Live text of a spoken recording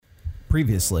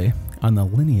Previously on the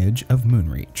Lineage of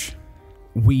Moonreach.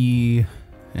 We,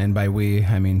 and by we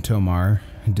I mean Tomar,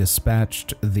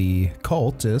 dispatched the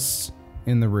cultists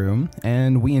in the room,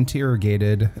 and we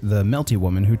interrogated the Melty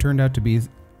Woman, who turned out to be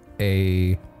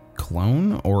a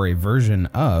clone or a version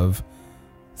of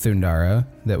Thundara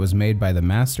that was made by the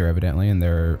Master, evidently, and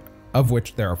of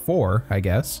which there are 4, I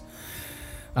guess.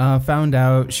 Found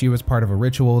out she was part of a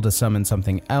ritual to summon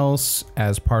something else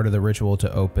as part of the ritual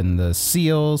to open the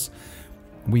seals.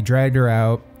 We dragged her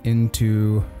out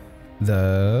into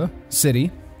the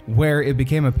city, where it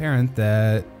became apparent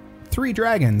that 3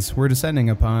 dragons were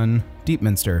descending upon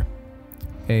Deepminster.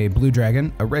 A blue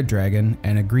dragon, a red dragon,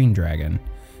 and a green dragon.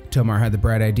 Tomar had the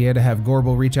bright idea to have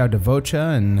Gorbel reach out to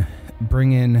Vocha and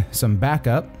bring in some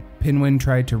backup. Pinwin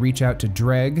tried to reach out to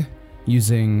Dreg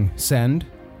using Send,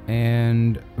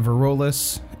 and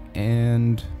Varolus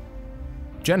and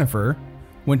Jennifer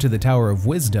went to the Tower of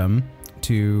Wisdom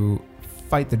to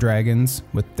fight the dragons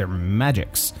with their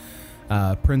magics.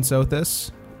 Prince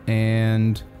Othis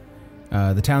and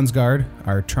the Townsguard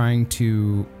are trying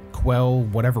to quell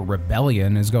whatever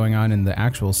rebellion is going on in the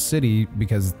actual city,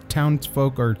 because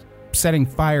townsfolk are setting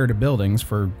fire to buildings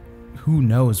for who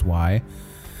knows why.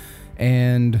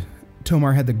 And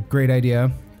Tomar had the great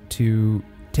idea to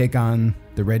take on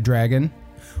the red dragon.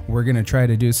 We're going to try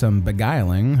to do some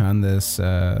beguiling on this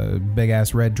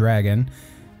big-ass red dragon.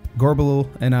 Gorbel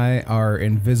and I are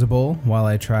invisible while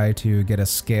I try to get a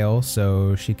scale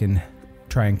so she can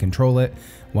try and control it,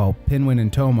 while Pinwin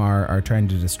and Tomar are trying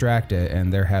to distract it,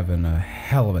 and they're having a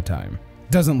hell of a time.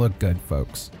 Doesn't look good,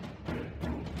 folks.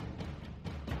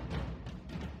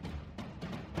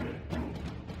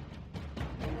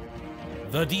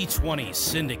 The D20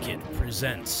 Syndicate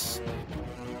presents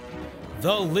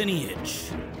The Lineage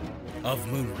of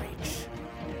Moonreach.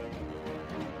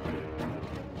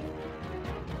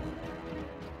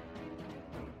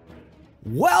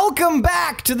 Welcome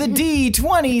back to the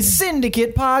D20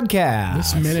 Syndicate podcast.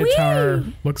 This Minotaur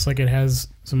looks like it has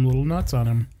some little nuts on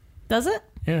him. Does it?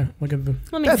 Yeah, look at the...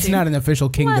 Let me That's see. not an official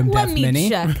Kingdom Let Death me mini.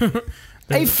 check.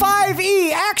 A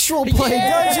 5e actual play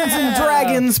Dungeons and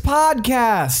Dragons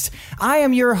podcast. I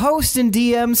am your host and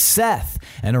DM, Seth.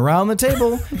 And around the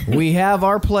table, we have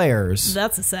our players.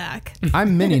 That's a sack.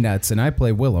 I'm Mini Nuts, and I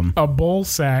play Willem. A bull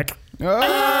sack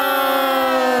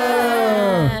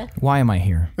Why am I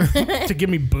here? to give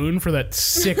me boon for that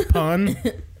sick pun.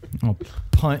 I'll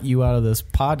punt you out of this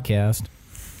podcast.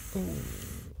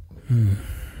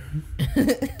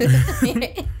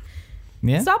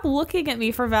 Yeah? Stop looking at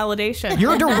me for validation.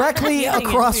 You're directly Getting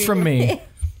across into- from me.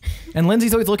 And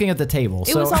Lindsay's always looking at the table. It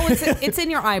So was always, it's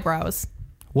in your eyebrows.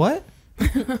 what?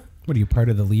 What are you, part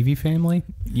of the Levy family?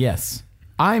 Yes.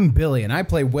 I'm Billy, and I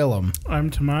play Willem. I'm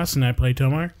Tomas, and I play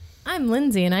Tomar. I'm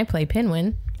Lindsay, and I play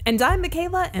Pinwin. And I'm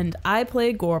Michaela, and I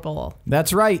play Gorbel.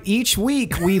 That's right. Each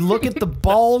week we look at the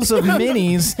balls of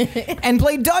minis and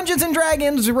play Dungeons and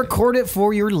Dragons to record it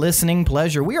for your listening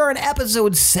pleasure. We are on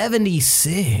episode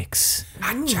 76.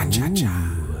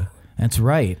 Ooh. That's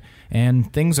right.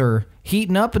 And things are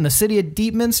heating up in the city of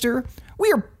Deepminster.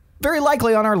 We are very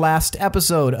likely on our last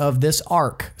episode of this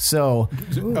arc. So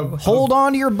hold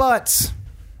on to your butts.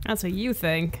 That's what you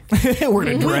think. We're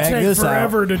going to We drag take this out.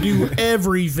 forever to do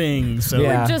everything. So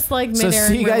Yeah. Just like So midair,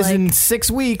 see you we're guys like- in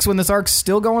 6 weeks when this arc's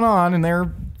still going on and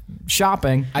they're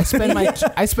shopping. I spend my Yeah,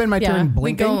 turn we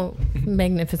blinking. go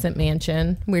Magnificent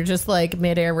Mansion. We're just like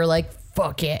midair. We're like,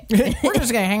 fuck it. We're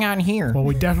just going to hang out here. well,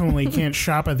 we definitely can't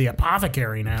shop at the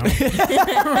apothecary now.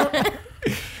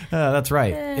 That's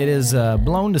right. It is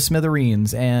blown to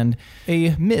smithereens, and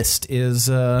a mist is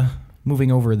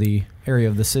moving over the area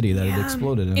of the city that it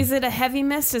exploded in. Is it a heavy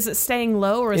mist? Is it staying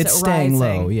low, or is It's it staying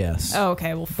rising? low, yes. Oh,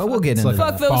 okay. Well, But we'll get into like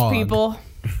that. fuck those fog. people.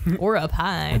 Or up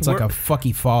high. It's like a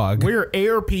fucky fog. We're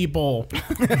air people.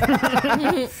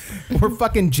 We're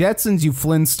fucking Jetsons, you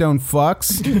Flintstone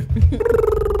fucks.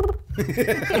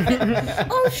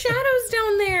 Oh, Shadow's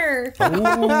down there.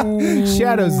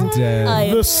 Shadow's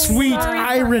dead. The sweet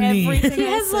irony. He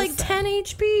has like 10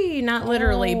 HP. Not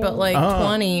literally, but like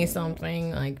 20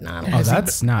 something. Like, not. Oh,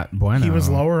 that's not bueno. He was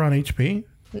lower on HP.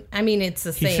 I mean, it's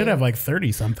the He same. should have like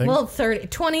 30 something. Well, 30,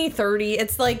 20, 30.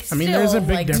 It's like I mean, still there's a big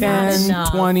like difference. not 10,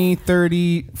 enough. 20,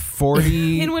 30,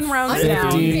 40, Pinwin rounds 50,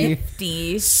 down.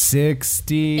 50.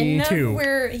 60. Enough Two.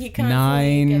 where he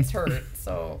constantly 9. gets hurt.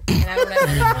 So, and I don't have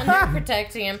anyone there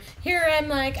protecting him. Here I'm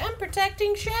like, I'm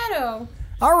protecting Shadow.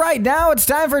 All right, now it's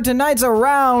time for tonight's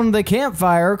Around the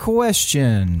Campfire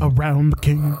question. Around the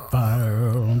campfire.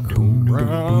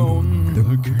 Around the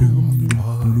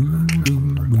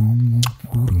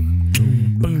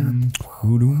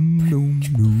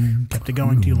Boom. Kept it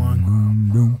going too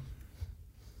long.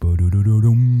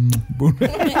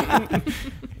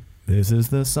 This is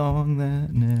the song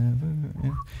that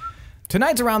never.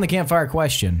 Tonight's Around the Campfire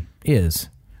question is.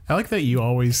 I like that you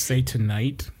always say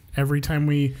tonight every time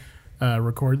we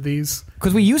record these.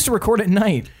 Because we used to record at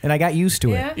night, and I got used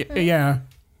to it. Yeah.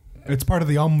 It's part of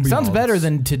the ambiance. Sounds better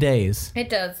than today's. It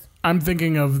does. I'm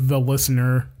thinking of the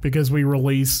listener because we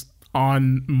release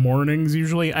on mornings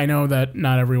usually. I know that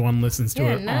not everyone listens to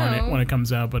it on it when it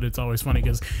comes out, but it's always funny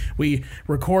because we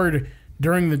record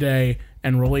during the day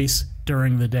and release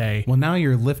during the day. Well, now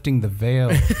you're lifting the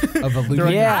veil of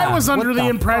illusion. Yeah. I was under What the the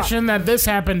impression that this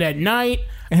happened at night.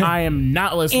 I am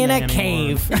not listening In a anymore.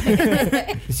 cave.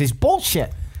 This is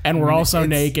bullshit. And we're also It's-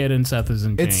 naked and Seth is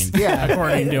in it's- chains. yeah.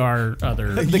 According to our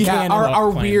other Yeah,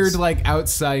 our claims. weird like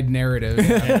outside narrative.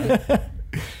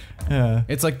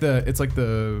 It's like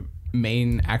the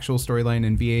main actual storyline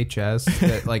in VHS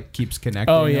that like keeps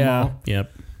connecting. Oh them yeah. all.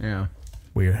 Yep. Yeah.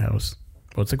 Weird house.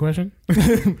 What's the question?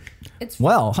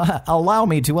 Well, allow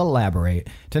me to elaborate.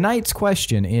 Tonight's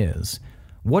question is,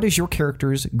 what is your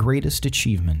character's greatest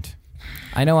achievement?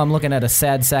 I know I'm looking at a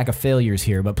sad sack of failures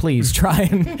here, but please try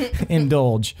and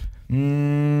indulge.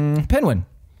 Pinwin,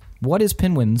 what is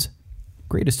Pinwin's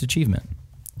greatest achievement?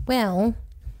 Well,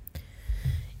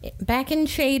 back in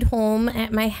Shadeholm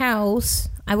at my house,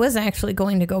 I was actually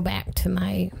going to go back to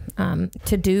my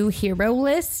to-do hero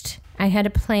list. I had a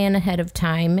plan ahead of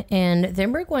time, and there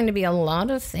were going to be a lot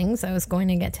of things I was going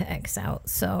to get to X out.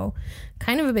 So,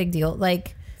 kind of a big deal.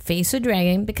 Like, face a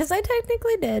dragon, because I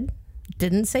technically did.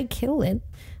 Didn't say kill it.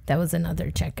 That was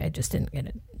another check. I just didn't get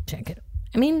to check it.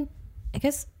 I mean, I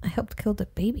guess I helped kill the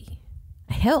baby.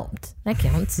 I helped. That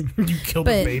counts. You killed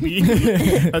But- a baby?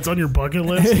 That's on your bucket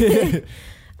list?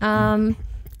 And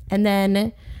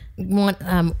then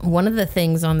one of the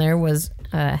things on there was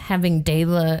having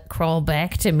Dayla crawl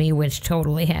back to me, which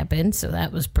totally happened. So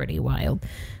that was pretty wild.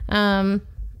 And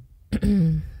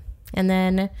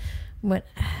then what?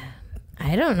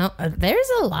 I don't know. There's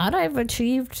a lot I've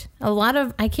achieved.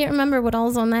 I can't remember what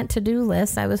all's on that to-do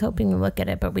list. I was hoping to look at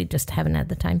it, but we just haven't had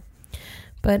the time.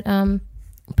 But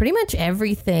pretty much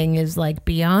everything is like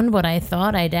beyond what I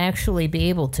thought I'd actually be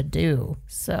able to do.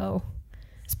 So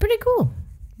it's pretty cool.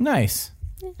 Nice.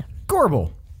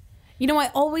 Gorbel. You know,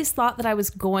 I always thought that I was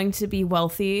going to be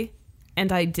wealthy,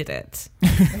 and I did it.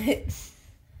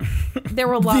 There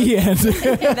were a lot The of... end.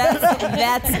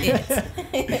 That's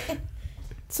it.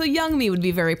 So young me would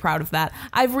be very proud of that.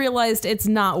 I've realized it's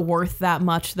not worth that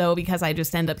much, though, because I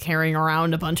just end up carrying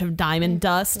around a bunch of diamond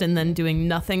dust and then doing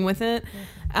nothing with it.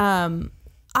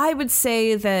 I would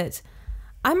say that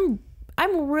I'm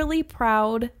really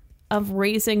proud of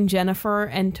raising Jennifer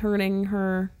and turning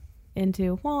her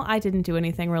into, well, I didn't do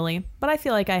anything really, but I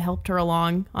feel like I helped her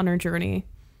along on her journey.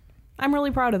 I'm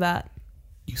really proud of that.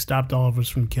 You stopped all of us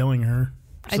from killing her.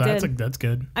 So I did. That's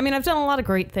good. I mean, I've done a lot of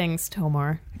great things,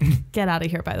 Tomar. Get out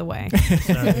of here, by the way.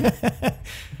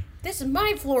 This is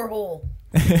my floor hole.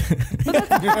 Pinwin's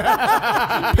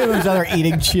out there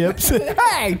eating chips.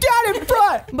 Hey, down in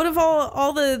front. But of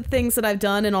all the things that I've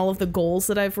done and all of the goals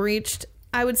that I've reached,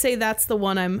 I would say that's the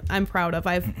one I'm proud of.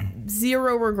 I've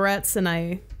zero regrets, and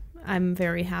I'm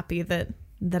very happy that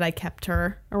I kept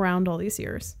her around all these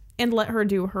years and let her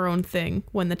do her own thing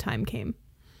when the time came.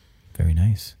 Very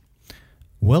nice.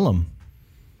 Willem,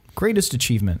 greatest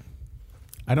achievement.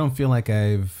 I don't feel like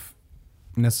I've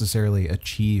necessarily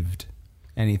achieved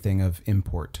anything of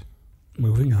import.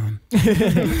 Moving on.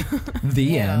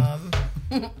 The end.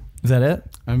 Is that it?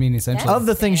 I mean, essentially. Of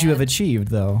the things you have achieved,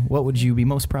 though, what would you be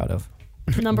most proud of?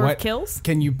 Number What- of kills?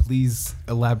 Can you please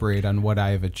elaborate on what I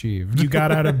have achieved? You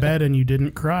got out of bed and you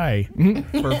didn't cry.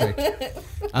 Perfect.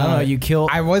 I don't know. You killed.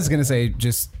 I was gonna say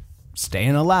just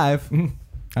staying alive.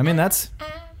 I mean, that's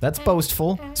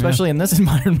boastful, especially in this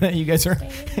environment you guys are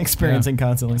experiencing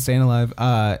constantly. Staying alive.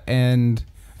 And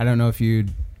I don't know if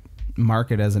you'd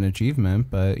mark it as an achievement,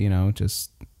 but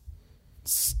just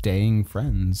staying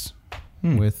friends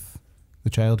with the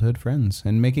childhood friends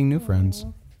and making new friends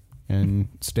and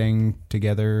staying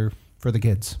together for the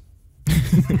kids.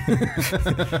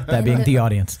 That being the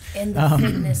audience In the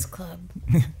fitness club.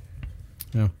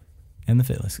 Yeah. and the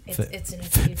Fitless. It's an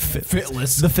achievement.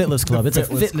 Fitless. The Fitless Club. It's a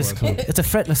Fitless Fitless Club. Club. It's a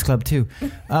Fretless Club too.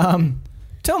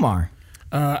 Tomar.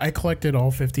 I collected all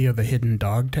 50 of the hidden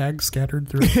dog tags scattered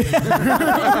through.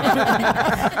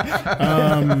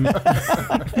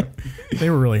 They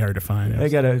were really hard to find. I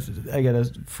got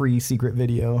a free secret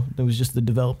video that was just the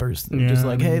developers. They were just Yeah,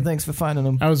 like, I mean- hey, thanks for finding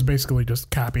them. I was basically just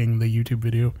copying the YouTube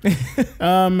video.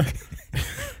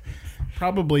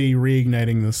 Probably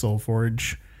reigniting the Soul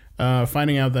Forge.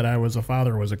 Finding out that I was a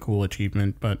father was a cool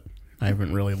achievement, but I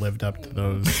haven't really lived up to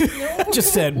those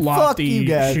Just said, fuck lofty you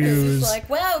guys. shoes. Like,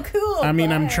 wow, cool. I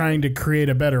mean, I'm bye. trying to create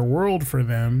a better world for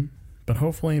them, but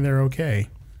hopefully they're okay.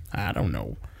 I don't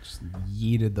know.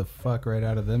 Yeeted the fuck right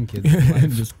out of them kids.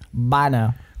 Just bye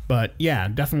now. But yeah,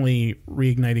 definitely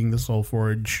reigniting the Soul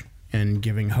Forge and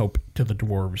giving hope to the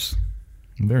dwarves.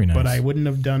 Very nice. But I wouldn't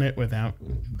have done it without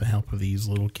the help of these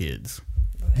little kids.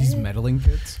 These meddling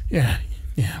kids. Yeah,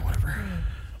 whatever.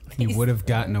 You would have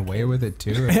gotten away with it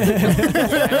too.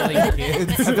 Meddling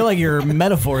kids. I feel like your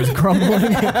metaphor is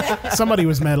crumbling. Somebody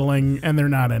was meddling, and they're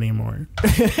not anymore.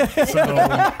 So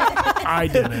I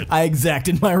did it. I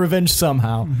exacted my revenge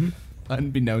somehow.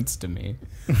 Unbeknownst to me.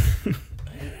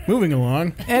 Moving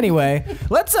along. Anyway,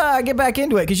 let's get back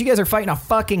into it because you guys are fighting a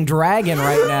fucking dragon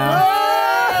right now.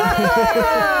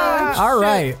 All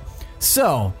right.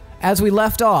 So, as we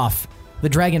left off, the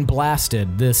dragon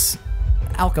blasted this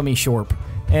alchemy shorp,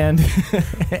 and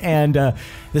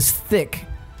this thick,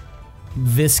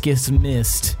 viscous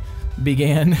mist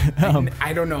began.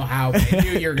 I don't know how, but I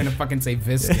knew you were going to fucking say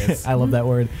viscous. I love that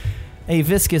word. A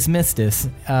viscous mistus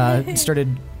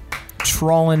started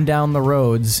trawling down the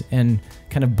roads and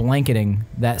kind of blanketing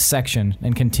that section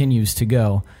and continues to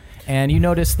go. And you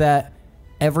notice that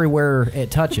everywhere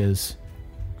it touches,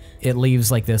 it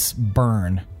leaves like this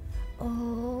burn.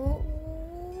 Oh.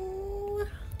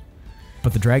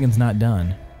 But the dragon's not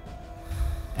done.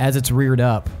 As it's reared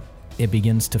up, it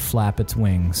begins to flap its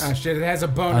wings. Oh shit, it has a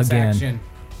bonus Again. action.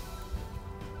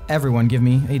 Everyone give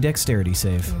me a dexterity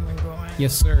save. Oh my god.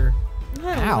 Yes, sir.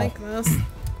 I don't Ow. like this.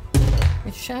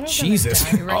 Is Shadow Jesus.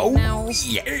 gonna die right Oh, now?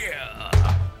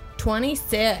 yeah.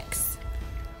 26.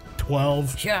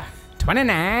 12. Yeah.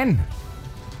 29.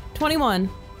 21.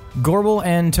 Gorbel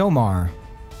and Tomar,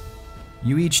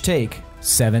 you each take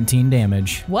 17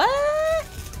 damage. What?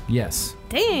 Yes.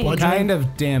 Dang. What? Kind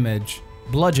of damage.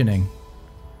 Bludgeoning.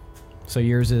 So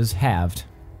yours is halved.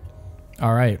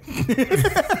 All right.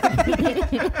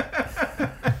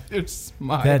 It's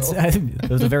smile. That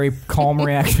was a very calm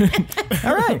reaction.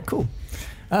 All right, cool.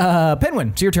 Penguin,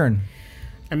 it's your turn.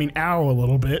 I mean, ow a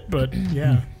little bit, but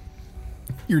yeah.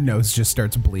 Your nose just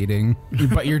starts bleeding,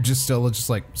 but you're just still just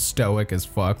like stoic as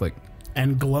fuck, like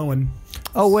And glowing.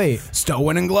 Oh, wait.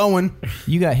 stowing and glowing.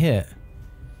 You got hit.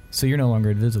 So you're no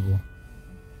longer invisible.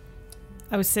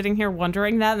 I was sitting here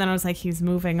wondering that, and then I was like, he's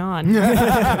moving on.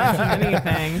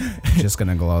 Anything. Just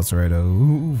gonna gloss right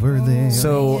over there.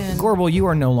 So, man. Gorbel, you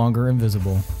are no longer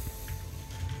invisible.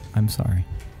 I'm sorry.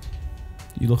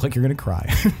 You look like you're going to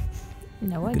cry.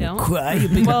 No, I don't. Cry, you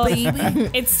big Well, baby.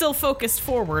 it's still focused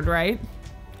forward, right?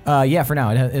 Yeah, for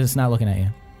now. It's not looking at you.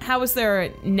 How is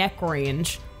their neck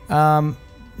range?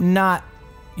 Not.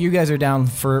 You guys are down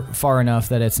for far enough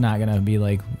that it's not going to be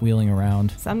like wheeling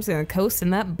around. So I'm just going to coast in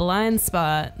that blind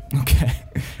spot. Okay.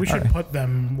 We should put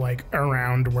them, like,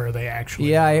 around where they actually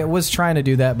Yeah, I was trying to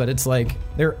do that, but it's like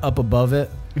they're up above it.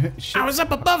 I was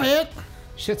up above it!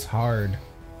 Shit's hard.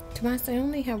 Tomas, I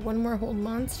only have one more hold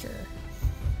monster.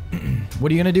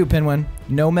 What are you going to do, Pinwin?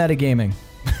 No metagaming.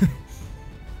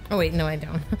 Oh, wait, no, I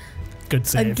don't. Good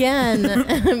save. Again,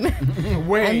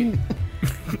 Wait,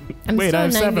 I'm Wait, I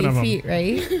still have 7 90 of 'em. feet,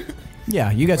 right?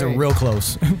 Yeah, you guys are Wait. real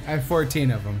close. I have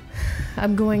 14 of them.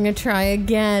 I'm going to try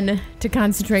again to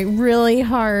concentrate really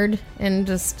hard and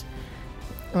just,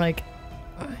 like,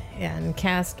 yeah, and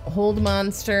cast hold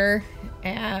monster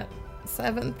at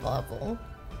 7th level.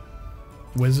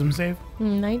 Wisdom save?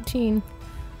 19.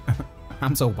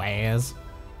 I'm so waz.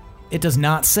 It does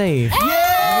not save.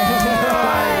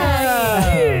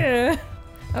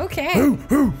 Okay.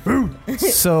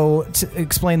 So,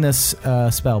 explain this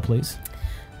spell, please.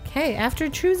 Okay, after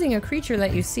choosing a creature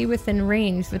that you see within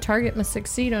range, the target must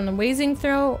succeed on a wazing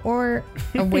throw or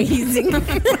a wazing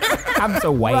I'm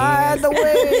so waz. the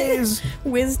ways.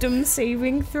 wisdom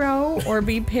saving throw or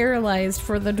be paralyzed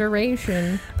for the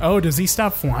duration. Oh, does he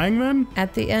stop flying then?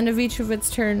 At the end of each of its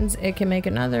turns, it can make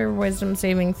another wisdom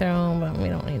saving throw, but we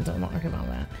don't need to talk about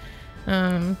that.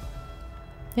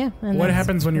 Yeah. And What that's-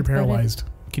 happens when you're that's about it. paralyzed?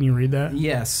 Can you read that?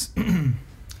 Yes.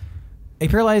 A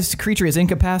paralyzed creature is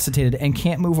incapacitated and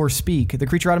can't move or speak. The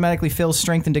creature automatically fails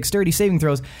strength and dexterity saving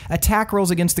throws. Attack rolls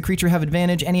against the creature have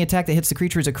advantage. Any attack that hits the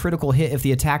creature is a critical hit if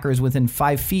the attacker is within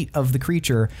 5 feet of the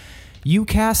creature. You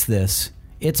cast this,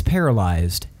 it's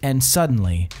paralyzed, and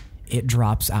suddenly it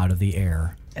drops out of the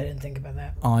air I didn't think about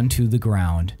that. onto the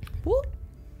ground Whoop.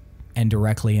 and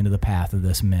directly into the path of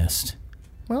this mist.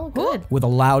 Well, good. With a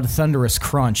loud, thunderous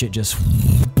crunch, it just...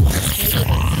 Suck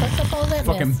up all that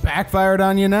Fucking mess. backfired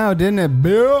on you now, didn't it,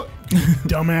 Bill?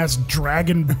 Dumbass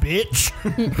dragon bitch.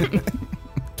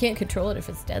 Can't control it if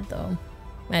it's dead, though.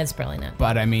 That's probably not.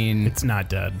 But I mean, It's not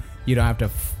dead. you don't have to.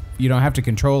 you don't have to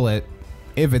control it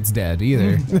if it's dead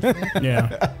either.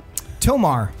 Yeah.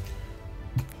 Tomar.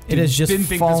 It has just Didn't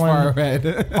think this far fallen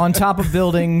ahead. on top of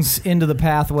buildings into the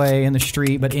pathway in the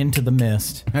street, but into the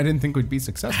mist. I didn't think we'd be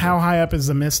successful. How high up is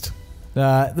the mist?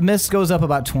 The mist goes up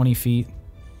about 20 feet.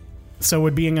 So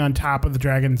would being on top of the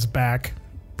dragon's back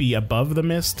be above the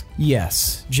mist?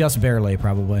 Yes, just barely,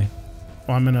 probably.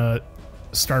 Well, I'm gonna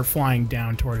start flying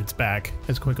down toward its back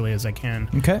as quickly as I can.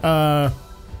 Okay. I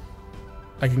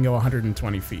can go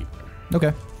 120 feet,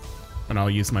 Okay. and I'll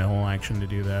use my whole action to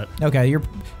do that. Okay,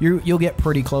 you'll get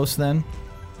pretty close then.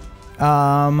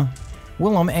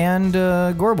 Willem and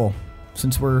Gorbel,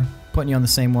 since we're putting you on the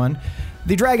same one.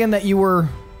 The dragon that you were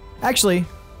actually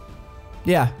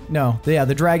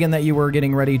the dragon that you were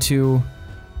getting ready to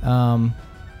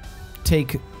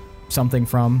take something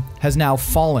from has now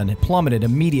fallen. It plummeted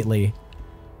immediately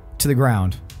to the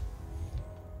ground.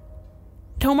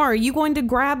 Tomar, are you going to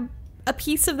grab a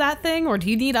piece of that thing, or do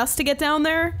you need us to get down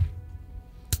there?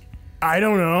 I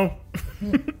don't know.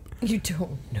 You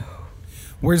don't know.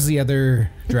 Where's the other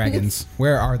dragons?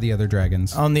 Where are the other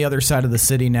dragons? On the other side of the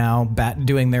city now,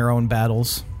 doing their own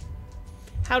battles.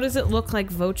 How does it look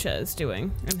like Vocha is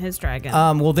doing and his dragon?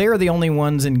 Well, they're the only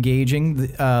ones engaging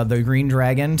the green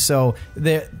dragon, so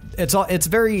it's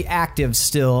very active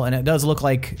still, and it does look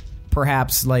like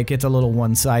perhaps like it's a little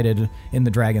one-sided in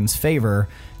the dragon's favor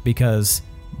because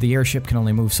the airship can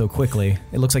only move so quickly.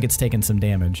 It looks like it's taken some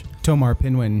damage. Tomar,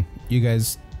 Pinwin, you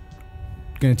guys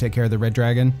gonna take care of the red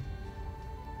dragon?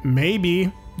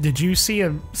 Maybe. Did you see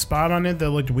a spot on it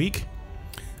that looked weak?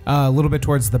 A little bit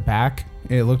towards the back.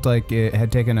 It looked like it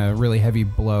had taken a really heavy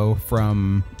blow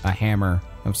from a hammer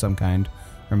of some kind,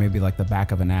 or maybe like the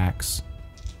back of an axe.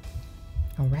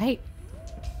 All right.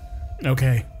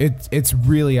 Okay. It's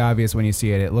really obvious when you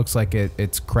see it. It looks like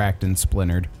it's cracked and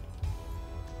splintered.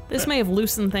 This may have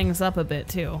loosened things up a bit,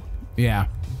 too. Yeah.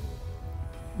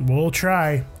 We'll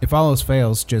try. If all else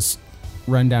fails, just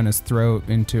run down his throat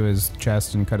into his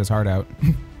chest and cut his heart out.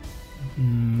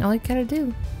 All you gotta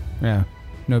do. Yeah.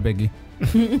 No biggie.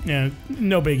 Yeah,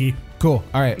 no biggie. Cool.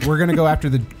 All right. We're going to go after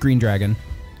the green dragon.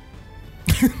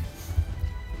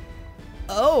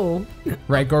 Oh.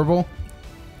 Right, Gorbel?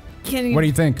 What do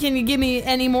you think? Can you give me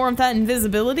any more of that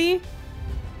invisibility?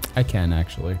 I can,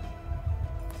 actually.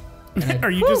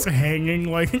 Are you just hanging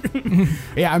like...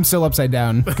 Yeah, I'm still upside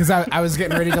down because I was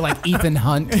getting ready to like Ethan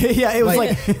Hunt. Yeah, it was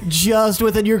like just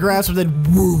within your grasp, and then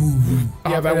woo.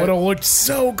 Yeah, that would have looked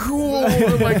so cool,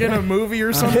 like in a movie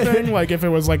or something. Like if it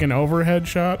was like an overhead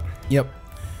shot. Yep.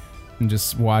 And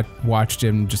just watched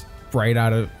him just right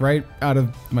out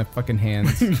of my fucking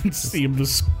hands. See him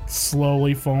just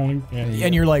slowly falling. Yeah.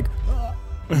 And you're like,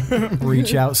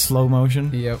 reach out, slow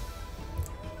motion. Yep.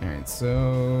 All right,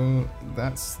 so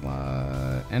that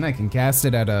slot, and I can cast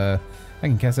it at a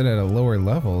lower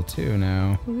level too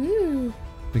now. Ooh.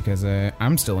 Because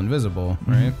I'm still invisible,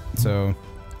 right? So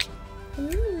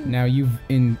now you've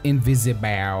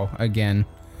invisible again.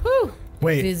 Whew.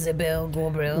 Wait. Isabel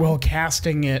Gobrel. Well,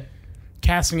 casting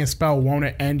a spell, won't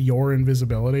it end your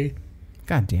invisibility?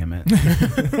 God damn it!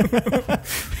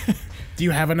 Do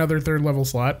you have another third level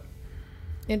slot?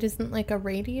 It isn't like a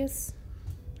radius.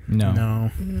 No.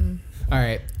 All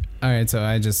right. So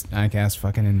I cast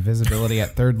fucking invisibility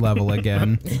at third level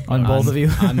again On both of you?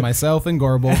 on myself and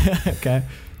Gorbel. Okay.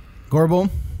 Gorbel,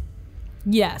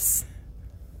 Yes.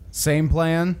 same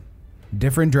plan,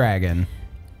 different dragon.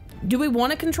 Do we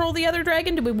want to control the other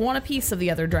dragon? Do we want a piece of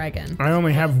the other dragon? I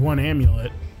only have one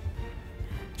amulet.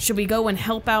 Should we go and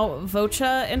help out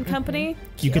Vocha and company?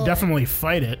 You could definitely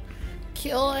fight it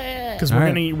Kill it. because All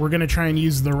we're gonna try and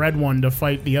use the red one to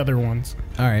fight the other ones.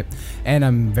 All right, and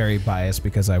I'm very biased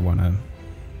because I want to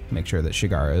make sure that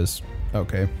Shigara is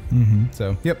okay. Mm-hmm.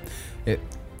 So, yep.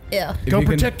 Yeah. If Go you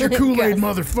can- protect your Kool-Aid, Yes.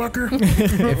 motherfucker.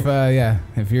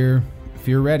 if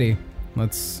you're ready,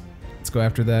 let's go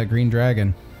after that green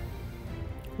dragon.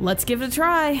 Let's give it a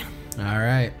try. All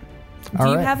right. Do All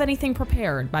you right. have anything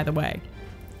prepared, by the way?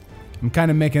 I'm kind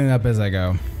of making it up as I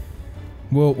go.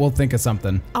 We'll think of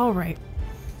something. All right.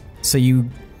 So you,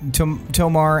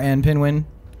 Tomar and Pinwin,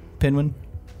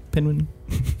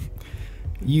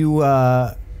 you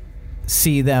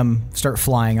see them start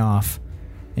flying off,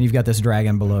 and you've got this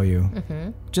dragon below you,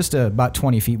 just about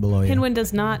 20 feet below you. Pinwin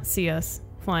does not see us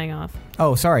flying off.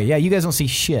 Oh, sorry. Yeah, you guys don't see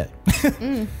shit.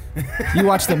 You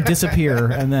watch them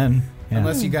disappear, and then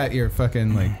Unless you got your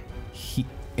fucking like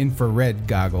infrared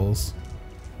goggles.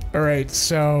 All right,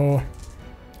 so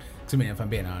I mean, if I'm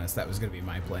being honest, that was gonna be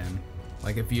my plan.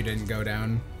 Like, if you didn't go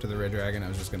down to the red dragon, I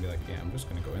was just gonna be like, yeah, I'm just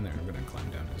gonna go in there and I'm gonna climb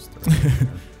down his throat.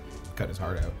 cut his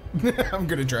heart out. I'm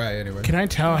gonna try anyway. Can I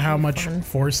tell how much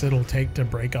force it'll take to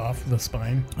break off the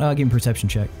spine? Give me a perception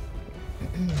check.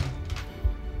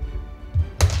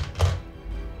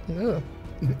 Ooh.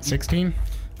 16?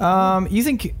 You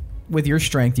think with your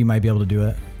strength you might be able to do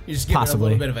it? You just give it a Possibly.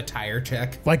 little bit of a tire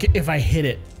check. Like if I hit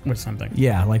it with something.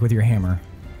 Yeah, like with your hammer.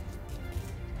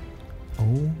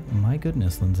 Oh my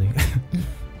goodness, Lindsay.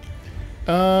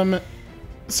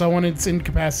 So when it's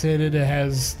incapacitated, it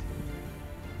has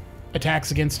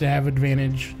attacks against it have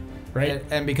advantage, right?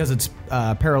 And because it's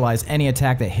paralyzed, any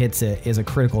attack that hits it is a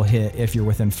critical hit if you're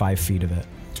within 5 feet of it.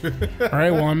 All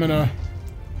right. Well, I'm gonna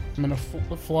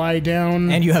fly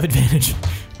down, And you have advantage.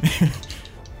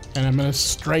 and I'm gonna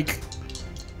strike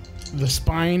the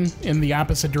spine in the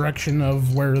opposite direction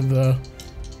of where the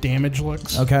damage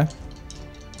looks. Okay.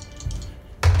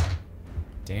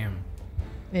 Damn.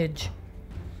 Edge.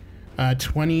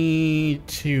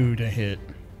 22 to hit.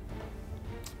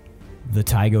 The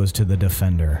tie goes to the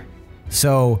defender.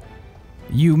 So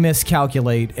you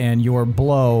miscalculate and your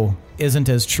blow isn't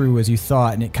as true as you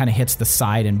thought, and it kind of hits the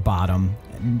side and bottom,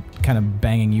 and kind of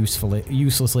banging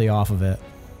uselessly off of it.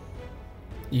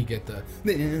 You get the.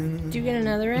 Do you get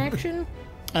another action?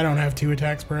 I don't have 2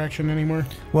 attacks per action anymore.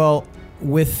 Well,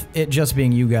 with it just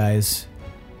being you guys,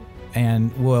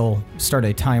 and we'll start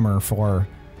a timer for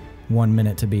 1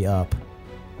 minute to be up,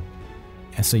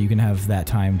 and so you can have that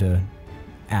time to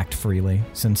act freely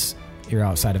since you're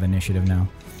outside of initiative now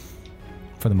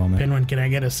for the moment. Pinwin, can I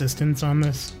get assistance on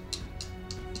this?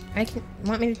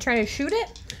 Want me to try to shoot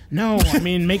it? No, I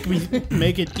mean make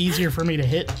it easier for me to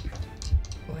hit.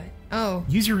 What? Oh,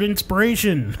 Use your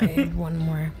inspiration. I had one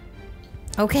more.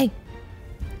 Okay.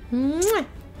 Mwah.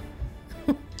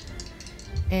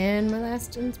 And my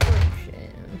last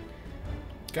inspiration.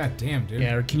 God damn, dude.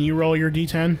 Yeah, can you roll your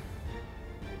d10?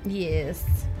 Yes.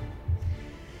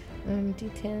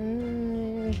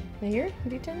 D10. Here?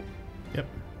 D10? Yep.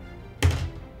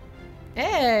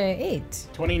 Hey, 8.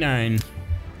 29.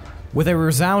 With a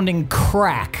resounding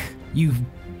crack, you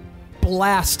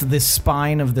blast the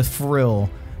spine of the frill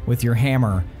with your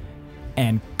hammer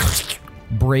and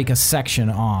break a section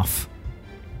off.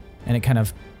 And it kind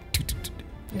of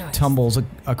Nice. tumbles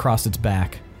across its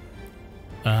back.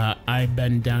 I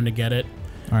bend down to get it,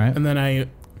 All right. and then I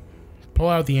pull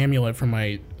out the amulet from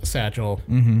my satchel.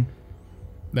 Mm-hmm.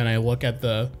 Then I look at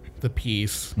the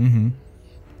piece, Mm-hmm.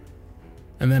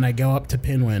 and then I go up to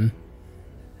Pinwin.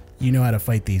 You know how to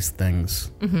fight these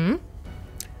things. Mm-hmm.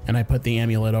 And I put the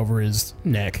amulet over his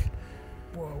neck.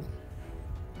 Whoa.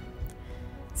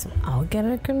 So I'll get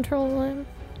a control him?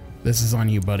 This is on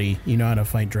you, buddy. You know how to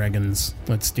fight dragons.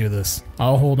 Let's do this.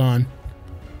 I'll hold on.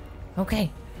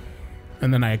 Okay.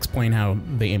 And then I explain how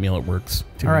the amulet works.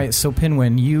 To All him. right, so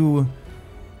Pinwin, you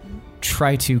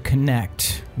try to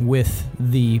connect with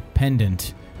the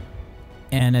pendant,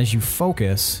 and as you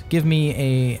focus, give me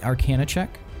a Arcana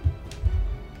check.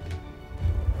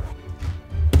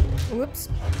 Whoops.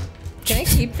 Can I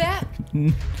keep that?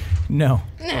 No.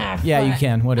 Nah, Yeah, you fuck.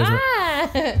 can. What is it?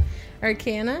 Ah!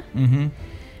 Arcana? Mm-hmm.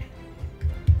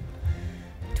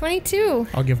 22.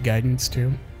 I'll give guidance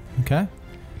too. Okay.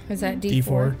 Is that D4?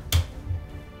 D4.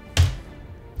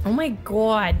 Oh my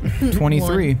god.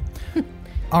 23.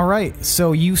 All right,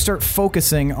 so you start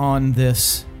focusing on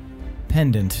this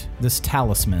pendant, this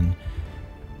talisman,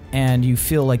 and you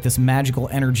feel like this magical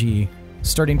energy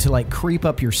starting to like creep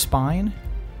up your spine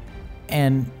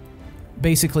and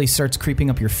basically starts creeping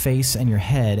up your face and your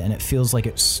head, and it feels like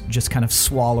it just kind of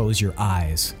swallows your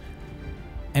eyes.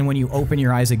 And when you open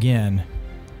your eyes again,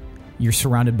 you're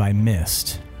surrounded by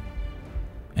mist,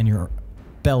 and your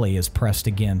belly is pressed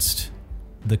against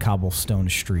the cobblestone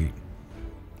street.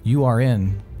 You are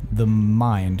in the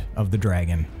mind of the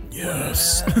dragon.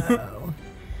 Yes.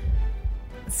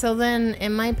 So then,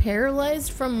 am I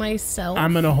paralyzed from myself?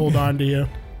 I'm going to hold on to you.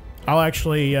 I'll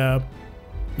actually, I'll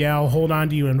hold on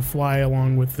to you and fly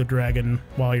along with the dragon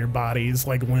while your body's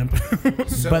like limp.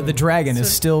 But the dragon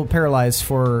is still paralyzed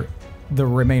for the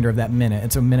remainder of that minute.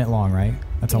 It's a minute long, right?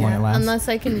 That's how long it lasts. Unless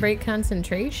I can break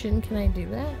concentration, can I do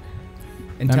that?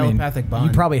 And I mean, telepathic bond.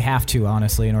 You probably have to,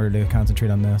 honestly, in order to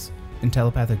concentrate on this. And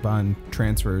telepathic bond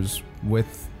transfers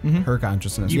with her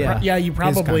consciousness. You His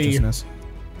probably, consciousness.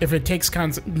 if it takes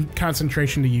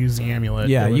concentration to use the amulet,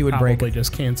 Yeah, it you would break probably it.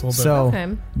 just cancel the... So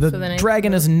Okay. the So then I-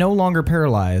 dragon is no longer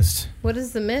paralyzed. What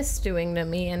is the mist doing to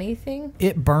me? Anything?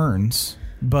 It burns,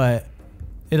 but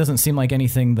it doesn't seem like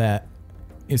anything that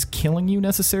is killing you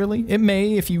necessarily. It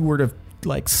may if you were to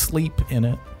like sleep in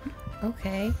it.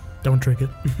 Okay. Don't drink it.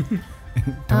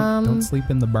 Don't sleep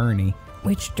in the Bernie.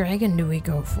 Which dragon do we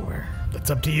go for? That's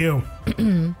up to you.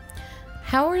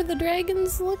 How are the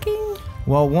dragons looking?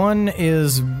 Well, one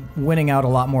is winning out a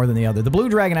lot more than the other. The blue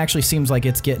dragon actually seems like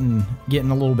it's getting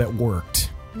a little bit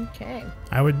worked. Okay.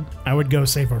 I would go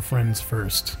save our friends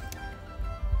first.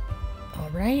 All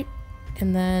right.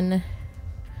 And then...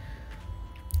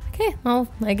 Okay, well,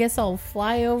 I guess I'll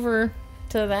fly over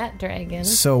to that dragon.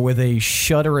 So with a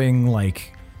shuddering,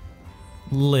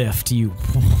 lift, you...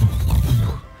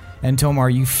 And Tomar,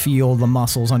 you feel the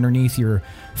muscles underneath your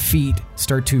feet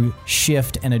start to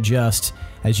shift and adjust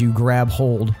as you grab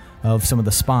hold of some of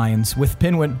the spines. With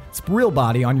Pinwin's real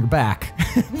body on your back,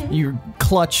 you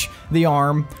clutch the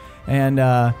arm and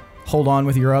hold on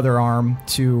with your other arm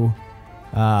to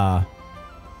the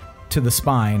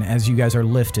spine as you guys are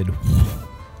lifted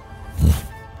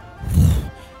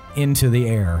into the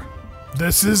air.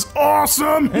 This is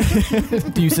awesome!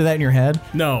 Do you say that in your head?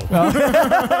 No.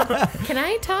 Can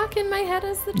I talk in my head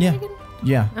as the dragon?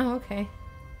 Yeah. Oh, okay.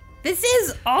 This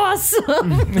is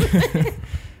awesome!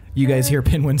 You guys hear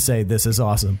Pinwin say, "This is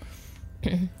awesome."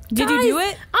 Did you do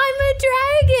it? I'm a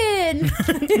dragon!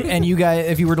 And you guys,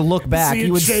 if you were to look back, See it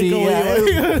you would see,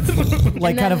 shakily.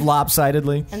 like, kind of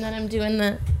lopsidedly. And then I'm doing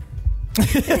the...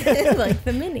 like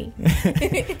the mini.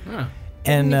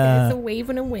 And It's a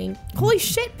wave and a wink. Holy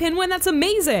shit, Pinwin, that's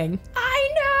amazing. I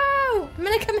know! I'm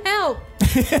gonna come help.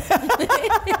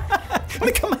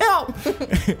 come out.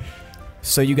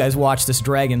 So you guys watch this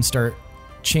dragon start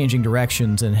changing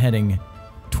directions and heading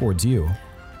towards you.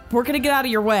 We're gonna get out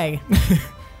of your way.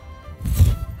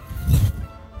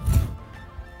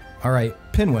 All right,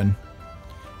 Pinwin,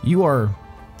 you are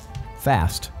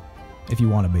fast if you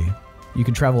want to be. You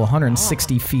can travel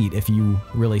 160 feet if you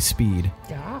really speed.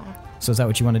 Yeah. So is that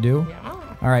what you want to do? Yeah.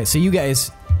 All right, so you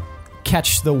guys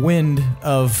catch the wind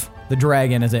of the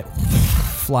dragon as it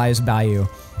flies by you.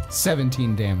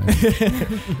 17 damage.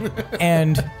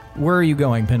 And where are you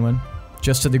going, Pinwin?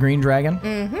 Just to the green dragon?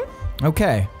 Mm-hmm.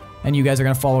 Okay. And you guys are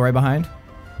going to follow right behind?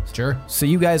 Sure. So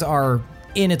you guys are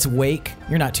in its wake.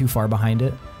 You're not too far behind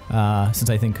it, since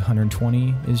I think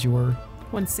 120 is your...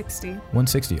 160.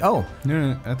 160. Oh,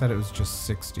 No, I thought it was just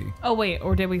 60. Oh, wait,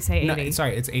 or did we say 80? No,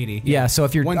 sorry, it's 80. yeah. So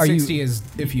if you're... 160 is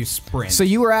if you sprint. So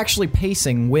you were actually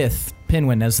pacing with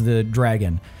Pinwin as the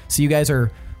dragon. So you guys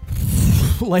are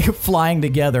flying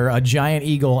together, a giant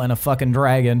eagle and a fucking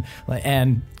dragon,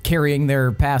 and carrying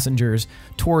their passengers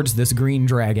towards this green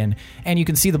dragon. And you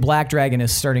can see the black dragon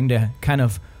is starting to kind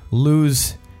of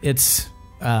lose its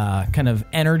kind of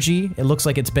energy. It looks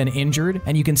like it's been injured.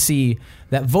 And you can see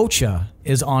that Vocha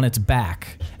is on its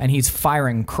back, and he's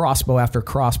firing crossbow after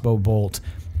crossbow bolt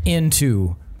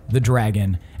into the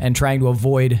dragon and trying to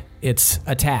avoid its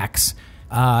attacks.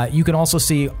 You can also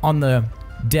see on the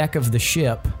deck of the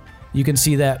ship, you can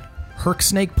see that Herc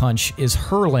Snake Punch is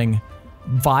hurling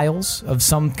vials of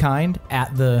some kind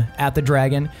at the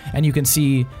dragon, and you can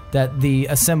see that the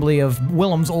assembly of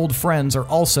Willem's old friends are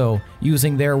also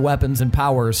using their weapons and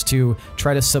powers to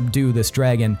try to subdue this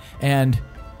dragon. And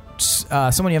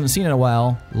someone you haven't seen in a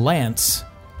while, Lance,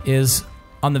 is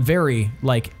on the very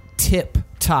tip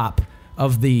top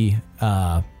of the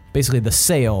basically the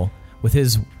sail with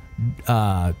his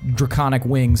draconic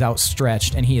wings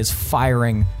outstretched, and he is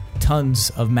firing tons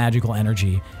of magical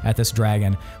energy at this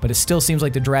dragon. But it still seems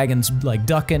like the dragon's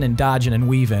ducking and dodging and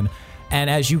weaving. And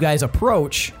as you guys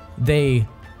approach, they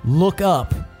look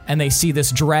up and they see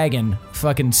this dragon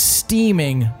fucking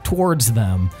steaming towards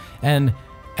them. And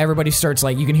everybody starts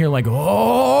you can hear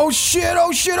oh shit,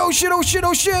 oh shit, oh shit, oh shit,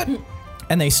 oh shit.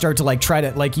 And they start to try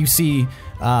to you see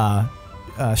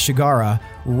Shigara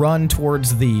run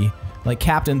towards the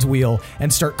captain's wheel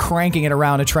and start cranking it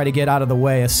around to try to get out of the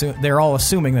way. They're all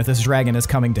assuming that this dragon is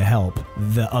coming to help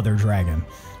the other dragon.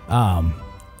 I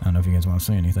don't know if you guys want to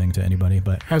say anything to anybody,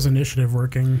 but How's initiative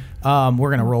working?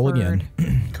 we're gonna roll again.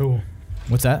 Cool.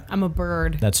 What's that? I'm a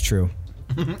bird. That's true.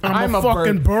 I'm a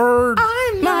fucking bird.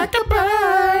 I'm Like a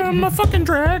bird. I'm a fucking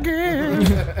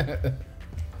dragon.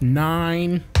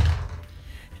 9.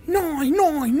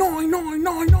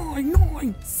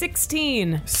 9.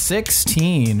 16.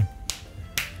 16.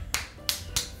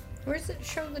 Where does it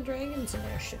show the dragon's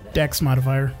initiative? Dex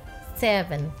modifier.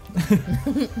 7.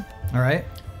 All right.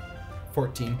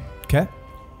 14. Okay.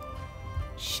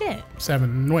 Shit.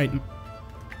 7. Wait.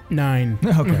 9.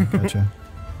 Okay, gotcha.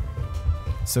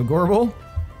 So Gorbel,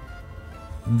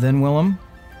 then Willem,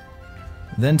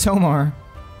 then Tomar,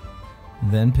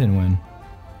 then Pinwin.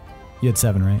 You had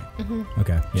 7, right? Mm-hmm.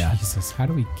 Okay, yeah. Jesus, how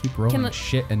do we keep rolling Can-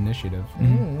 shit initiative?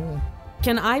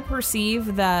 Can I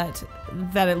perceive that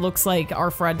it looks like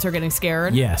our friends are getting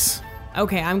scared? Yes.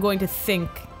 Okay, I'm going to think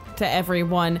to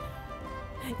everyone.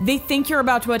 They think you're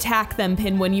about to attack them,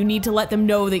 Pinwin. You need to let them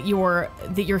know that you're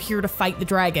here to fight the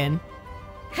dragon.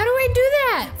 How do I do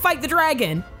that? Fight the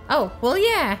dragon. Oh, well,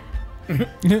 yeah.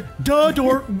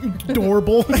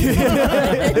 Adorable.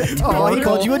 Oh, he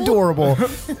called you adorable.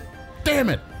 Damn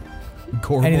it.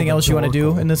 Anything else you want to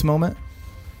do in this moment?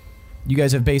 You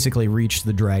guys have basically reached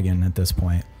the dragon at this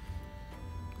point.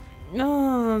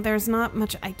 No, there's not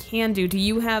much I can do. Do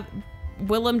you have,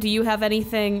 Willem? Do you have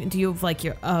anything? Do you have like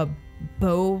your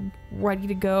bow ready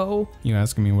to go? You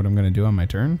asking me what I'm gonna do on my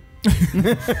turn?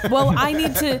 Well, I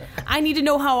need to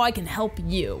know how I can help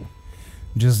you.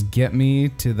 Just get me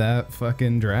to that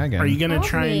fucking dragon. Are you going to Help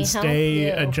try me and stay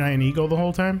help you. a giant eagle the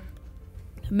whole time?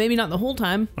 Maybe not the whole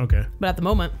time, Okay. but at the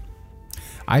moment.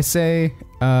 I say,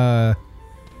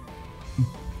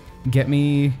 get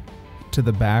me to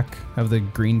the back of the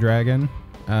green dragon.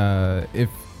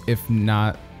 If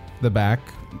not the back,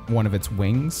 one of its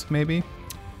wings, maybe.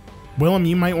 Willem,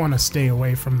 you might want to stay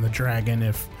away from the dragon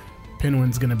if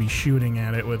Pinwin's going to be shooting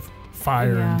at it with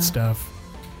fire Yeah. and stuff.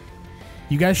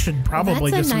 You guys should probably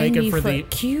That's just a make it for 90-foot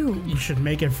the. cube. You should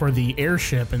make it for the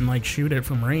airship and like shoot it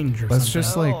from range or Let's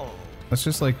something.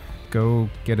 just go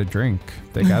get a drink.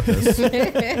 They got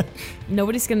this.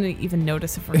 Nobody's gonna even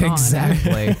notice if we're gone.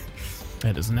 Exactly.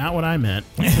 That is not what I meant.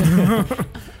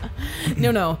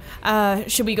 No.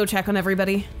 Should we go check on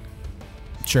everybody?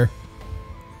 Sure.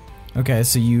 Okay,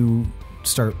 so you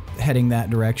start heading that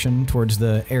direction towards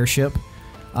the airship.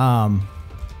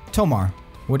 Tomar,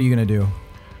 what are you going to do?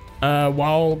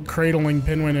 While cradling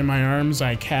Pinwin in my arms,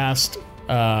 I cast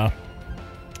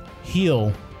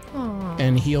heal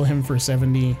and heal him for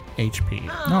 70 HP.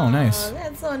 Oh, nice.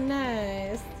 That's so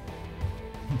nice.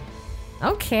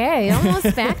 Okay,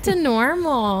 almost back to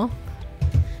normal.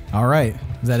 All right.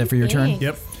 Is that it for your turn? Thanks.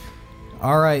 Yep.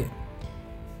 All right.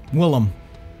 Willem.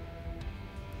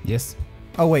 Yes.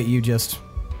 Oh, wait, you're just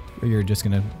going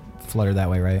to flutter that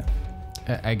way, right?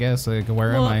 I guess. Like,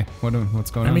 where am I? What's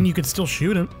going on? I mean, you could still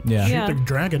shoot him. Yeah. Shoot Yeah. the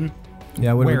dragon.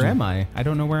 Yeah, what where am I? I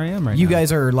don't know where I am right now. You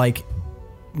guys are, like,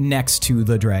 next to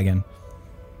the dragon.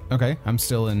 Okay, I'm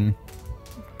still in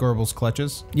Gorbel's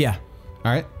clutches. Yeah.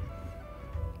 All right.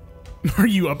 Are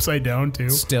you upside down too?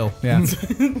 Still, yeah.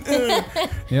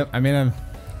 Yep. I mean,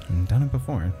 I've done it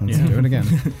before. Let's Yeah. do it again.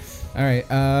 All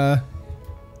right.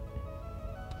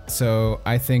 So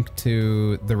I think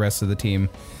to the rest of the team,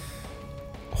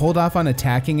 hold off on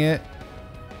attacking it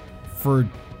for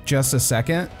just a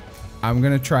second. I'm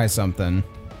gonna try something,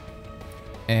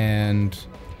 and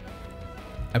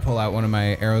I pull out one of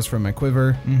my arrows from my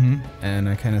quiver, and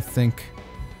I kind of think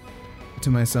to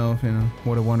myself, you know,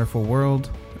 what a wonderful world.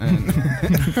 And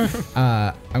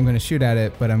I'm gonna shoot at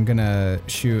it, but I'm gonna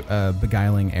shoot a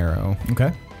beguiling arrow.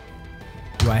 Okay.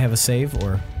 Do I have a save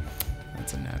or?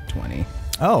 That's a nat 20.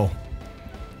 Oh.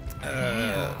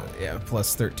 Yeah,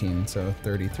 plus 13, so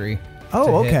 33.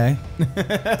 Oh, to okay.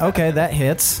 Okay, that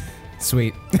hits.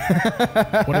 Sweet.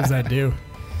 What does that do?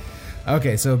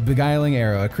 Okay, so beguiling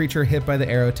arrow. A creature hit by the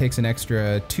arrow takes an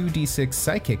extra 2d6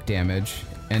 psychic damage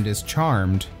and is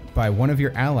charmed by one of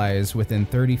your allies within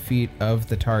 30 feet of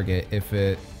the target if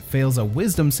it fails a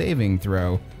wisdom saving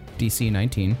throw, DC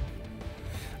 19,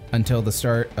 until the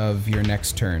start of your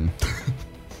next turn.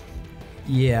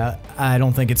 Yeah, I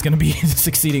don't think it's going to be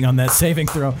succeeding on that saving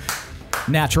throw.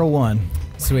 Natural 1.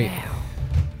 Sweet.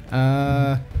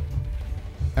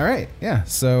 All right, yeah,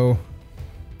 so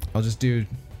I'll just do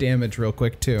damage real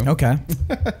quick too. Okay.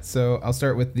 So I'll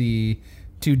start with the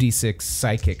 2d6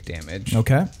 psychic damage.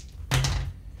 Okay.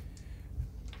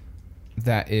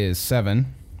 That is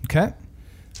 7. Okay.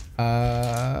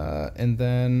 And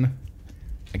then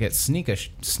I get sneak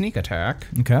attack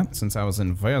Okay. since I was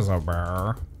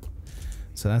invisible.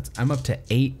 So I'm up to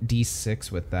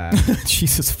 8d6 with that.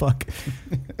 Jesus fuck.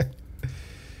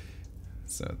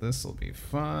 So this will be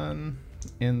fun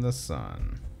in the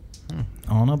sun.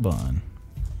 On a bun.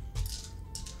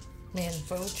 Man,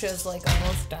 Vocha's like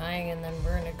almost dying, and then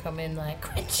we're gonna come in like,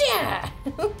 Quitcha!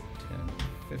 10,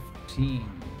 15,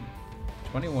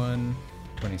 21,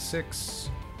 26,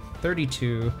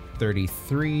 32,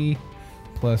 33,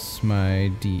 plus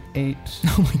my d8,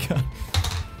 Oh my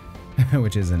god.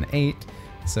 which is an 8.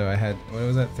 So I had, what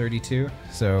was that, 32?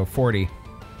 So 40.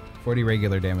 40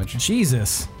 regular damage.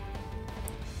 Jesus.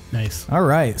 Nice. All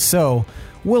right. So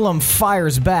Willem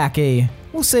fires back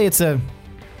we'll say it's a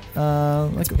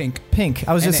like It's pink. Pink.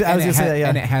 I was gonna say yeah.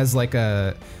 And it has like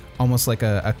almost like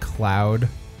a cloud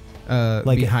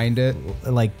Like behind it.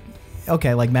 like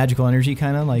okay, like magical energy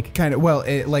kind of like Kind of, well,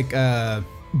 it like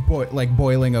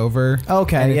boiling over.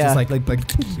 okay, And it yeah. just like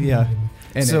yeah.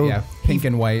 and So pink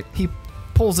and white. He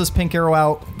pulls this pink arrow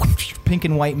out, pink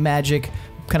and white magic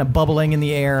kind of bubbling in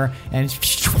the air, and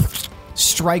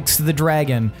strikes the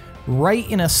dragon right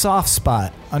in a soft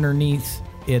spot underneath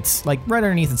its, like, right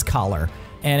underneath its collar.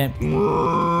 And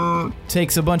it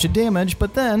takes a bunch of damage,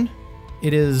 but then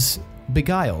it is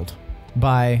beguiled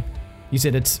by... You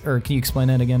said it's... Or can you explain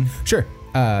that again? Sure.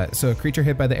 So a creature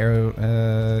hit by the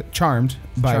arrow, charmed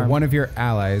by one of your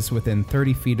allies within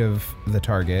 30 feet of the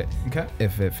target. Okay.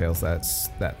 If it fails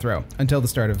that throw. Until the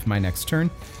start of my next turn.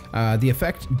 The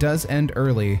effect does end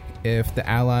early if the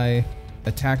ally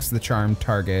attacks the charmed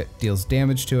target, deals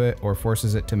damage to it, or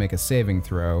forces it to make a saving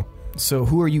throw. So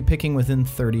who are you picking within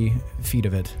 30 feet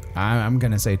of it? I'm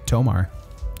going to say Tomar.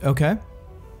 Okay.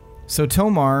 So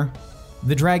Tomar,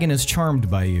 the dragon is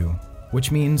charmed by you,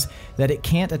 which means that it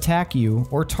can't attack you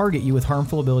or target you with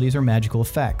harmful abilities or magical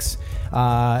effects.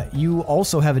 You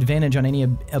also have advantage on any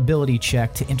ability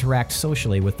check to interact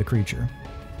socially with the creature.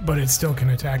 But it still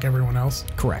can attack everyone else.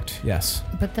 Correct, yes.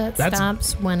 But that That's-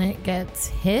 stops when it gets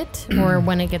hit or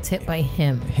when it gets hit by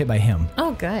him. Hit by him.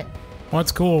 Oh, good. Well,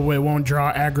 that's cool. It won't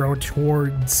draw aggro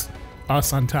towards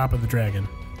us on top of the dragon.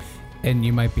 And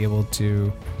you might be able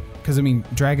to... Because, I mean,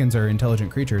 dragons are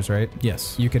intelligent creatures, right?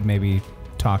 Yes. You could maybe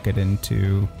talk it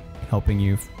into helping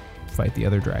you fight the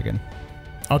other dragon.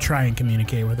 I'll try and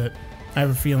communicate with it. I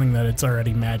have a feeling that it's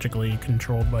already magically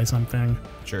controlled by something.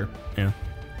 Sure. Yeah.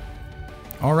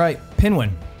 All right,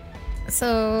 Pinwin.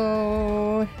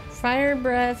 So, fire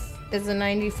breath is a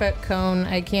 90-foot cone.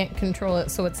 I can't control it,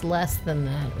 so it's less than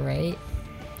that, right?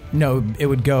 No, it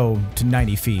would go to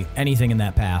 90 feet. Anything in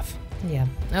that path. Yeah.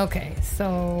 Okay,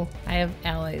 so I have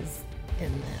allies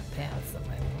in that path, so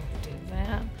I won't do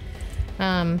that.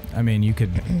 I mean, you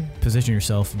could position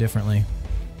yourself differently.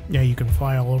 Yeah, you can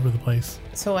fly all over the place.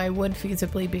 So I would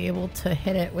feasibly be able to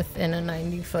hit it within a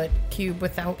 90-foot cube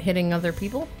without hitting other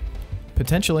people?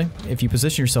 Potentially, if you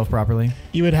position yourself properly.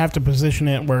 You would have to position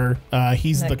it where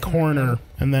he's That the can- corner,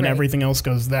 and then Right. everything else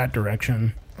goes that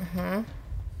direction.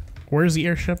 Where's the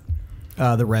airship?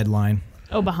 The red line.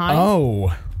 Oh, behind?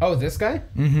 Oh. Oh, this guy?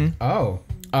 Mm-hmm.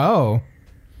 Oh.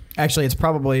 Actually, it's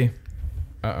probably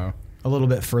Uh-oh. a little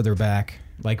bit further back,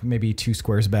 like maybe 2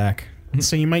 squares back.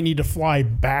 So you might need to fly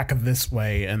back this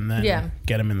way and then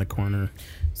get him in the corner.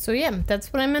 So yeah,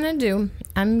 that's what I'm going to do.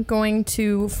 I'm going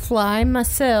to fly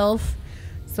myself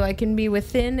so I can be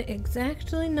within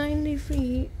exactly 90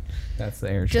 feet. That's the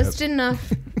airship. Just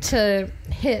enough to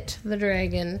hit the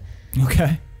dragon.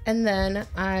 Okay. And then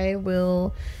I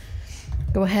will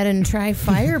go ahead and try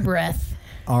fire breath.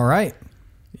 All right.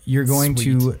 You're going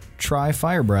Sweet. to try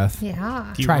fire breath.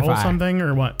 Yeah. Do you Try roll fire. something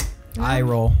or what? I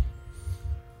roll.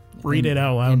 Read it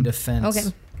out In loud. defense.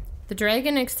 Okay. The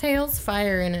dragon exhales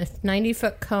fire in a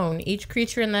 90-foot cone. Each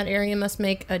creature in that area must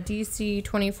make a DC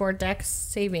 24 Dex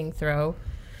saving throw,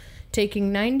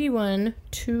 taking 26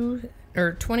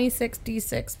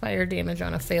 D6 fire damage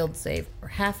on a failed save, or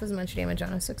half as much damage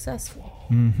on a successful.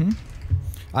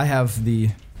 I have the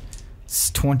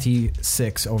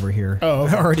 26 over here. Oh,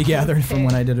 okay. Already gathered from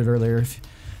when I did it earlier.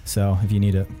 So if you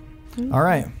need it. All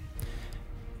right.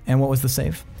 And what was the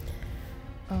save?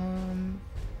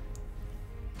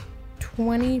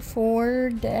 24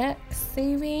 Dex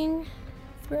saving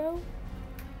throw.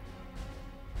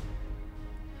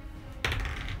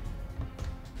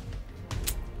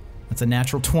 That's a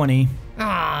natural 20.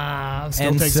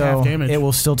 Still takes half damage. It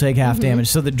will still take half damage.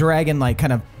 So the dragon like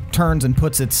kind of turns and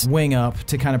puts its wing up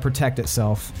to kind of protect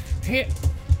itself.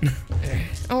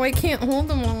 Oh, I can't hold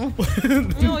them all.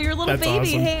 Oh, your little That's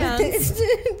baby awesome. hands.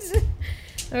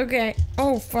 Okay.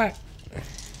 Oh, fuck.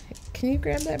 Can you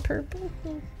grab that purple?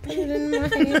 Put it in my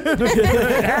hand.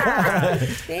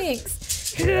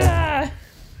 Thanks.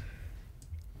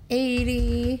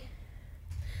 80,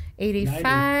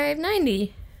 85,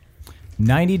 90.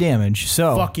 90 damage.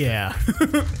 So Fuck yeah.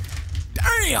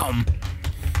 Damn!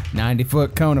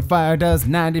 90-foot cone of fire does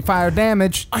 90 fire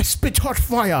damage. I spit hot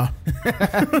fire.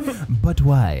 But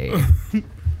why?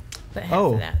 But half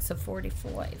Oh. of that, so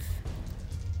 45.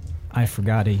 I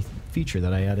forgot a feature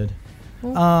that I added.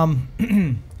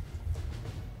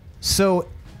 So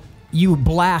you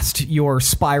blast your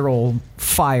spiral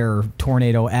fire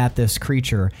tornado at this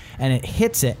creature and it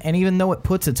hits it, and even though it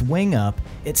puts its wing up,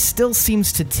 it still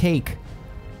seems to take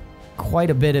quite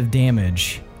a bit of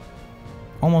damage,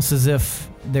 almost as if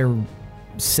their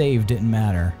save didn't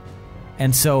matter.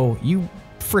 And so you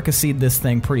fricasseed this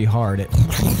thing pretty hard.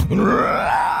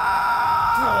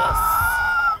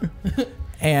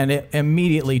 And it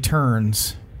immediately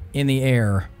turns in the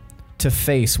air to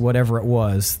face whatever it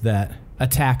was that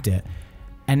attacked it.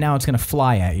 And now it's going to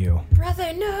fly at you.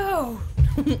 Brother, no!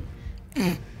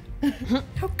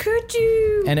 How could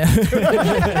you? And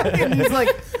He's like,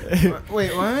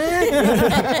 wait,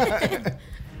 what?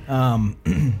 and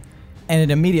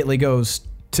it immediately goes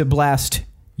to blast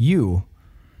you,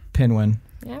 Pinwin.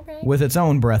 All right. with its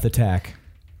own breath attack.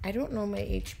 I don't know my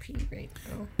HP right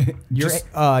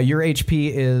now. Your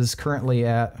HP is currently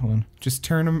at. Hold on. Just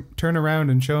turn around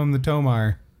and show him the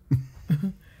Tomar.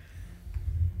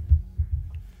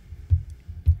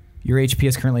 Your HP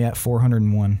is currently at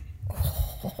 401.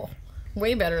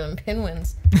 Way better than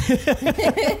Pinwin's.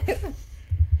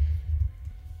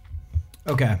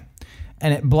 Okay.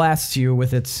 And it blasts you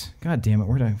with its... God damn it,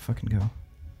 where did I fucking go?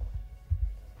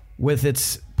 With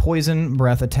its poison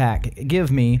breath attack.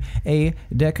 Give me a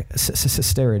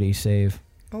dexterity save.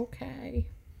 Okay.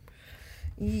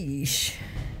 Yeesh.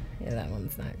 Yeah, that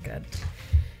one's not good.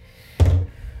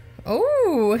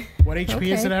 Oh, What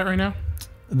HP is it at right now?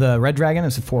 The red dragon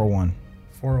is a 401.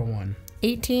 401.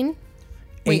 18?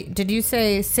 Wait, did you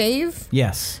say save?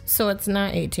 Yes. So it's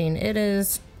not 18. It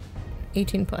is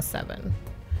 18 plus 7.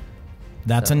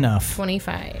 That's So, enough.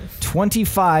 25.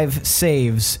 25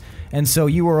 saves. And so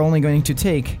you are only going to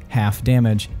take half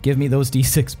damage. Give me those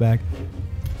d6 back.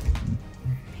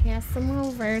 Pass them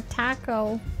over.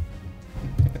 Taco.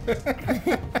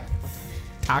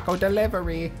 Taco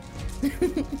delivery.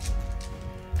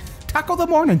 Taco the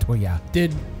morning to ya.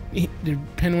 Did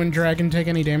Pinwin Dragon take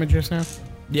any damage just now?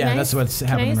 Yeah, Can I- that's what's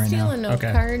happening right Can I steal now. a note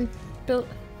Okay. card?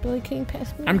 Billy, can you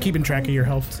pass me? I'm that keeping note track of card? your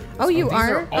health. Oh, you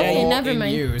are? Okay, never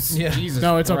mind. Yeah. Jesus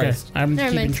No, it's okay. Christ. I'm Never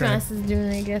keeping mind. track. Class is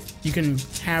doing, I guess. You can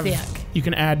have. Yuck. You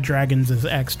can add dragons as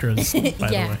extras. By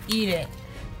Yeah, the way, eat it.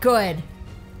 Good.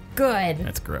 Good.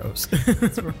 that's gross.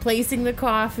 Replacing the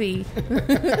coffee.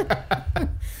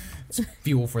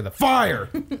 Fuel for the fire.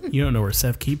 You don't know where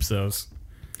Seth keeps those.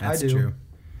 That's I do.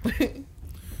 true.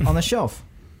 On the shelf.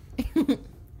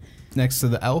 Next to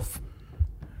the elf.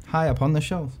 High up on the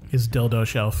shelf. His dildo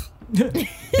shelf.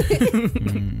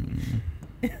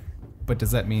 But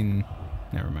does that mean?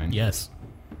 Never mind. Yes.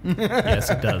 Yes,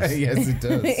 it does. Yes, it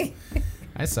does.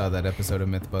 I saw that episode of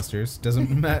MythBusters.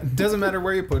 Doesn't matter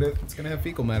where you put it. It's gonna have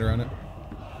fecal matter on it.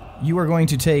 You are going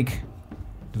to take,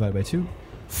 divided by 2,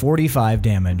 45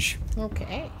 damage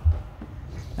Okay.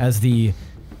 as the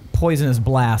poisonous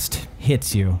blast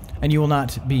hits you. And you will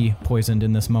not be poisoned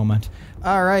in this moment.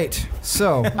 All right,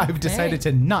 so I've decided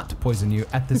to not poison you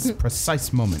at this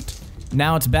precise moment.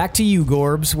 now it's back to you,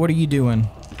 Gorbs. What are you doing?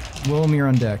 Willem, you're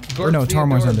on deck. Or no, Gorbs via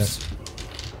Tarmar's on deck. Gorbs.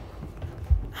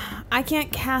 I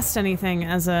can't cast anything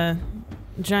as a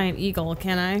giant eagle,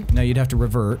 can I? No, you'd have to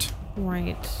revert.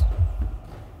 Right.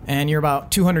 And you're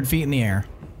about 200 feet in the air.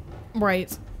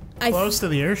 Right. Close to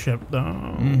the airship,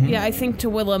 though. Yeah, I think to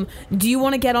Willem, do you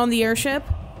want to get on the airship?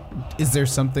 Is there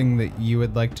something that you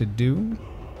would like to do?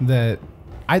 That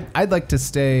I'd like to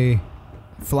stay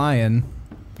flying,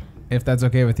 if that's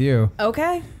okay with you.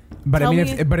 Okay. But Tell I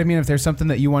mean, me- if there's something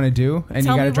that you want to do and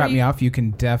Tell you got me to drop where me you- off, you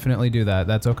can definitely do that.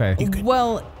 That's okay.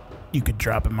 Well, You could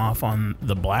drop him off on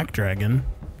the Black Dragon.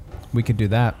 We could do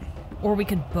that. or we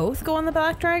could both go on the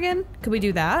Black Dragon. Could we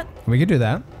do that? We could do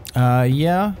that.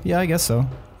 Yeah, I guess so.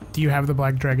 Do you have the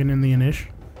Black Dragon in the Inish?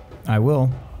 I will.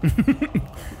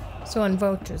 So on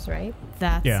Voches, right?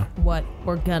 That's Yeah. what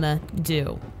we're gonna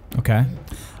do. Okay.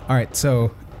 All right.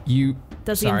 So you.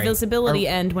 Does Sorry. the invisibility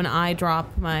end when I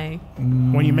drop my...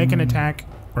 When you make an attack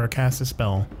or cast a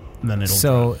spell, then it'll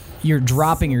So drop. you're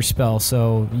dropping your spell,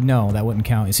 so no, that wouldn't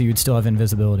count. So you'd still have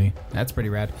invisibility. That's pretty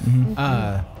rad.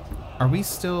 Are we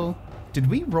still? Did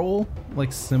we roll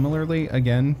like similarly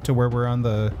again to where we're on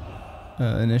the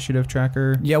initiative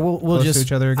tracker? Yeah, we'll Close to just.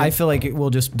 each other again? I feel like we'll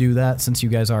just do that since you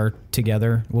guys are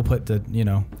together. We'll put the,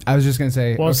 I was just gonna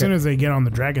say. Well, as okay, soon as they get on the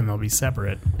dragon, they'll be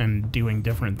separate and doing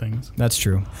different things. That's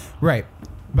true. right.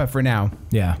 But for now,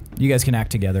 Yeah, you guys can act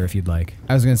together if you'd like.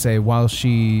 I was gonna say while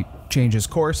she changes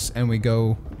course and we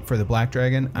go for the black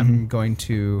dragon, I'm going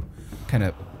to kind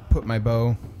of put my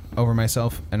bow over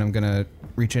myself and I'm gonna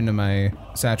reach into my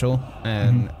satchel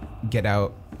and get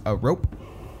out a rope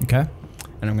Okay.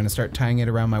 and I'm gonna start tying it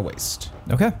around my waist.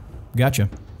 Okay. Gotcha.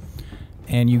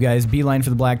 And you guys beeline for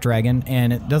the black dragon,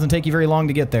 and it doesn't take you very long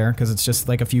to get there because it's just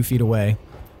like a few feet away.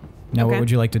 Now, what Okay.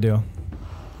 would you like to do?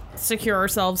 Secure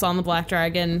ourselves on the Black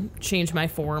Dragon, change my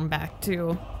form back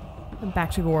to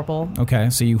Gorble. Okay,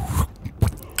 so you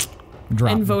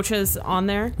drop. And Vocha's on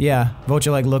there. Yeah,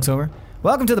 Vocha like looks over.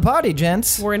 Welcome to the party,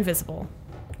 gents. We're invisible.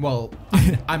 Well,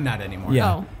 I'm not anymore.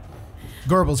 Yeah. Oh.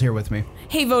 Gorbel's here with me.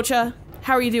 Hey, Vocha.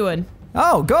 How are you doing?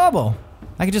 Oh, Gobble.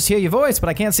 I can just hear your voice, but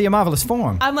I can't see your marvelous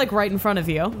form. I'm like right in front of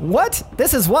you. What?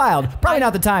 This is wild. Probably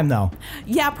not the time, though.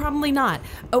 Yeah, probably not.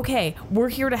 Okay, we're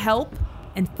here to help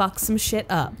and fuck some shit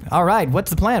up. All right, what's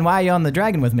the plan? Why are you on the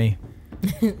dragon with me?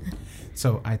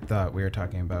 So I thought we were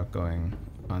talking about going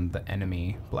on the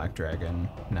enemy black dragon,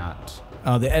 not.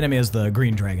 Oh, the enemy is the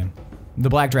green dragon. The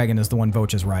black dragon is the one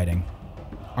Vocha's riding.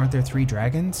 Aren't there 3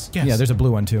 dragons? Yes. Yeah, there's a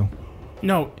blue one too.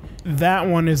 No, that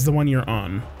one is the one you're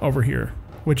on over here,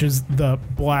 which is the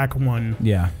black one.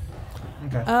 Yeah.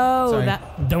 Okay. Oh, Sorry.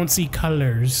 that Don't see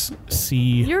colors.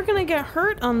 See you're gonna get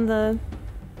hurt on the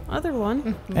other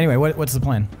one. Anyway, what's the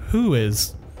plan? who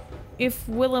is. If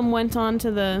Willem went on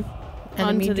to the Enemy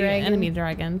onto the dragon. enemy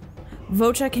dragon.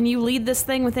 Vocha, can you lead this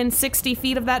thing within 60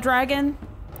 feet of that dragon?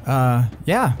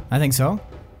 Yeah, I think so.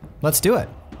 Let's do it.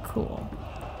 Cool.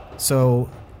 So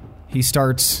he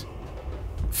starts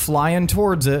flying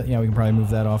towards it. Yeah, we can probably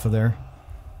move that off of there.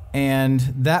 And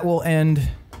that will end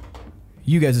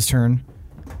you guys' turn.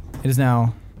 It is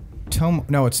now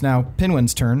it's now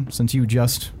Pinwin's turn since you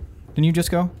just... Didn't you just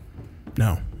go?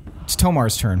 No. It's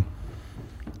Tomar's turn.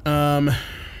 I'm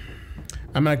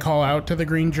gonna call out to the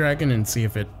green dragon and see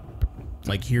if it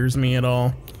hears me at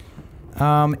all.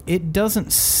 It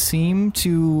doesn't seem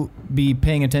to be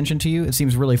paying attention to you. It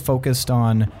seems really focused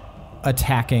on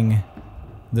attacking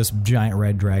this giant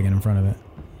red dragon in front of it.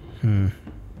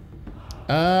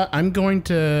 I'm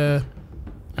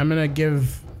gonna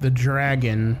give the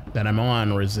dragon that I'm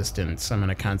on resistance. I'm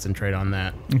gonna concentrate on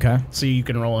that. Okay. So you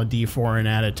can roll a d4 and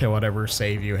add it to whatever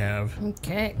save you have,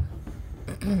 Okay.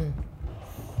 and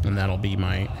that'll be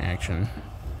my action.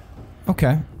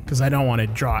 Okay. Because I don't want to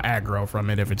draw aggro from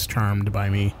it if it's charmed by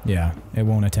me. Yeah, it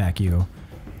won't attack you.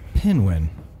 Pinwin,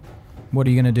 what are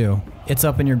you gonna do? It's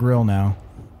up in your grill now.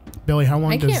 Billy, how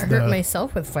long I does can't hurt the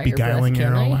myself with fire breath, beguiling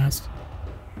can arrow I? last?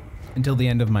 Until the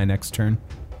end of my next turn.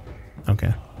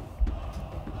 Okay.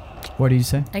 What did you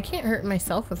say? I can't hurt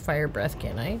myself with fire breath,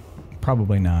 can I?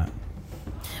 Probably not.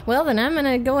 Well, then I'm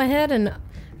gonna go ahead and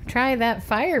try that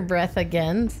fire breath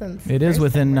again since It is first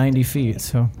within time- 90 feet,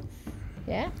 so...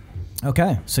 Yeah.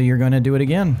 Okay, so you're gonna do it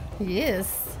again.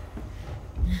 Yes.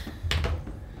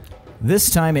 This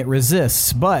time it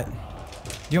resists, but... Do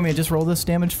you want me to just roll this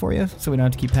damage for you so we don't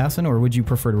have to keep passing, or would you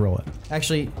prefer to roll it?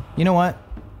 Actually, you know what?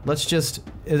 Let's just...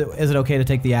 Is it okay to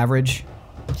take the average?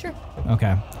 Sure.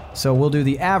 Okay. So we'll do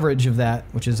the average of that,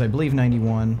 which is, I believe,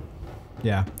 91.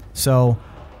 Yeah. So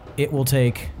it will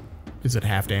take Is it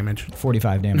half damage?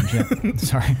 45 damage. Yeah.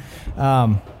 Sorry.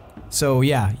 So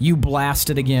yeah, you blast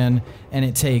it again, and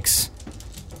it takes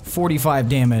 45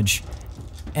 damage,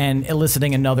 and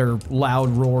eliciting another loud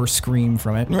roar scream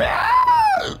from it.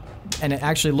 And it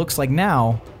actually looks like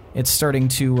now it's starting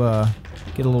to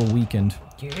get a little weakened.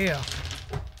 Yeah.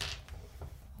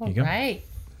 There you go. Right.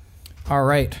 All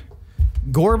right.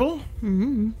 Gorbel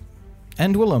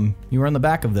and Willem, you are on the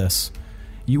back of this.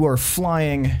 You are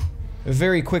flying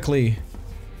very quickly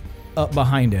up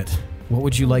behind it. What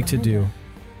would you like to do?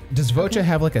 Does Vocha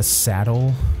have like a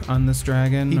saddle on this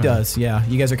dragon? He or does, yeah.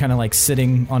 You guys are kind of like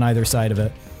sitting on either side of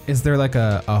it. Is there like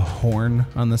a horn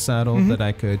on the saddle that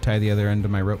I could tie the other end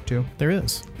of my rope to? There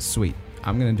is. Sweet.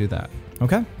 I'm going to do that.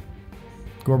 Okay.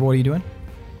 Gorbel, what are you doing?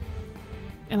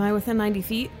 Am I within 90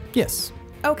 feet? Yes.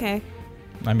 Okay.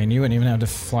 I mean, you wouldn't even have to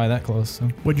fly that close, so.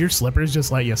 Would your slippers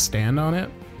just let you stand on it?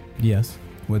 Yes.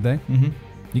 Would they? Mm-hmm.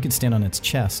 You could stand on its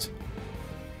chest.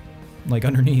 Like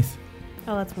underneath.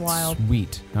 Oh, that's wild.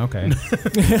 Sweet. Okay.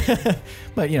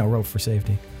 But, rope for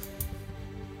safety.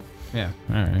 Yeah.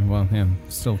 All right. Well, yeah.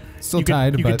 Still You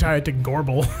tied, could, but could tie it to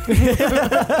Gorbel.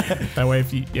 That way,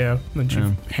 if you then she's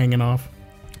Yeah. hanging off.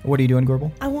 What are you doing,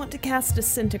 Gorbel? I want to cast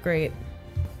Disintegrate.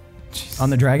 On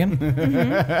the dragon?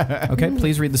 Okay,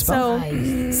 please read the spell.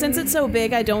 So, since it's so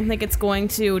big, I don't think it's going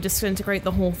to disintegrate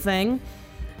the whole thing.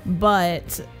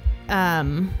 But,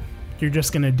 You're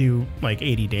just gonna do like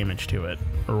 80 damage to it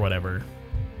or whatever.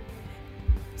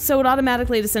 so it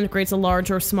automatically disintegrates a large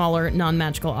or smaller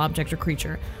non-magical object or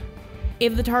creature.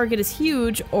 If the target is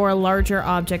huge or a larger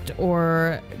object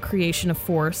or creation of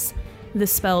force, the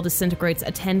spell disintegrates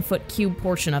a 10-foot cube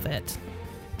portion of it.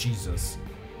 Jesus.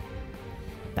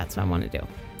 That's what I want to do.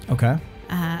 Okay.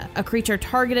 A creature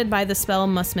targeted by the spell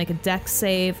must make a dex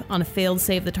save. On a failed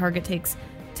save, the target takes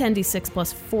 10d6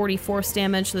 plus 40 force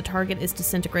damage. The target is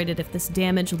disintegrated if this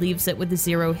damage leaves it with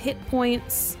 0 hit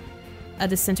points. A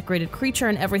disintegrated creature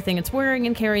and everything it's wearing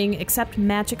and carrying except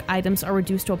magic items are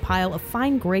reduced to a pile of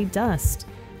fine gray dust.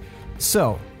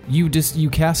 So, you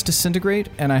cast Disintegrate,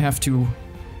 and I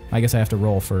guess I have to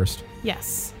roll first.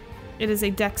 Yes. It is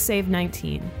a dex save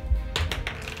 19.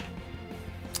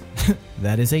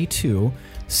 That is a 2.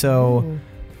 So,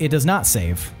 it does not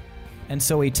save. And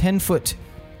so a 10-foot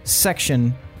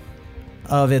section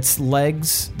of its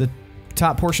legs, the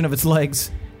top portion of its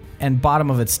legs, and bottom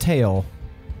of its tail,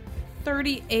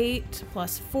 38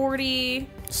 plus 40.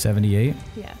 78.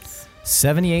 Yes.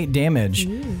 78 damage.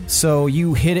 So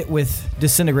you hit it with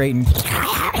Disintegrate and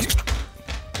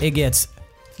it gets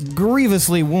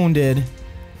grievously wounded,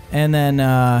 and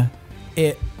then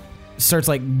it starts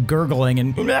like gurgling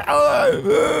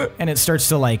and it starts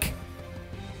to like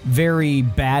very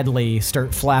badly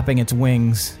start flapping its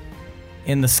wings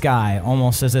in the sky,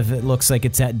 almost as if it looks like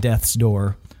it's at death's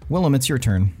door. Willem, it's your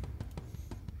turn.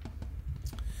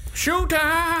 Shooter!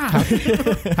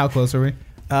 How close are we?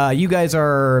 You guys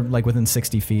are like within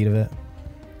 60 feet of it,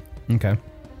 Okay.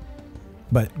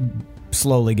 but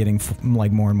slowly getting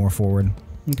like more and more forward.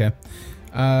 Okay.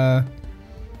 Yeah,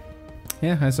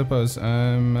 I suppose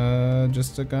I'm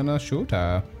just gonna shoot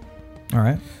her. All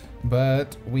right.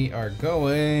 But we are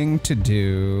going to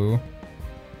do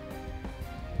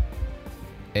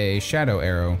a shadow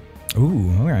arrow.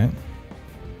 Ooh, all right.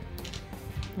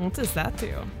 What does that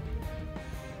do?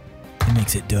 It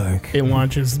makes it dark. It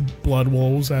launches blood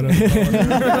wolves out of the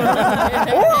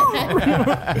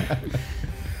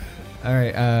All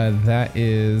right, that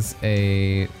is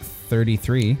a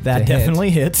 33. That to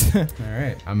definitely hits. hit. All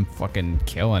right, I'm fucking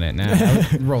killing it now.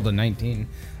 I rolled a 19.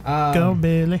 Go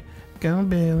Billy. Go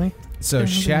Billy. So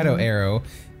shadow arrow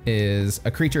is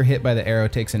a creature hit by the arrow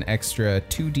takes an extra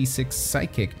 2d6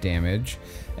 psychic damage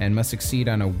and must succeed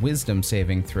on a wisdom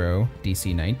saving throw,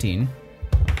 DC 19.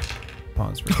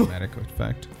 Pause for dramatic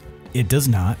effect. It does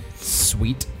not.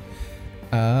 Sweet.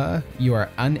 You are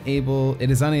unable.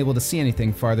 It is unable to see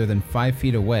anything farther than 5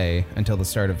 feet away until the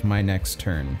start of my next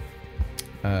turn.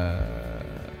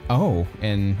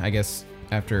 And I guess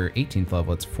after 18th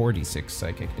level, it's 4d6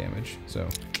 psychic damage. So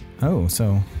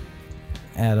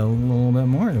Add a little bit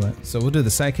more to it. So we'll do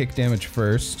the psychic damage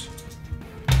first.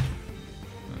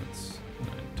 That's 9,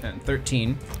 10,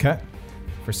 13 Okay.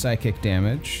 for psychic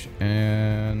damage,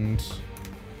 and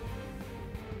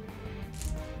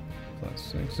plus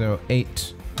 6, so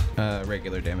 8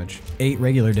 regular damage. 8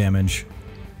 regular damage.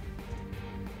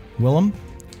 Willem,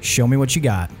 show me what you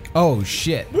got. Oh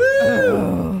shit!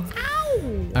 Woo!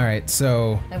 All right,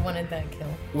 so I wanted that kill.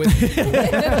 with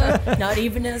Not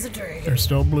even as a trade. There's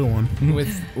still a blue one.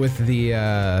 with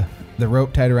the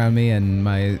rope tied around me and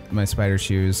my spider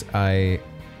shoes, I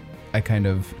kind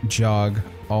of jog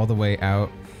all the way out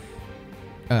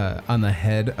on the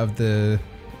head of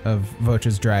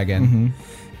Vocha's dragon,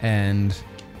 and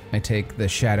I take the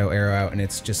shadow arrow out, and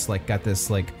it's just like got this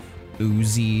like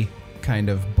oozy kind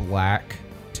of black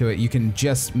to it. You can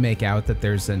just make out that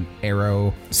there's an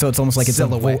arrow. So it's almost like it's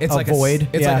silhouette. it's like a void.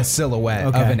 It's like a silhouette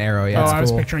of an arrow. Yeah. I was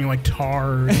cool. picturing like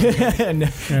tar.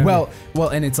 Well,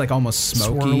 and it's like almost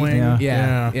smoky. Swirling.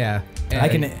 Yeah. I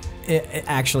can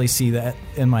actually see that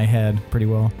in my head pretty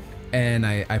well. And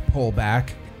I pull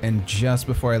back, and just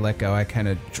before I let go, I kind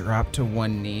of drop to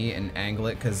one knee and angle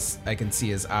it because I can see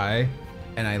his eye,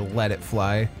 and I let it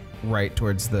fly right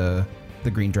towards the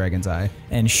green dragon's eye.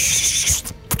 And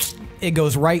it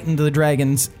goes right into the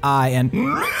dragon's eye, and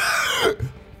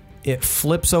it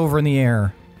flips over in the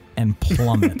air and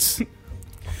plummets.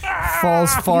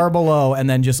 Falls far below, and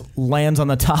then just lands on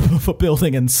the top of a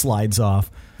building and slides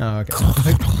off. Oh,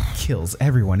 okay. Kills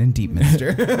everyone in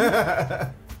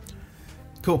Deepminster.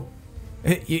 Cool.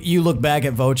 You look back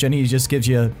at Vocha, and he just gives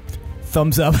you a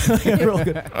thumbs up. Real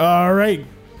good. All right.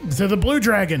 To the blue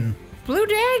dragon. Blue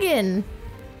dragon.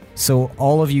 So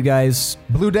all of you guys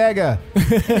Blue dagger.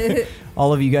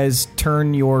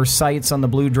 turn your sights on the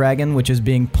blue dragon, which is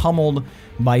being pummeled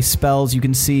by spells. You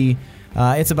can see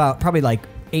it's about probably like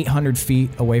 800 feet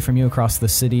away from you across the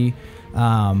city.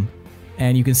 And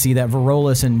you can see that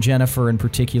Varolus and Jennifer in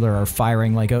particular are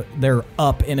firing they're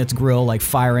up in its grill, like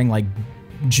firing, like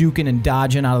juking and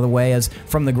dodging out of the way as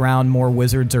from the ground more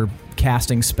wizards are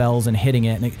casting spells and hitting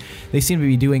it. And they seem to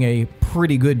be doing a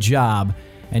pretty good job.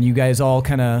 And you guys all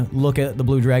kind of look at the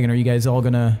blue dragon. Are you guys all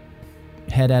going to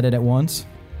head at it at once?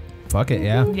 Fuck it,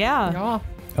 yeah. Yeah.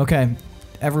 Oh, Okay.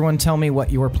 Everyone tell me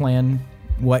what your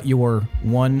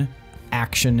one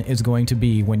action is going to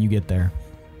be when you get there.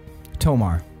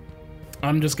 Tomar.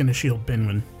 I'm just going to shield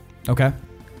Pinwin. Okay.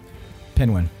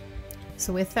 Pinwin.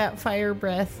 so with that fire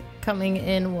breath coming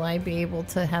in, will I be able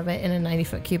to have it in a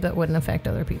 90-foot cube that wouldn't affect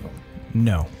other people?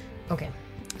 No. Okay.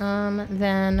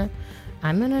 Then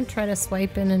I'm gonna try to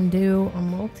swipe in and do a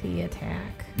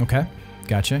multi-attack. Okay.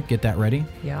 Gotcha. Get that ready.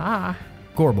 Yeah.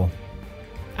 Gorbel.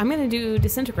 I'm going to do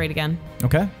Disintegrate again.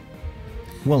 Okay.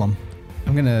 Willem.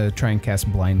 I'm going to try and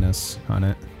cast blindness on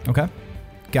it. Okay.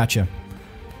 Gotcha.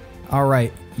 All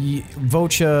right.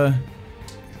 Vocha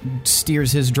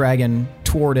steers his dragon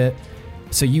toward it.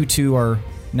 So you two are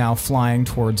now flying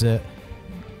towards it.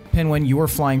 Pinwin, you are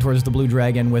flying towards the blue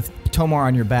dragon with Tomar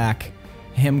on your back,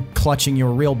 him clutching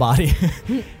your real body.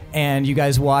 And you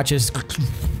guys watch as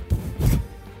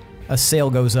a sail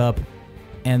goes up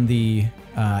and the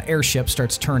airship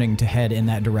starts turning to head in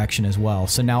that direction as well.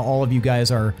 So now all of you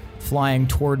guys are flying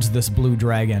towards this blue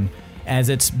dragon. as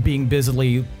it's being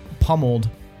busily pummeled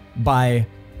by,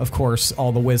 of course,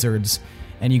 all the wizards.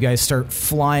 And you guys start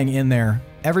flying in there.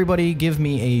 Everybody give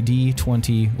me a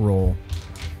D20 roll.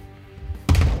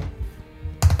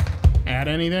 Add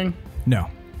anything? No.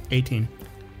 18.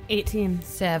 18.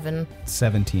 7.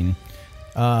 17.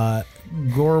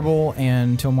 Gorbel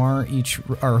and Tomar each,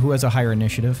 or who has a higher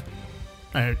initiative?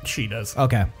 She does.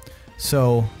 Okay.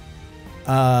 So,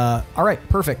 all right,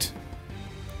 perfect.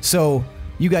 So,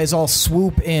 you guys all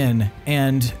swoop in,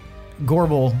 and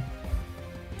Gorbel,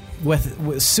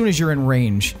 as soon as you're in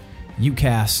range, you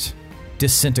cast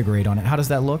Disintegrate on it. How does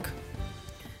that look?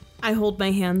 I hold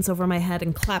my hands over my head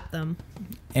and clap them.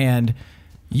 And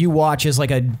you watch as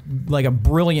like a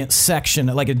brilliant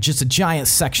section, just a giant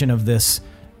section of this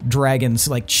dragon's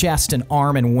like chest and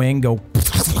arm and wing go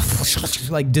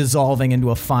like dissolving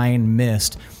into a fine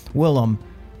mist. Willem,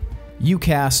 you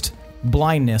cast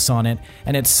blindness on it,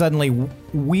 and it's suddenly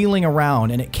wheeling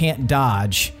around, and it can't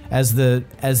dodge as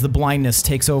the blindness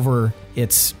takes over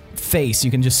its face.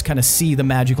 You can just kind of see the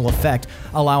magical effect,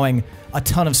 allowing a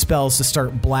ton of spells to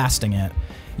start blasting it.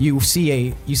 You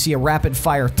see a rapid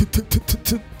fire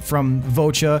from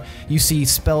Vocha. You see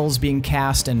spells being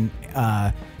cast and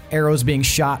arrows being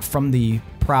shot from the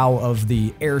prow of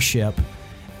the airship,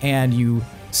 and you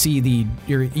see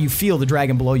you feel the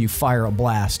dragon below you fire a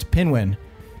blast. Pinwin,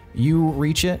 you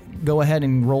reach it. Go ahead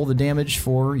and roll the damage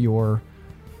for your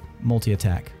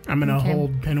multi-attack. I'm gonna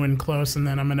hold Pinwin close, and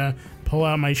then I'm gonna pull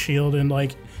out my shield and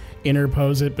like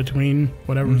interpose it between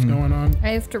whatever's going on. I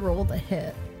have to roll the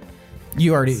hit.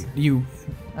 You were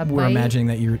bite? imagining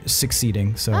that you're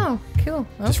succeeding, so Oh, cool.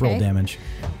 Okay. just roll damage.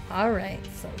 All right.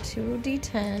 So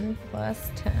 2d10 plus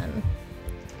 10.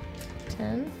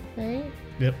 10, right?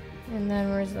 Yep. And then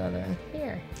where's the other one?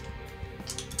 Here.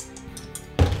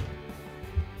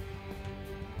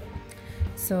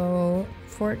 So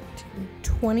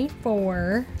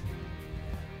 24.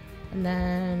 And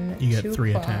then You get 2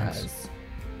 3 claws. attacks.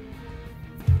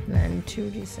 And then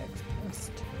 2d6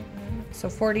 plus 10. So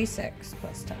 46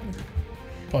 plus 10.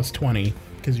 Plus 20,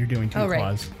 because you're doing 2 Oh, right.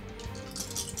 claws.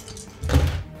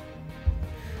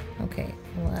 Okay.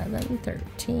 11,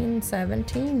 13,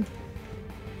 17.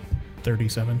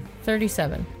 37.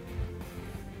 37.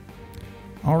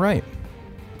 All right.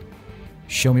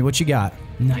 Show me what you got.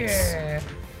 Nice.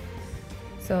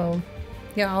 So,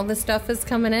 yeah, all this stuff is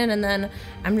coming in, and then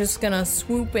I'm just gonna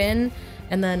swoop in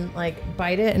and then like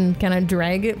bite it and kind of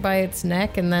drag it by its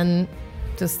neck, and then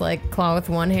just like claw with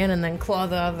one hand and then claw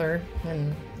the other,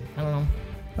 and I don't know.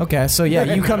 Okay, so yeah,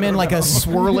 you come in like a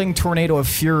swirling tornado of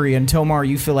fury, and Tomar,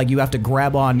 you feel like you have to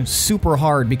grab on super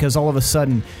hard because all of a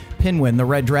sudden, Pinwin, the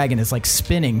red dragon, is like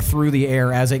spinning through the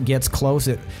air as it gets close.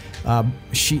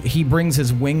 He brings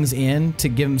his wings in to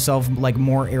give himself like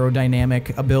more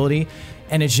aerodynamic ability,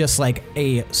 and it's just like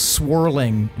a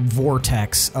swirling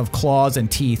vortex of claws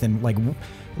and teeth, and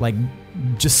like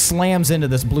just slams into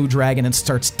this blue dragon and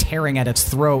starts tearing at its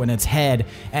throat and its head,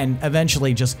 and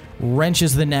eventually just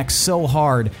wrenches the neck so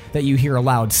hard that you hear a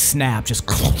loud snap, just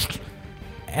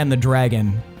and the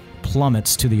dragon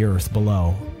plummets to the earth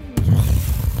below.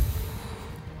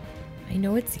 I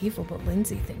know it's evil, but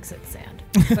Lindsay thinks it's sad.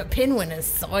 But Pinwin is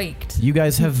psyched. You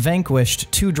guys have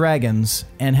vanquished 2 dragons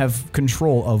and have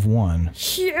control of 1.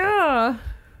 Yeah.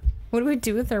 What do we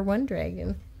do with our one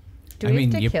dragon? Do we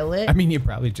have to kill it? I mean, you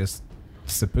probably just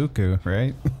seppuku,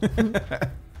 right?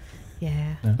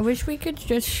 Yeah. I wish we could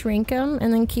just shrink him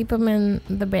and then keep him in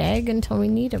the bag until we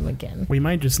need him again. We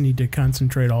might just need to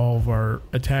concentrate all of our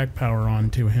attack power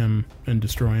onto him and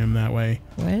destroy him that way.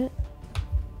 What?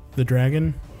 The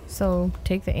dragon? So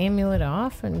take the amulet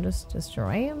off and just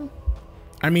destroy him?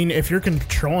 I mean, if you're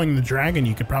controlling the dragon,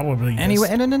 you could probably just... Anyway,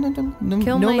 no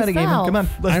Kill metagaming. myself. Come on.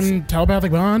 I'm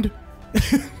telepathic bond?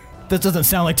 This doesn't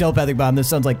sound like telepathic bond. This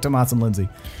sounds like Tomas and Lindsay.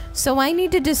 So I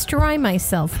need to destroy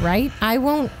myself, right? I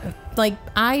won't,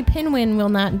 Pinwin will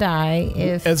not die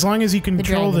if... As long as you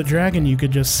control the dragon, you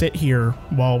could just sit here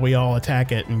while we all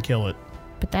attack it and kill it.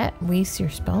 But that wastes your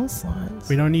spell slots.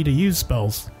 We don't need to use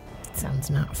spells. Sounds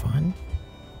not fun.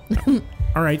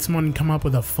 All right, someone come up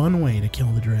with a fun way to kill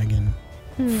the dragon.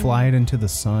 Fly it into the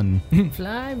sun.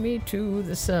 Fly me to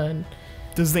the sun.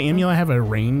 Does the amulet have a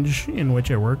range in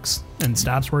which it works and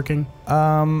stops working?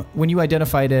 When you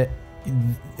identified it,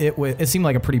 it seemed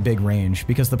like a pretty big range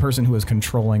because the person who was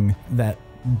controlling that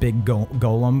big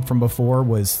golem from before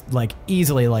was like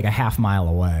easily like a half mile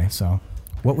away. So,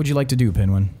 what would you like to do,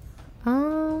 Pinwin?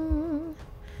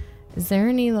 Is there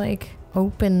any like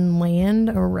open land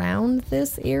around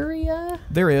this area?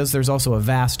 There's also a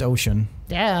vast ocean.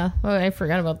 Yeah. Oh, I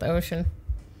forgot about the ocean.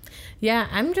 Yeah,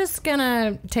 I'm just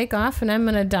gonna take off and I'm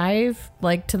gonna dive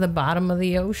like to the bottom of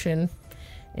the ocean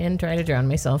and try to drown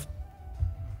myself.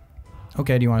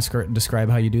 Okay, do you want to describe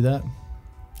how you do that?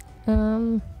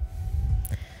 And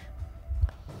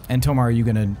Tomar, are you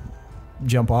gonna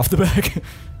jump off the back?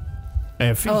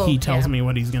 If he tells me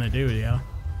what he's gonna do, yeah.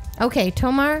 Okay,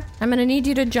 Tomar, I'm gonna need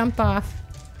you to jump off.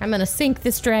 I'm gonna sink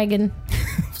this dragon.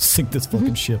 Sink this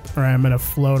fucking ship. Or I'm gonna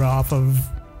float off of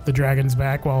the dragon's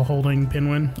back while holding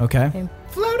Pinwin. Okay.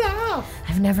 Float off!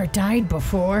 I've never died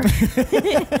before.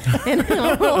 And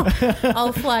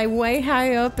I'll fly way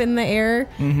high up in the air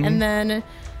and then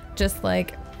just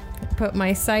like put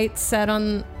my sights set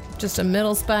on just a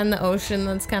middle spot in the ocean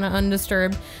that's kind of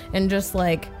undisturbed and just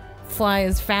like fly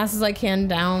as fast as I can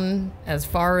down as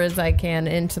far as I can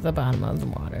into the bottom of the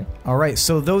water. All right,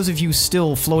 so those of you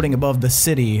still floating above the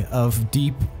city of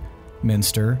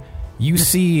Deepminster, you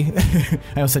see,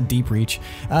 I also said Deep Reach.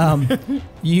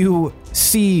 You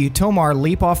see Tomar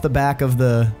leap off the back of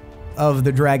the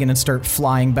dragon and start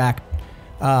flying back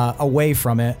away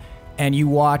from it, and you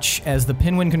watch as the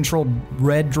Pinwin-controlled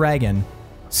red dragon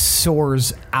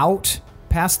soars out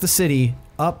past the city,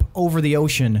 up over the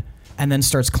ocean, and then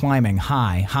starts climbing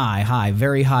high,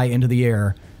 very high into the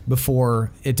air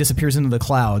before it disappears into the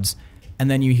clouds, and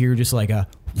then you hear just like a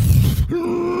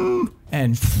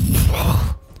and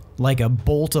like a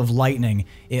bolt of lightning,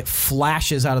 it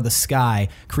flashes out of the sky,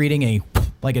 creating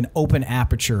like an open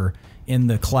aperture in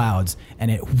the clouds,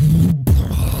 and it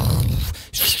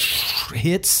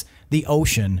hits the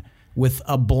ocean with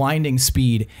a blinding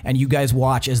speed, and you guys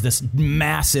watch as this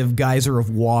massive geyser of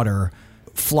water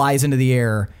flies into the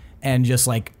air and just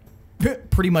like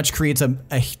pretty much creates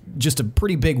just a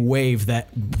pretty big wave that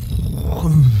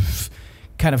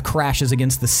kind of crashes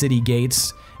against the city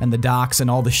gates and the docks, and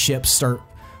all the ships start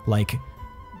like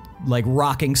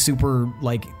rocking super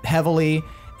like heavily,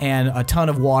 and a ton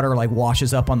of water like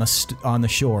washes up on the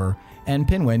shore, and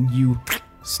Pinwin, you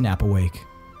snap awake.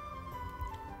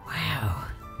 Wow.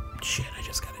 Shit, I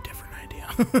just got a different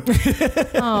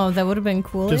idea. Oh, that would have been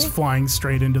cool. Just flying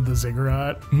straight into the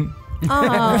ziggurat. Oh,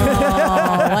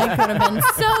 I could have been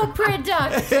so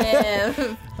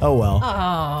productive. Oh well.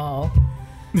 Oh.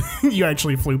 You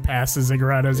actually flew past the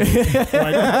ziggurat as you went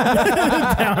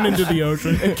down into the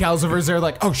ocean. And Calziver's there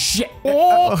like, oh shit.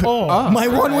 My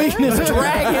one weakness,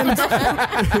 dragons.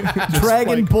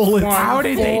 Dragon bullets. How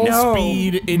did they Full know?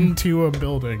 speed into a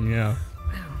building, yeah.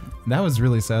 That was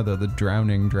really sad though, the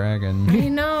drowning dragon. I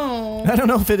know. I don't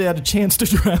know if it had a chance to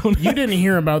drown. You didn't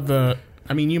hear about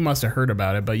you must have heard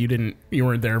about it, but you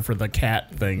weren't there for the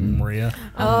cat thing, were you?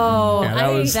 Oh,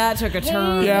 Yeah, that took a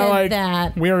turn. Yeah, like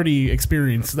that. we already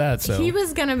experienced that, so. He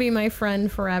was going to be my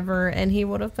friend forever, and he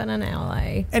would have been an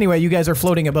ally. Anyway, you guys are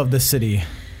floating above the city.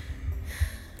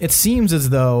 It seems as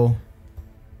though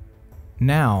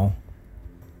now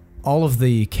all of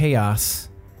the chaos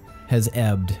has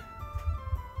ebbed.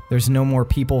 There's no more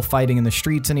people fighting in the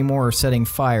streets anymore or setting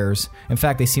fires. In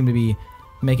fact, they seem to be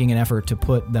making an effort to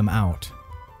put them out.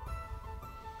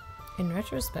 In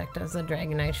retrospect, as a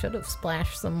dragon, I should have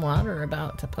splashed some water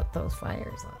about to put those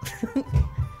fires out.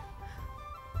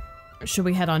 Should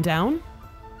we head on down?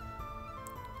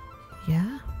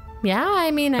 Yeah. Yeah, I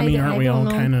mean, aren't we all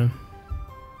don't know. kind of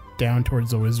down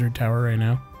towards the wizard tower right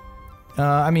now?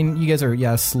 You guys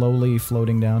are, slowly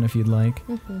floating down if you'd like.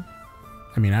 Mm-hmm.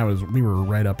 I mean, we were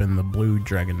right up in the blue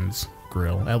dragon's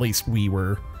grill. At least we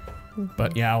were.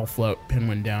 But yeah, I'll float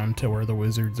Pinwin down to where the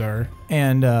wizards are.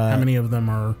 And how many of them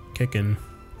are kicking?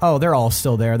 Oh, they're all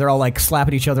still there. They're all like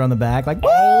slapping each other on the back, like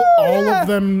All of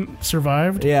them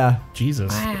survived? Yeah.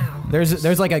 Jesus. Wow.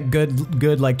 There's like a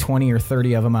good like 20 or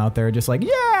 30 of them out there, just like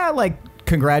like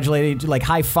congratulating, like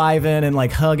high fiving and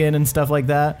like hugging and stuff like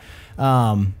that.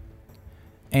 And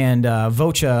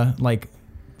Vocha like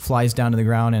flies down to the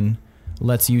ground and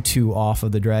lets you two off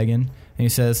of the dragon, and he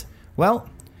says, "Well,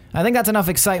 I think that's enough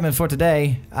excitement for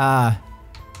today. How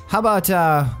about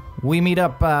we meet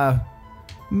up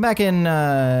back in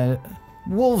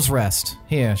Wolves Rest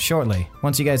here shortly,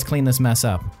 once you guys clean this mess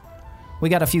up. We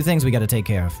got a few things we got to take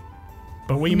care of."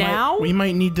 But we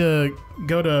might need to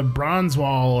go to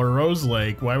Bronzewall or Rose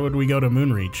Lake. Why would we go to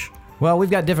Moonreach? Well,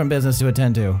 we've got different business to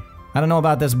attend to. I don't know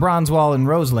about this Bronzewall and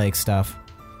Rose Lake stuff.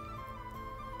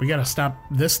 We gotta stop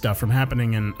this stuff from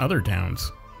happening in other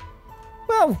towns.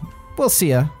 Well, we'll see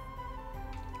ya.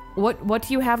 What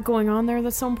do you have going on there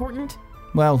that's so important?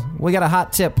 Well, we got a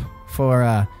hot tip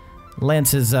for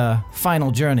Lance's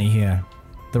final journey here.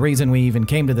 The reason we even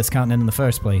came to this continent in the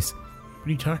first place. What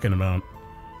are you talking about?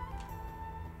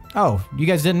 Oh, you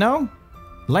guys didn't know?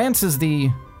 Lance is the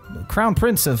Crown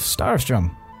Prince of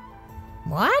Starstrom.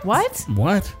 What?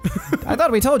 What? I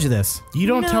thought we told you this. You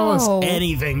don't tell us No.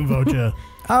 anything, Vocha.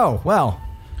 Oh, well.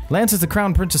 Lance is the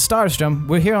Crown Prince of Starstrom.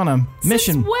 We're here on a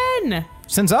mission. Since when?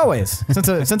 Since always. Since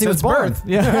he was Since born. birth.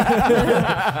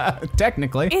 Yeah.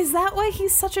 Technically. Is that why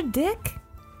he's such a dick?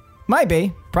 Might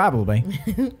be. Probably.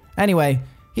 Anyway,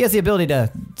 he has the ability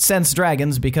to sense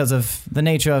dragons because of the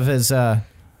nature of his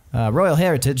royal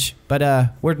heritage.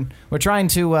 But we're trying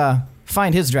to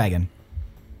find his dragon.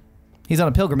 He's on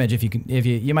a pilgrimage, if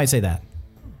you might say that.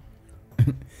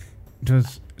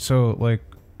 This whole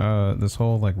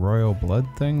like royal blood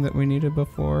thing that we needed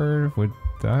before,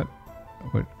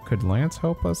 could Lance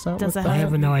help us out Does with it I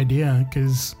have have no idea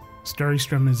because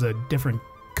Starstrom is a different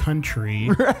country.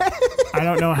 I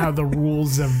don't know how the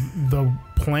rules of the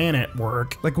planet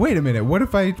work. Like, wait a minute, what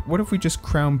if we just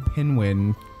crown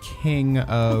Pinwin king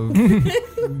of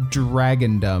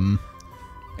dragondom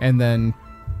and then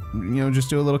just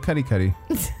do a little cuddy.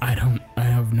 I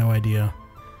have no idea.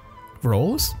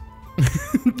 Rolls?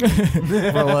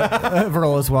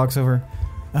 Varolus walks over.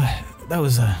 That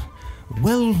was a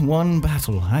well-won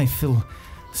battle. I feel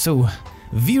so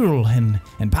virile and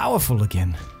powerful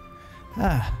again.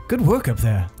 Good work up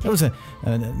there. That was a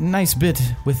nice bit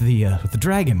with the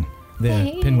dragon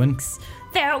there, Pinwin. Thanks.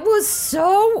 That was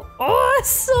so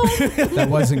awesome. That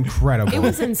was incredible. It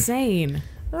was insane.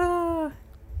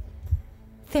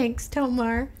 Thanks,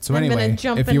 Tomar. So I'm anyway, gonna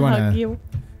jump if and you hug wanna- you.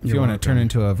 If you want to turn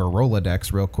into a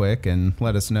Varoladex real quick and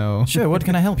let us know. Sure, what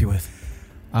can I help you with?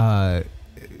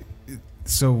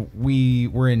 So we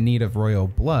were in need of royal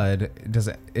blood.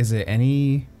 Is it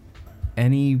any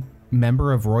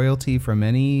member of royalty from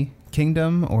any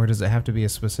kingdom, or does it have to be a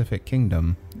specific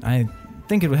kingdom? I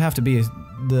think it would have to be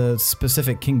the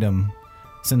specific kingdom,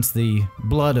 since the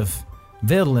blood of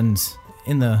Verlin's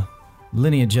in the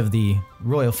lineage of the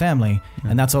royal family,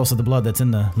 and that's also the blood that's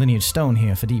in the lineage stone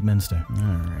here for Deepminster. All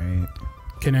right.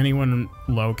 Can anyone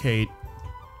locate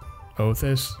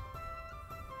Othis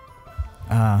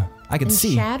I could And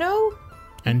see. Shadow?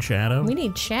 and Shadow? We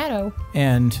need Shadow.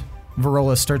 And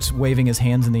Varolus starts waving his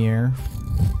hands in the air.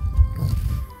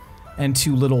 And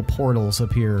two little portals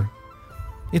appear.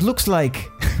 It looks like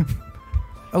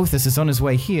Othis is on his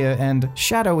way here, and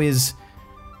Shadow is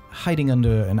hiding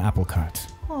under an apple cart.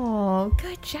 Oh,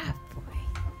 good job, boy.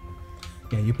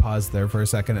 Yeah, you paused there for a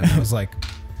second, and I was like,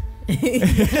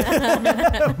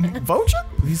 Vocha?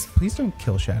 please don't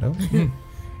kill Shadow.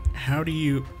 How do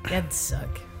you That'd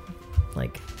suck.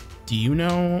 do you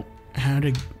know how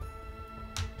to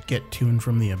get to and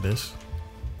from the abyss?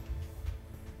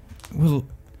 Well,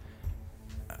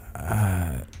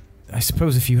 I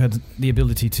suppose if you had the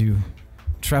ability to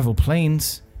travel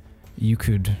planes, you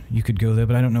could go there,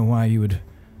 but I don't know why you would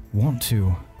want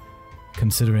to,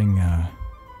 considering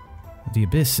the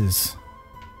abyss is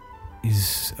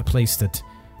a place that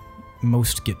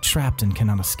most get trapped and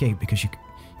cannot escape, because you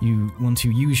once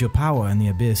you use your power in the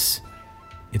abyss,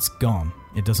 it's gone.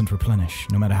 It doesn't replenish,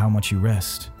 no matter how much you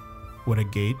rest. Would a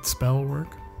gate spell work?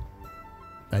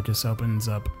 That just opens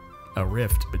up a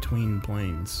rift between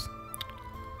planes.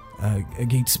 A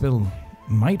gate spell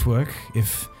might work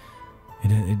if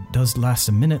it does last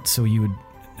a minute, so you would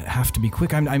have to be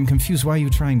quick. I'm confused. Why are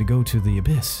you trying to go to the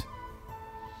abyss?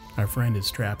 Our friend is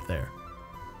trapped there.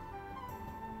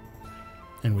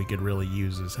 And we could really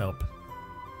use his help.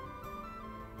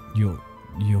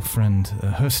 Your friend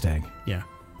Herstag. Yeah.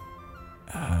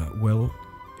 Well,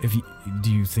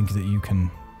 do you think that you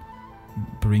can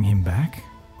bring him back?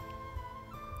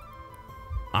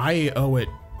 I owe it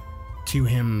to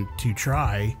him to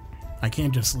try. I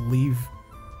can't just leave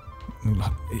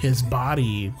his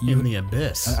body in the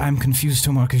abyss. I'm confused,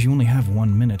 Tomar, because you only have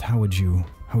 1 minute. How would you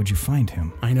find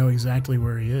him? I know exactly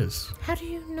where he is. How do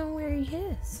you know where he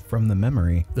is? From the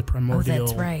memory. The primordial. Oh,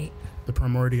 that's right. The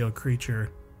primordial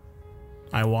creature.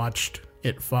 I watched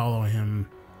it follow him.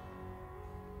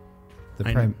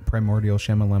 The primordial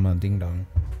shamalama ding dong.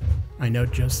 I know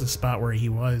just the spot where he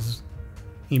was.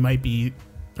 There might be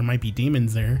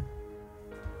demons there.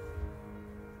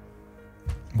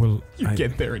 Well,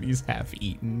 Get there and he's half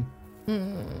eaten.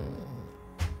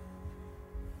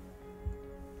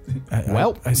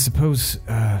 I suppose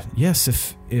yes.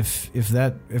 If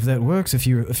that works, if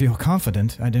you're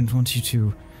confident, I didn't want you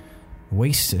to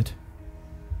waste it.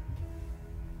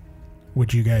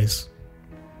 Would you guys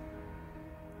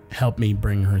help me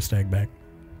bring her stag back?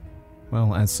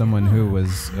 Well, as someone who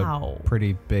was How? a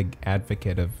pretty big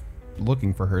advocate of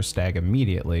looking for her stag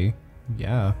immediately,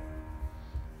 yeah.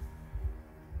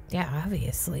 Yeah,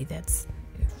 obviously, that's.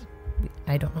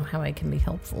 I don't know how I can be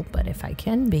helpful, but if I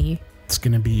can be. It's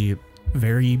going to be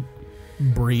very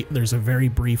brief. There's a very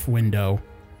brief window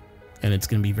and it's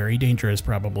going to be very dangerous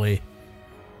probably.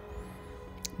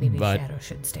 Maybe But- Shadow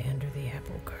should stay under the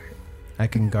apple cart. I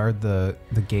can guard the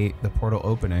gate, the portal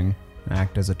opening,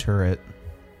 act as a turret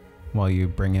while you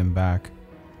bring him back.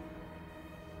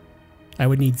 I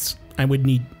would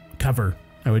need cover.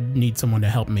 I would need someone to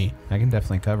help me. I can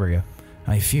definitely cover you.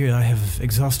 I fear I have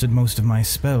exhausted most of my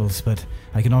spells, but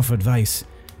I can offer advice.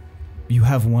 You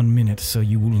have 1 minute, so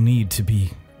you will need to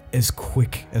be as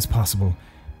quick as possible.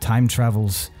 Time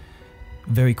travels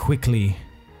very quickly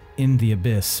in the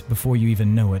abyss before you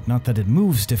even know it. Not that it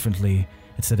moves differently,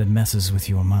 it's that it messes with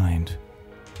your mind.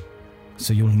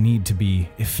 So you'll need to be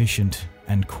efficient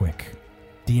and quick.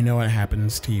 Do you know what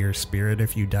happens to your spirit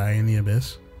if you die in the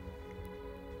abyss?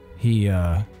 He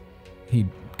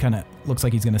kind of looks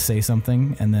like he's going to say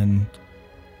something, and then...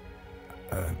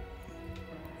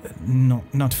 no,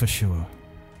 not for sure.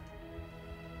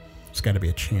 There's got to be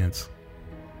a chance.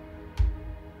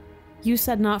 You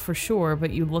said not for sure, but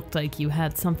you looked like you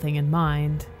had something in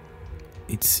mind.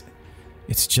 It's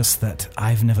just that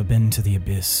I've never been to the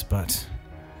abyss, but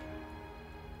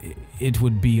it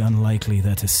would be unlikely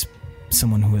that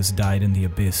someone who has died in the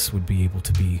abyss would be able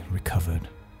to be recovered.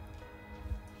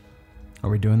 Are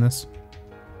we doing this?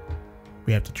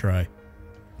 We have to try.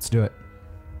 Let's do it.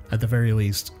 At the very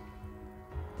least,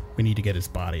 we need to get his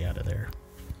body out of there.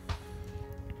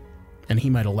 And he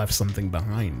might have left something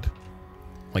behind.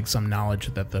 Like some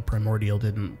knowledge that the primordial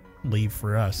didn't leave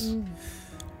for us.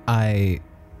 I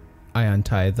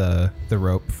untie the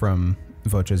rope from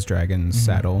Vocha's dragon's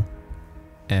saddle,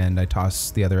 and I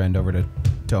toss the other end over to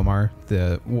Tomar.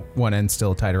 The one end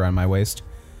still tied around my waist.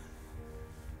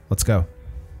 Let's go.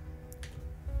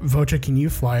 Vocha, can you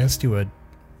fly us to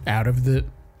out of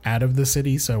the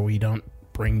city so we don't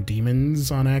bring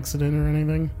demons on accident or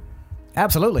anything?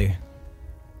 Absolutely.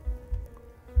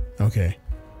 Okay.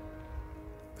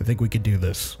 I think we could do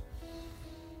this.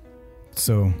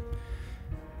 So,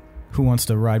 who wants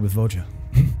to ride with Voja?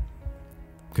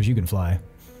 Because you can fly.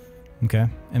 Okay.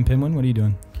 And Pinwin, what are you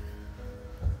doing?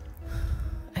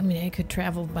 I mean, I could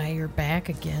travel by your back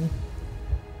again.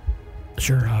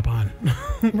 Sure, hop on.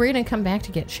 We're gonna come back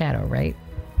to get Shadow, right?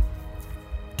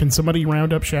 Can somebody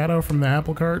round up Shadow from the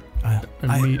apple cart?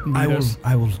 And meet us?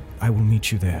 I will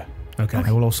meet you there. Okay.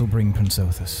 I will also bring Prince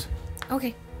Othis.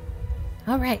 Okay.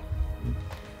 All right.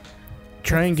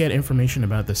 Try and get information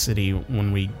about the city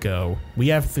when we go. We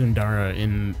have Thundara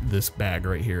in this bag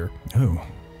right here. Oh,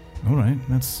 all right.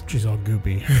 That's She's all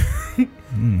goopy.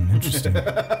 interesting.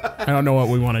 I don't know what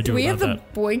we want to do, Do we have about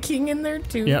the Boy King in there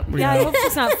too? that. Yep. we Yeah, I have- hope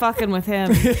she's not fucking with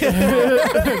him.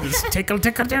 Just tickle.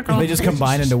 They just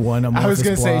combine into one. I was amorphous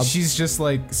gonna blob. say she's just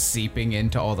like seeping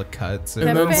into all the cuts. And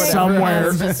That then bag somewhere-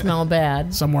 has to smell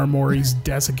bad. Somewhere Maury's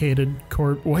desiccated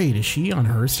corpse. Wait, is she on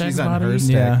her stag she's on body? her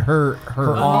stack. Yeah. Her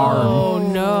arm.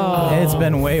 Oh no. It's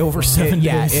been way over 7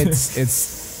 Yeah, days.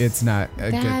 it's not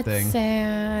a good That's thing.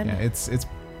 sad. Yeah, it's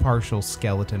partial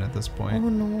skeleton at this Oh point.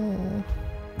 no.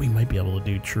 We might be able to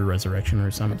do true resurrection or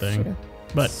That's something. true.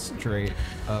 But, Straight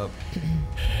up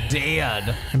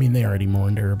dead. I mean, they already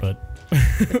mourned her, but...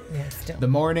 Yeah, still. The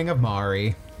morning of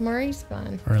Mari. Murray's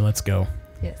fun. All right, let's go.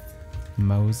 Yes.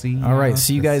 Mosey. All right,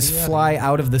 so you guys fly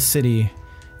out of the city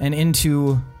and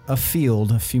into a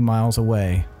field a few miles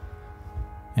away,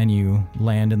 and you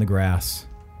land in the grass.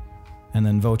 And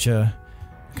then Vocha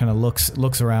kind of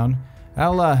looks around.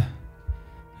 I'll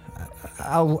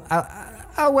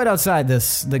wait outside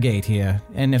the gate here,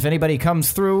 and if anybody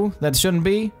comes through that shouldn't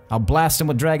be, I'll blast them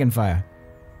with dragonfire.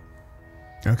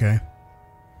 Okay.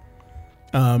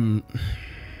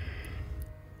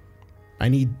 I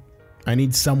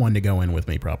need someone to go in with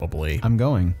me, probably. I'm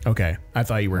going. Okay. I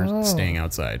thought you were Oh. staying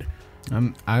outside.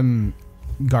 I'm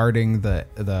guarding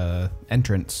the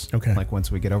entrance. Okay. Like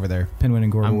once we get over there. Pinwin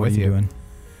and Gorble, I'm what are with you you. doing?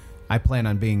 I plan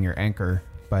on being your anchor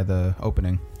by the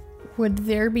opening. Would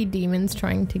there be demons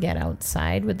trying to get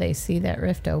outside? Would they see that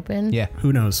rift open? Yeah,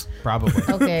 Who knows? probably.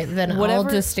 Okay, then I'll Whatever-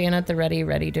 just stand at the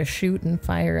ready to shoot and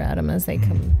fire at them as they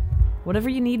come. Whatever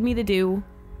you need me to do,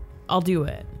 I'll do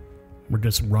it. We're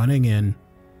just running in.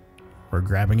 We're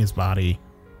grabbing his body.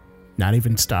 Not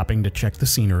even stopping to check the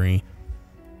scenery.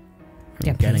 And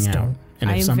Yeah, getting please out. don't. And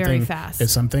I if am something, very fast. If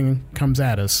something comes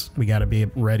at us, we got to be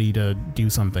ready to do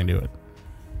something to it.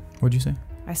 What'd you say?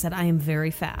 I said I am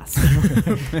very fast.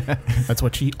 That's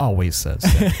what she always says.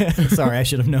 Sorry, I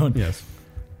should have known. Yes.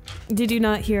 Did you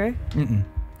not hear? Mm-mm.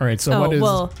 All right. So what is?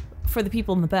 Well, for the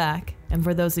people in the back, and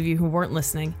for those of you who weren't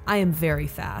listening, I am very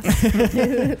fast.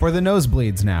 For the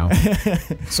nosebleeds now.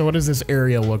 So what does this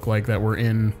area look like that we're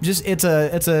in? Just it's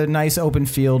a nice open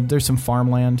field. There's some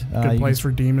farmland. Good you place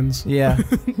for demons. Yeah.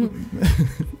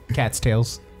 Cat's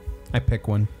tails. I pick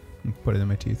one. Put it in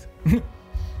my teeth.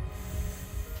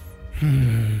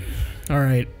 All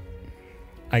right.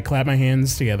 I clap my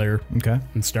hands together Okay.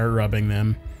 and start rubbing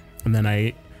them, and then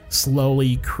I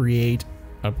slowly create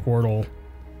a portal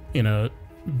in a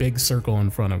big circle in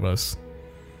front of us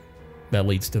that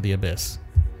leads to the abyss.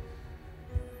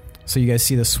 So you guys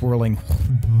see the swirling,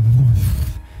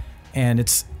 and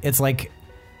it's like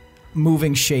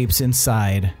moving shapes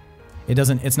inside.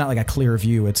 It's not like a clear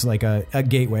view. It's like a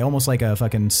gateway, almost like a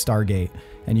fucking Stargate,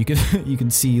 and you can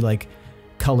see like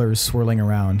colors swirling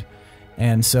around.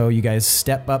 And so you guys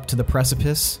step up to the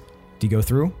precipice. Do you go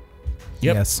through?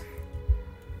 Yep. Yes.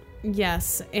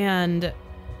 Yes, and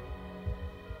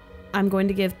I'm going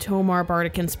to give Tomar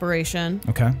Bardic Inspiration.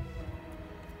 Okay.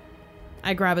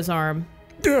 I grab his arm,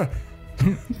 Duh.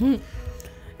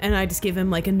 and I just give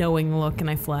him like a knowing look, and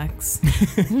I flex.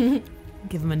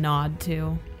 Give him a nod,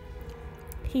 too.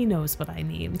 He knows what I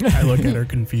need. I look at her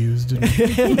confused.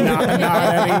 Not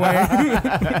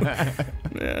anyway.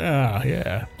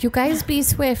 Yeah. You guys be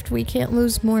swift. We can't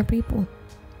lose more people.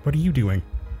 What are you doing?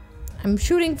 I'm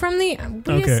shooting from the...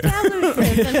 We Okay. established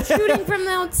this. I'm shooting from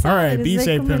the outside. All right, as be they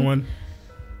safe, come in. Pinwin.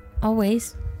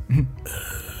 Always.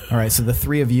 All right. So the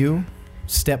three of you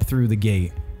step through the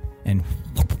gate, and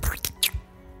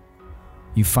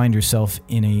you find yourself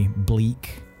in a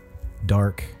bleak,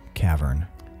 dark cavern.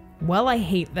 Well, I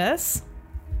hate this.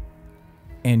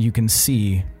 And you can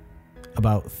see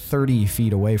about 30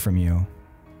 feet away from you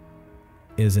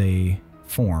is a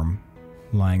form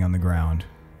lying on the ground.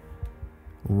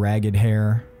 Ragged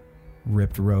hair,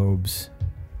 ripped robes,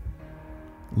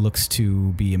 looks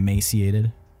to be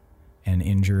emaciated and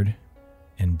injured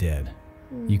and dead.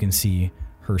 You can see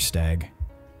Herstag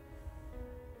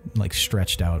like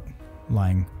stretched out,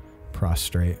 lying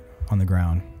prostrate on the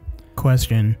ground.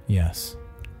 Question. Yes.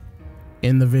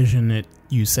 In the vision,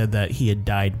 you said that he had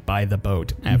died by the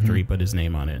boat after he put his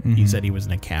name on it. You said he was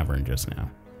in a cavern just now.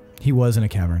 He was in a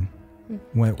cavern.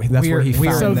 That's where he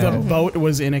found So that. the boat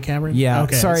was in a cavern? Yeah,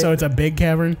 Okay, sorry. so it's a big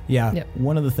cavern? Yeah. Yep.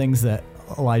 One of the things that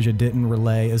Elijah didn't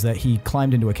relay is that he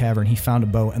climbed into a cavern, he found a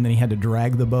boat, and then he had to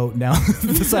drag the boat down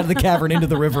the side of the cavern into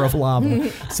the river of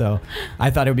lava. So I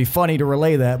thought it would be funny to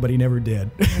relay that, but he never did.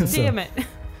 Damn it.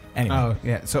 Anyway. Oh,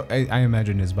 yeah. So I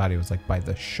imagine his body was like by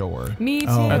the shore. Me too.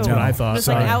 Oh, That's what No. I thought. Just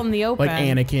like Sorry. out in the open. Like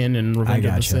Anakin and I Revenge of the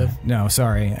gotcha. Sith. No,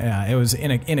 sorry. Yeah, it was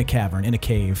in a cavern, in a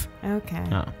cave. Okay.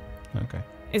 Oh, okay.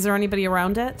 Is there anybody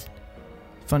around it?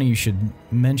 Funny you should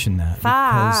mention that.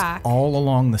 Because Fuck. all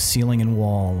along the ceiling and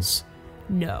walls,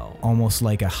 No. almost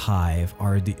like a hive,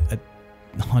 are the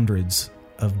hundreds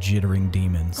of jittering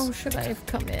demons. Oh, should I have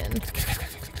come in?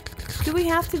 Do we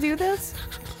have to do this?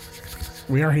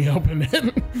 We already opened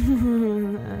it.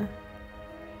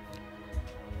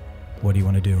 What do you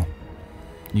want to do?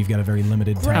 You've got a very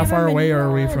limited How time. far away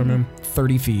are we from him?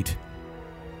 30 feet.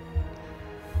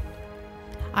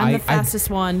 I'm the I- fastest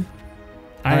one.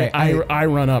 I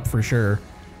run up for sure.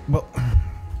 Well,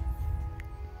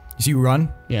 So you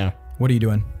run? Yeah. What are you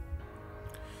doing?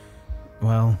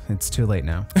 well, it's too late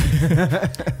now.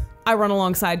 I run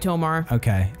alongside Tomar.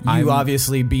 Okay. You I'm-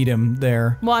 obviously beat him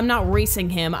there. Well, I'm not racing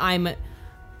him. I'm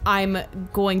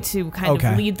going to kind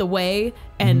Okay. of lead the way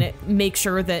and make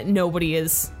sure that nobody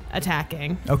is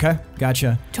attacking. Okay,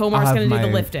 gotcha. Tomar's have going to do the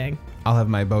my- lifting. I'll have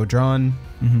my bow drawn,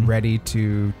 Mhm. ready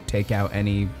to take out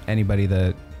anybody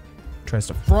that tries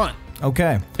to front.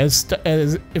 Okay. As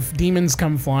if demons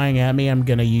come flying at me, I'm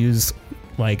gonna use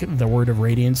like the Word of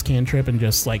Radiance cantrip and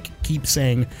just like keep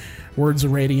saying words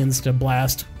of radiance to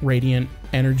blast radiant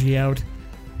energy out.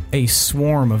 A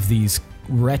swarm of these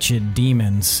wretched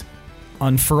demons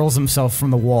unfurls himself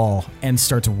from the wall and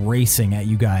starts racing at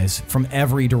you guys from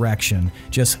every direction.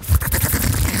 Just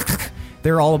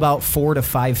they're all about 4 to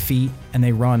 5 feet, and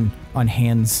they run on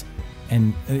hands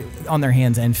and on their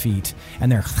hands and feet,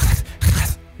 and they're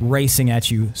racing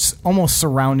at you, almost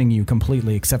surrounding you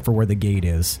completely, except for where the gate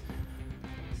is.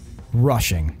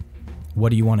 Rushing. What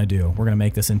do you want to do? We're going to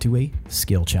make this into a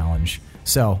skill challenge.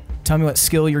 So, tell me what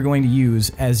skill you're going to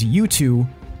use as you two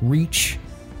reach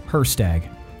Herstag.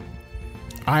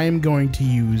 I am going to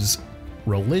use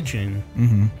religion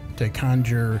to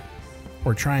conjure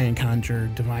or try and conjure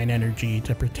divine energy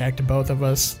to protect both of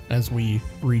us as we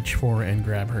reach for and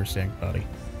grab her stank body.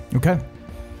 Okay.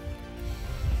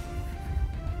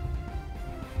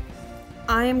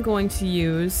 I am going to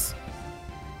use...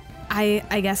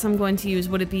 I guess I'm going to use,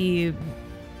 would it be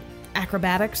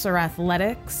acrobatics or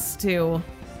athletics to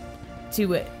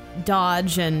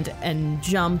dodge and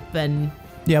jump and...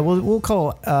 Yeah, we'll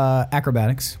call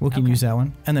acrobatics. We can Okay. use that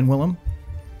one. And then Willem.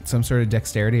 Some sort of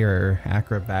dexterity or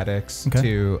acrobatics Okay.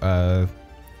 to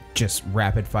just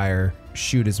rapid fire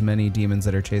shoot as many demons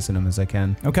that are chasing him as I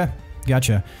can. Okay,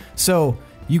 gotcha. So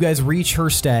you guys reach her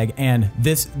stag, and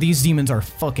these demons are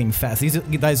fucking fast. These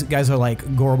guys are like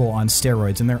Gorbel on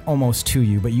steroids, and they're almost to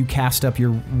you. But you cast up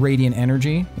your radiant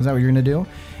energy. Is that what you're gonna do?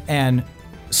 And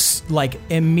like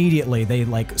immediately they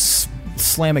like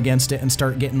slam against it and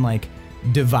start getting like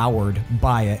devoured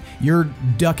by it. You're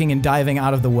ducking and diving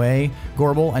out of the way,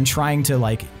 Gorbel, and trying to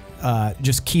like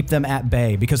just keep them at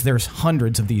bay because there's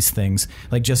hundreds of these things.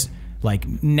 Like just like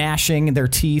gnashing their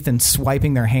teeth and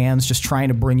swiping their hands, just trying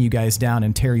to bring you guys down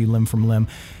and tear you limb from limb.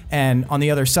 And on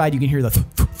the other side, you can hear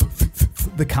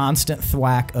the constant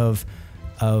thwack of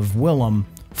Willem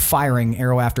firing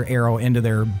arrow after arrow into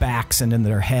their backs and into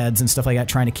their heads and stuff like that,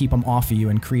 trying to keep them off of you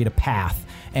and create a path.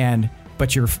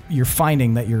 But you're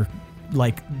finding that you're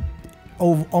like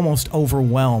almost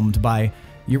overwhelmed by.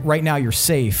 Right now you're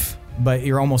safe, but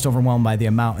you're almost overwhelmed by the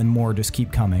amount, and more just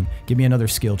keep coming. Give me another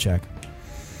skill check.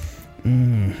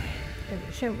 I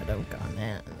wish I would have gone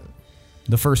that.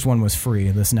 The first one was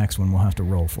free. This next one we'll have to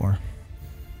roll for.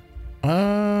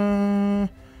 And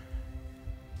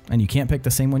you can't pick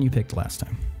the same one you picked last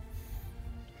time.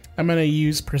 I'm going to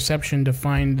use perception to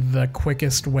find the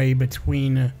quickest way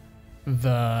between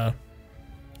the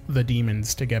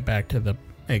demons to get back to the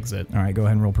exit. All right, go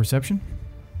ahead and roll perception.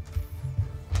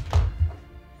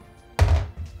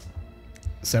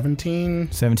 17.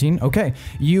 Okay.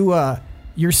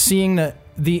 You're seeing that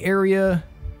the area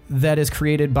that is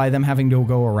created by them having to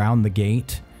go around the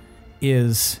gate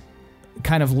is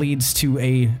kind of leads to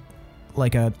a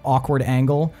awkward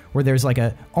angle where there's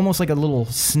almost like a little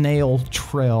snail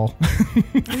trail,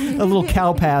 a little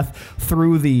cow path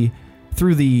through the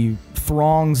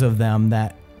throngs of them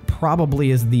that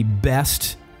probably is the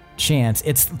best chance.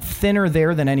 It's thinner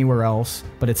there than anywhere else,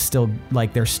 but it's still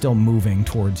like they're still moving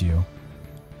towards you.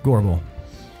 Gorbel.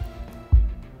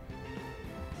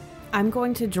 I'm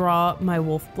going to draw my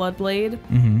Wolfblood Blade,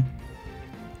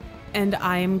 and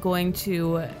I am going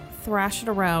to thrash it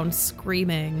around,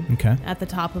 screaming at the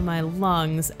top of my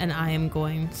lungs, and I am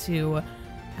going to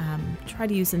try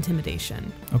to use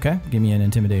intimidation. Okay, give me an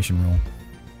intimidation roll.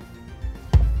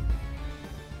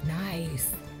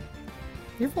 Nice.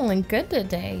 You're feeling good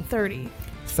today.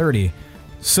 30.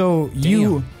 So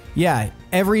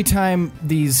every time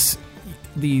these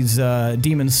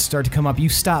demons start to come up, you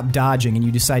stop dodging and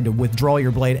you decide to withdraw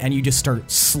your blade and you just start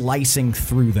slicing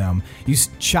through them. You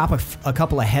chop a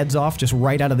couple of heads off just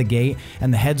right out of the gate,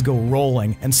 and the heads go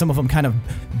rolling, and some of them kind of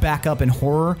back up in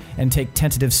horror and take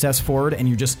tentative steps forward, and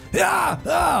you're just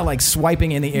like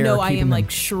swiping in the air. No, I am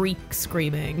like shriek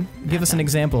screaming. Give us an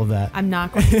example of that. I'm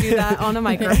not going to do that on a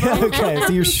microphone. Okay,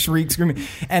 so you're shriek screaming,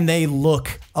 and they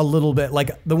look a little bit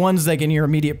like the ones like in your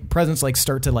immediate presence like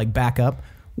start to like back up.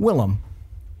 Willem,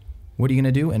 what are you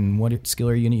going to do, and what skill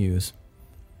are you going to use?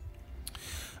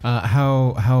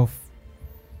 How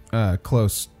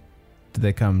close did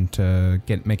they come to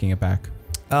making it back?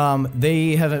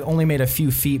 They have only made a few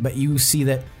feet, but you see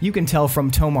that you can tell from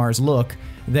Tomar's look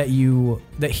that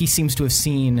he seems to have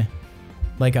seen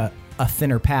like a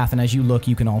thinner path, and as you look,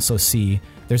 you can also see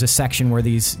there's a section where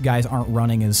these guys aren't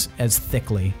running as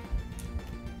thickly.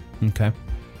 Okay.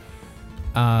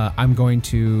 I'm going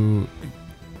to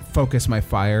focus my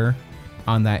fire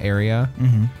on that area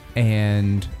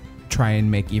and try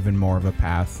and make even more of a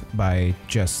path by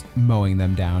just mowing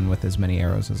them down with as many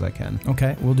arrows as I can.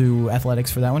 Okay, we'll do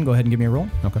athletics for that one. Go ahead and give me a roll.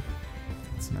 Okay.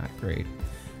 It's not great.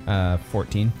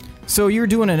 14. So you're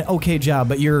doing an okay job,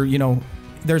 but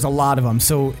there's a lot of them.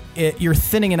 So you're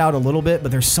thinning it out a little bit,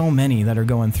 but there's so many that are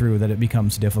going through that it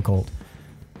becomes difficult.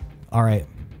 All right.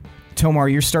 Tomar,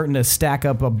 you're starting to stack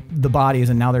up the bodies,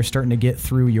 and now they're starting to get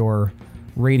through your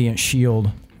radiant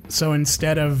shield. So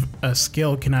instead of a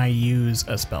skill, can I use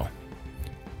a spell?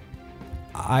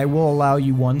 I will allow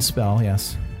you one spell,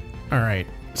 yes. All right.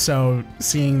 So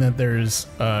seeing that there's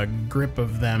a grip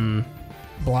of them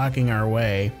blocking our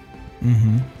way,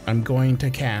 I'm going to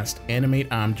cast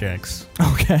Animate Objects.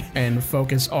 Okay. And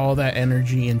focus all that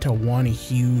energy into one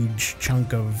huge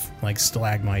chunk of like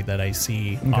stalagmite that I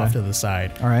see off to the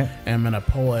side. All right. And I'm going to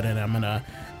pull it, and I'm going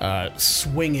to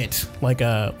swing it like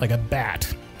a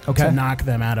bat. Okay. To knock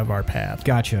them out of our path.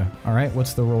 Gotcha. All right.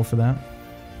 What's the roll for that?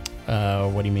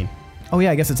 What do you mean? Oh yeah,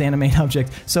 I guess it's animate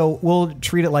object. So we'll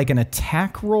treat it like an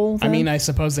attack roll then? I mean, I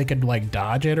suppose they could like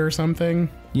dodge it or something.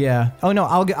 Yeah. Oh no,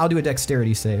 I'll do a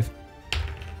dexterity save.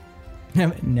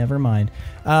 Never mind.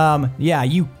 Yeah,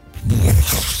 you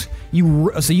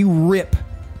rip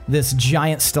this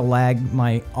giant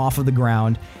stalagmite off of the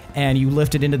ground, and you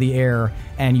lift it into the air,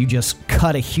 and you just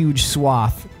cut a huge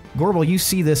swath. Gorbel, you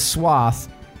see this swath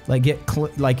like get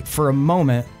for a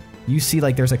moment you see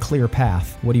like there's a clear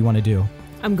path. What do you want to do?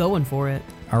 I'm going for it.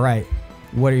 All right.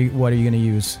 What are you going to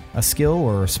use? A skill,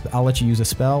 or I'll let you use a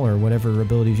spell or whatever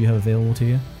abilities you have available to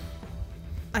you.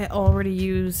 I already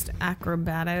used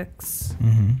acrobatics.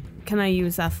 Can I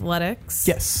use athletics?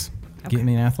 Yes. Okay. Give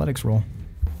me an athletics roll.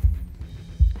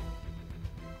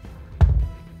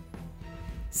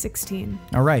 16.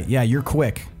 All right. Yeah, you're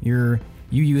quick. You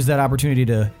use that opportunity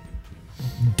to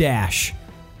dash.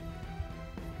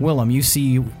 Willem, you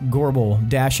see Gorbel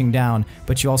dashing down,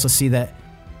 but you also see that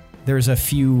there's a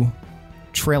few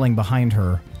trailing behind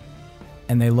her,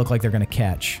 and they look like they're going to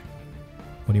catch.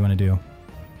 What do you want to do?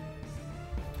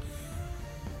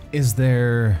 Is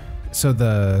there... So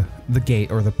the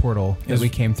gate or the portal that we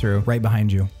came through... Right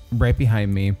behind you. Right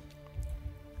behind me.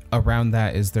 Around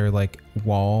that, is there like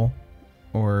wall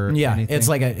or anything? It's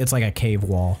like a cave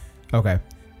wall. Okay.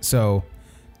 So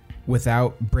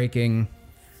without breaking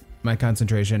my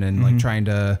concentration and like trying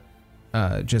to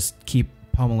just keep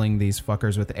pummeling these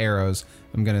fuckers with arrows,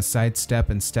 I'm going to sidestep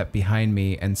and step behind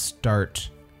me and start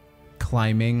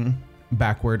climbing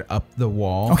backward up the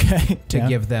wall to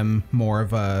give them more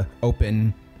of a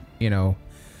open,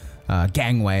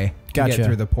 gangway to get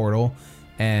through the portal.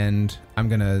 And I'm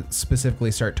going to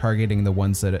specifically start targeting the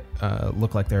ones that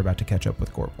look like they're about to catch up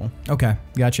with Gorbel. Okay,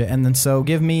 gotcha. And then so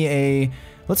give me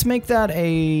let's make that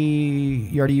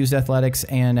you already used athletics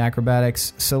and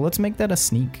acrobatics, so let's make that a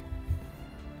sneak.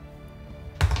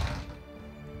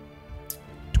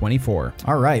 24.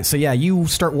 All right, so yeah, you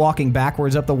start walking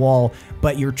backwards up the wall,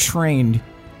 but you're trained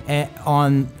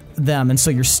on them, and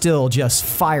so you're still just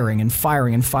firing and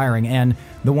firing and firing, and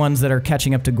the ones that are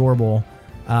catching up to Gorbel,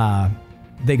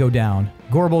 they go down.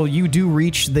 Gorbel, you do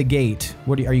reach the gate.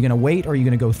 Are you going to wait, or are you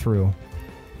going to go through?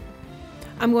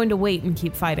 I'm going to wait and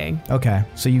keep fighting. Okay,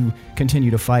 so you continue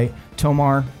to fight.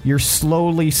 Tomar, you're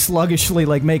slowly, sluggishly,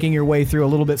 like making your way through, a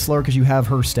little bit slower because you have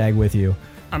Herstag with you.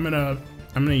 I'm gonna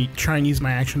try and use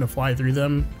my action to fly through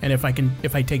them, and if I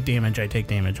take damage, I take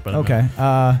damage. But okay.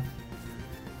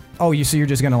 So you're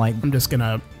just gonna I'm just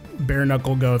gonna bare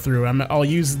knuckle go through. I'll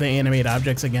use the animate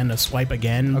objects again to swipe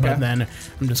again, but then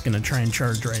I'm just gonna try and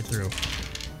charge right through.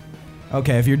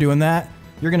 Okay, if you're doing that,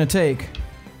 you're gonna take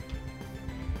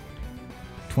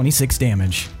 26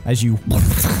 damage as you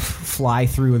fly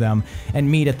through them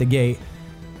and meet at the gate.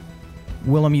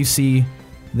 Willem, you see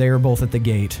they're both at the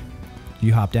gate.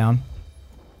 You hop down?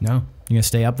 No. You gonna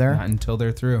stay up there? Not until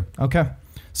they're through. Okay.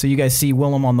 So you guys see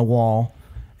Willem on the wall,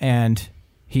 and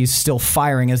he's still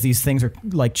firing as these things are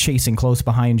like chasing close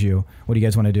behind you. What do you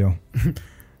guys want to do?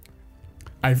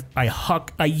 I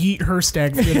yeet her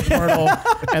stag through the portal,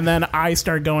 and then I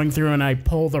start going through, and I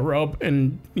pull the rope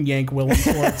and yank Willem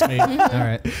towards me. All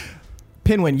right.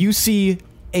 Pinwin, you see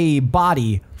a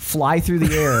body fly through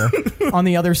the air on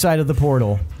the other side of the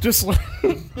portal. Just like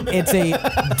It's a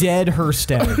dead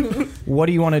Herstag. What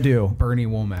do you want to do? Bernie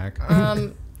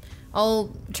Womack.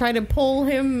 I'll try to pull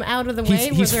him out of the way.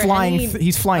 He's flying.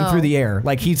 He's flying through the air,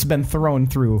 like he's been thrown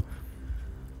through.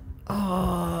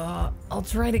 I'll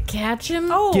try to catch him.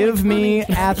 Oh, Give me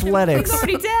athletics. he's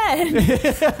already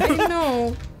dead. I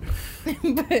know.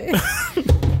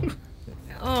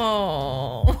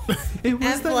 It was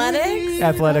Athletics?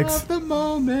 Athletics. of the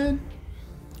moment.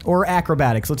 Or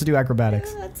acrobatics. Let's do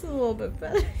acrobatics. That's a little bit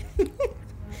better.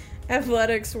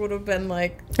 Athletics would have been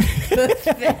like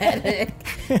pathetic.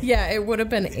 Yeah, it would have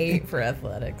been 8 for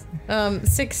athletics.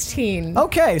 16.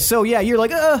 Okay, so yeah, you're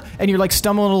like, and you're like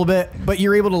stumbling a little bit, but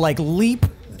you're able to like leap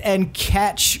and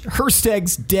catch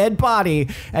Herstag's dead body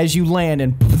as you land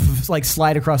and like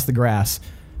slide across the grass.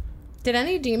 Did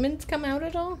any demons come out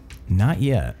at all? Not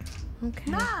yet.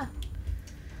 Okay.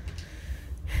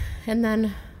 And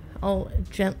then I'll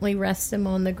gently rest him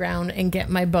on the ground and get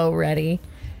my bow ready.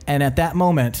 And at that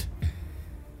moment,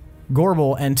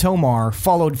 Gorbel and Tomar,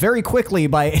 followed very quickly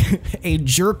by a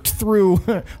jerked through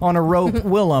on a rope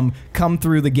Willem, come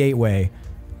through the gateway.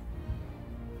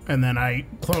 and then I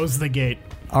close the gate.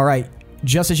 All right.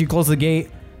 Just as you close the gate,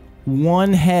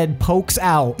 one head pokes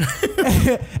out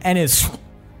and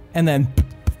then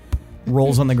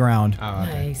rolls on the ground.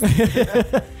 Nice.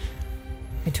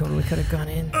 I totally could have gone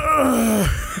in.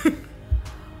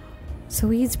 So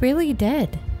he's really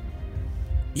dead.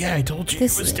 Yeah, I told you he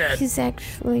was dead. He's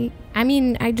actually... I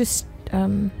mean, I just...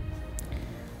 I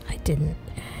didn't...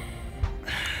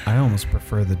 I almost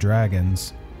prefer the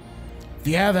dragons.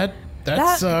 Yeah, that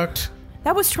sucked.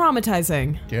 That was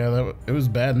traumatizing. Yeah, it was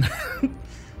bad.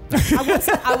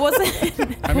 I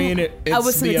wasn't. I mean,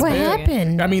 it's the What abyss.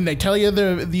 happened? I mean, they tell you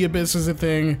the abyss is a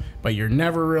thing, but you're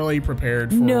never really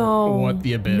prepared for what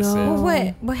the abyss is.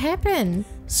 What happened?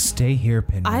 Stay here,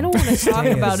 Pinwin. I don't want to talk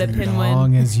about it, as Pinwin.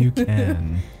 long as you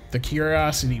can. The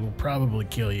curiosity will probably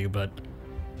kill you, but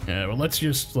well, let's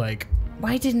just like.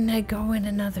 Why didn't I go in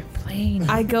another plane?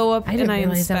 I go up I didn't and I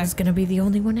realize I was inspect. going to be the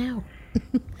only one out.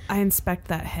 I inspect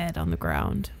that head on the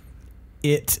ground.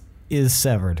 It is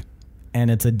severed, and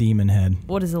it's a demon head.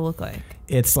 What does it look like?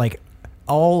 It's like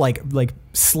all like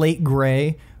slate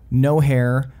gray, no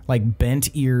hair, like bent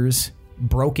ears,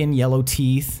 broken yellow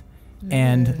teeth,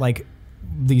 and like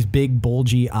these big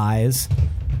bulgy eyes,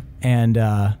 and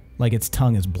like its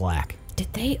tongue is black.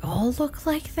 Did they all look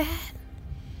like that?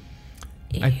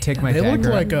 I take my They look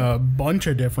dagger. like a bunch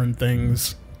of different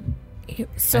things.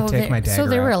 So, take my so dagger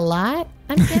there were out. a lot,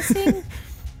 I'm guessing?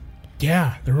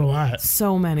 Yeah, there were a lot.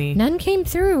 So many. None came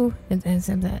through as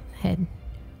of that head.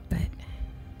 But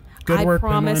Good I work,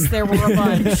 promise Penguin. there were a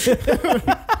bunch.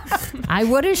 I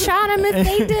would have shot him if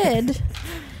they did.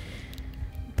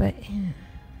 But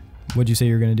What'd you say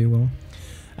you were gonna do, Will?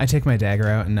 I take my dagger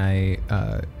out and I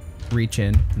reach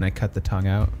in and I cut the tongue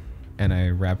out and I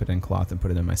wrap it in cloth and put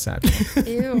it in my satchel.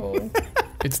 ew.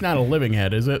 It's not a living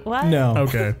head, is it? What? No.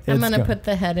 Okay. I'm It's going to go- put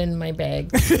the head in my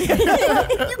bag.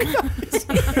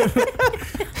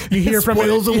 You hear from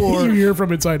Spoils it, the war. You hear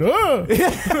from inside. Oh!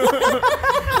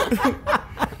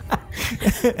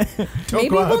 Maybe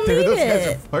we'll need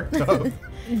it. Fucked up.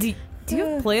 Do you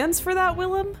have plans for that,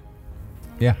 Willem?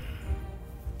 Yeah.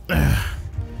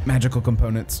 Magical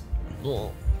components.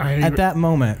 At that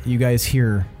moment, you guys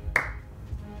hear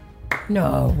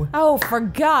No. Oh, for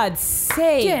God's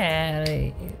sake.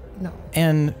 Yeah. No.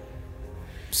 and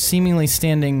seemingly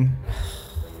standing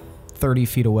 30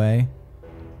 feet away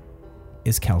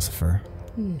is Calcifer.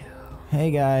 No. Hey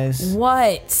guys.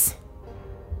 What?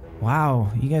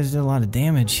 Wow, you guys did a lot of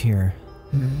damage here.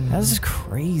 That's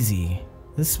crazy.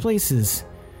 This place is...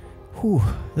 Whew.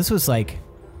 This was like...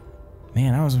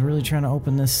 Man, I was really trying to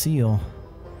open this seal.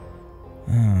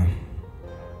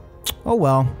 Oh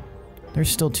well. There's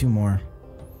still 2 more.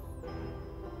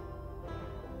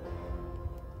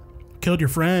 Killed your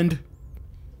friend,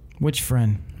 Which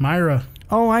friend? Myra.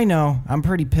 Oh, I know. I'm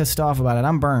pretty pissed off about it.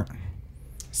 I'm burnt.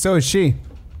 So is she.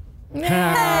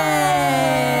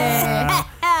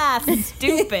 Ah,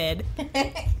 stupid.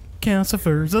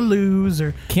 Calcifer's a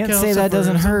loser. Can't say that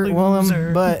doesn't Calcifer's a hurt, Willem,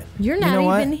 loser. but You're not you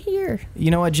know even what? here. You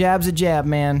know what? Jab's a jab,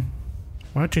 man.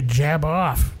 Why don't you jab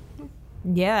off?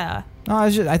 Yeah. Oh,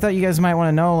 I thought you guys might want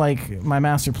to know, like, my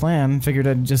master plan. Figured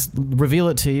I'd just reveal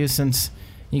it to you since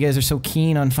you guys are so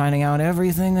keen on finding out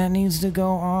everything that needs to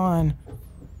go on.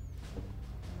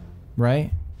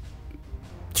 Right?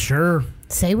 Sure.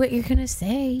 Say what you're going to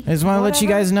say. I just want to let you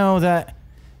Whatever. guys know that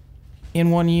in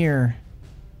 1 year,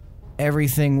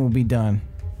 everything will be done.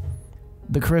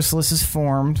 The chrysalis is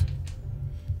formed,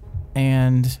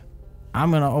 and I'm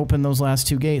going to open those last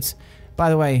 2 gates. By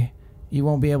the way, you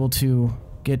won't be able to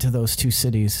get to those 2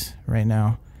 cities right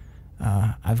now.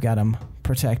 I've got them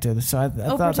protected. So I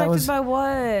thought Protected that was by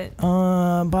what?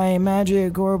 by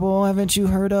magic, Gorbel. Haven't you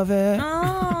heard of it?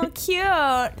 Oh,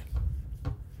 cute.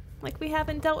 Like we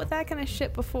haven't dealt with that kind of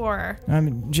shit before.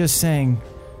 I'm just saying,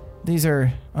 these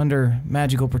are under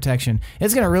magical protection.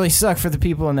 It's gonna really suck for the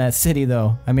people in that city,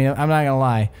 though. I mean, I'm not gonna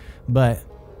lie, but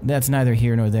that's neither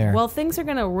here nor there. Well, things are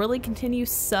gonna really continue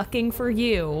sucking for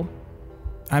you.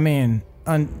 I mean,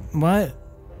 what?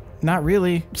 Not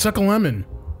really. Suck a lemon.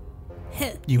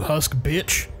 You husk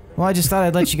bitch. Well, I just thought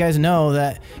I'd let you guys know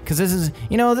that, because this is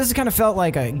kind of felt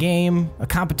like a game, a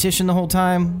competition the whole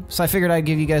time. So I figured I'd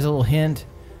give you guys a little hint.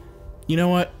 You know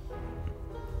what?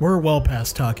 We're well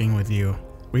past talking with you.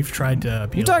 We've tried to...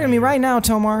 You're talking to me right now,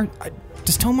 Tomar.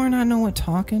 Does Tomar not know what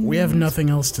talking We have means? nothing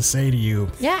else to say to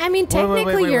you. Yeah, I mean, wait,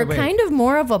 technically, wait, you're wait. kind of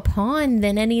more of a pawn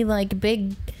than any, like,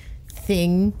 big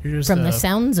thing You're just from the a-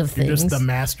 sounds of You're things. just the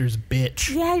master's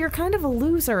bitch. Yeah, you're kind of a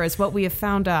loser, is what we have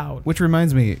found out. Which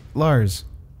reminds me, Lars,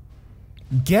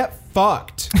 get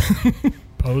fucked.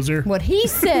 Poser. What he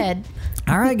said.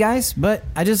 All right, guys, but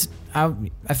I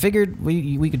figured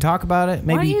we could talk about it.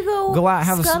 Maybe Why don't you go out,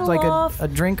 have scuttle like off, a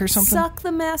drink or something. Suck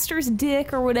the master's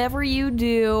dick or whatever you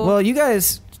do. Well,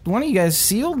 one of you guys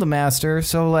sealed the master,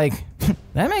 so like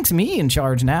that makes me in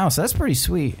charge now. So that's pretty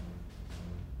sweet.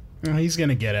 Oh, he's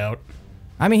gonna get out.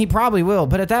 I mean, he probably will,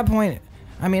 but at that point,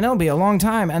 I mean, it'll be a long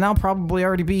time, and I'll probably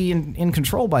already be in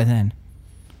control by then.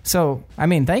 So, I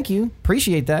mean, thank you,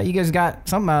 appreciate that. You guys got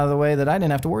something out of the way that I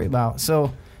didn't have to worry about.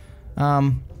 So,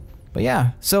 but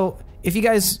yeah. So, if you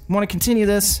guys want to continue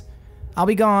this, I'll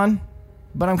be gone,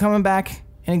 but I'm coming back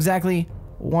in exactly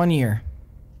 1 year.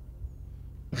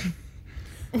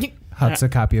 Hucks a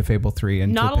copy of Fable 3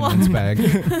 into Not a lot. Pinion's bag.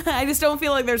 I just don't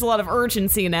feel like there's a lot of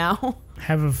urgency now.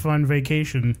 Have a fun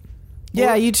vacation.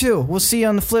 Yeah, you too. We'll see you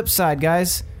on the flip side,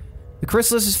 guys. The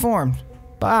chrysalis is formed.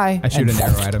 Bye. I shoot And an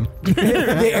arrow at him.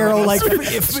 the arrow like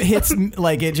hits,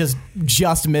 like it just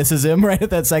misses him right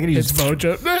at that second. He It's just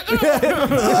Mojo.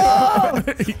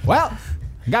 Well,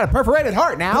 I got a perforated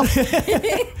heart now.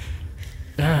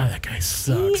 That guy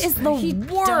sucks. He is the He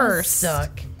does worst.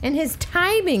 suck. And his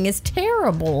timing is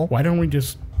terrible. Why don't we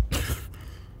just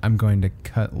I'm going to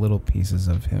cut little pieces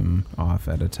of him off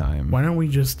at a time.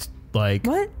 like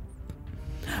What?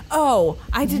 Oh,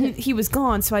 I didn't. He was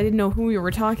gone, so I didn't know who we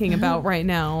were talking about right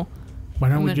now. why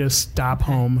don't we gonna- just stop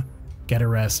home, get a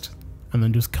rest, and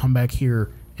then just come back here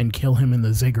and kill him in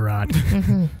the ziggurat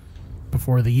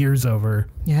before the year's over,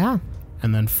 Yeah.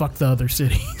 and then fuck the other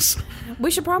cities. We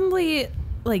should probably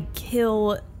like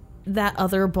kill that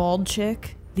other bald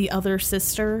chick, the other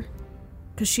sister,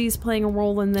 because she's playing a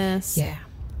role in this. Yeah.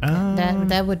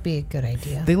 That would be a good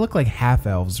idea. They look like half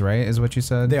elves, right? Is what you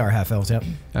said? they are half elves. Yep.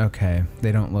 Okay.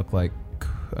 They don't look like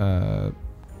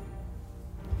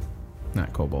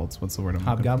not kobolds. What's the word? I'm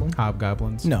looking for? Hobgoblin?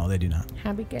 Hobgoblins. No, they do not.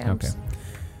 Happy Gabs. Okay.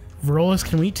 Verolis,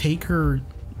 can we take her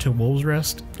to Wolves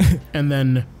Rest and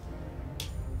then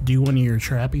do one of your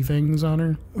trappy things on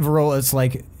her?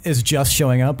 Varrola is just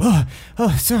showing up.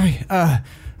 Oh, sorry.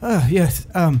 Yes.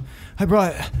 I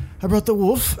brought the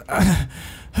wolf.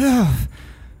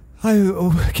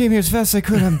 I came here as fast as I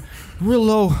could. I'm real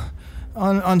low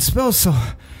on spells, so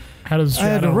How does I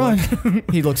had to Shadow run.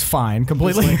 look? He looks fine, He's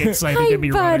completely. like excited to be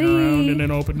running around buddy. in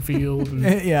an open field. And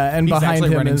Yeah, and He's behind actually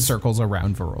him running is circles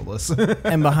around Varolus.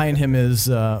 and behind him is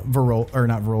Othis,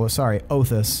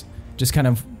 just kind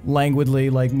of languidly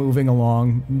like moving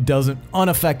along,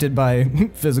 unaffected by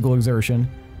physical exertion.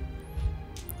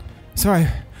 Sorry.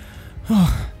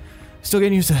 Oh, still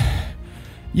getting used to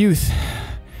youth.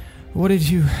 What did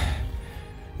you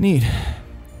need?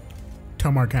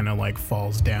 Tomar kind of like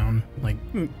falls down, like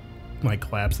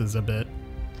collapses a bit.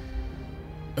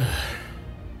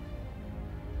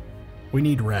 We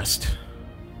need rest.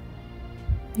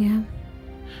 Yeah.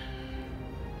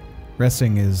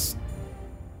 Resting is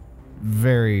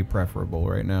very preferable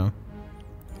right now.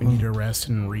 We need to rest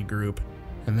and regroup,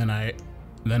 and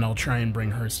then I'll try and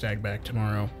bring her stag back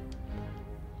tomorrow.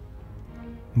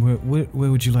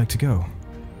 Where would you like to go?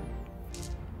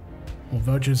 Well,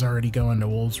 Voja's already going to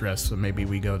Wolves Rest, so maybe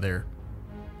we go there.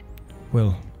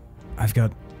 Well, I've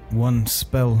got one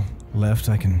spell left.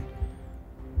 I can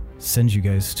send you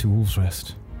guys to Wolves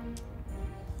Rest.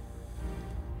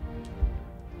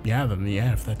 Yeah,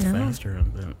 if that's Yeah. faster.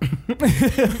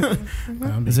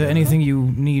 Then Is there anything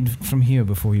you need from here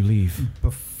before you leave?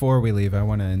 Before we leave, I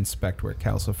want to inspect where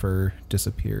Calcifer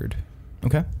disappeared.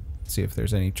 Okay. See if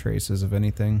there's any traces of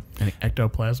anything. Any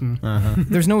ectoplasm?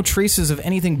 There's no traces of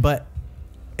anything but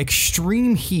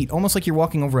extreme heat, almost like you're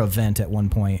walking over a vent at one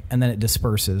point, and then it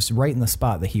disperses right in the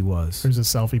spot that he was. There's a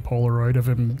selfie Polaroid of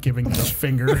him giving his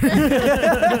finger.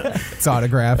 It's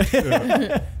autographed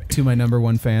to my number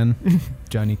one fan,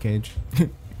 Johnny Cage.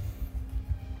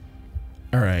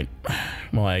 All right.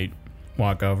 Well, I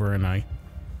walk over and I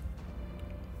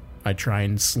try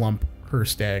and slump her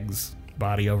stag's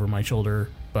body over my shoulder,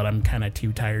 but I'm kind of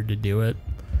too tired to do it.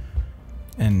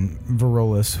 And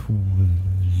Varolus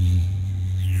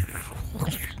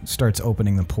starts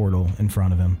opening the portal in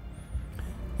front of him.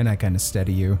 And I kind of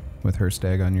steady you with her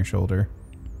stag on your shoulder.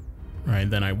 Right,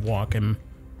 then I walk him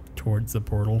towards the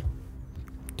portal.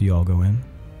 Do you all go in?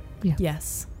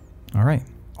 Yes. All right.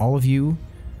 All of you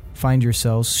find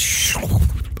yourselves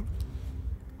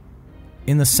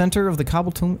in the center of the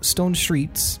cobblestone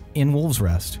streets in Wolves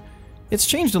Rest. It's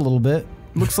changed a little bit.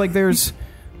 Looks like there's,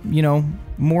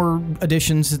 more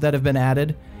additions that have been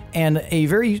added, and a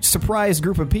very surprised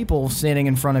group of people standing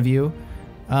in front of you.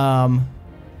 A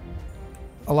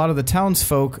lot of the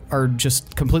townsfolk are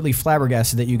just completely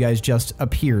flabbergasted that you guys just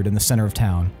appeared in the center of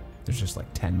town. There's just like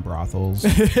 10 brothels.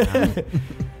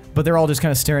 But they're all just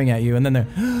kind of staring at you, and then they're,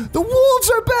 the wolves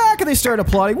are back! And they start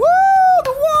applauding. Woo!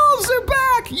 The wolves are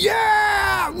back!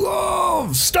 Yeah!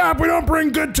 Wolves! Stop! We don't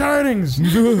bring good tidings!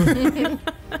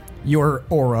 Your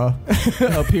aura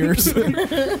appears.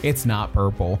 It's not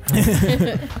purple.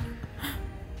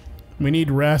 We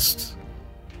need rest.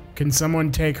 Can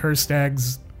someone take her stag,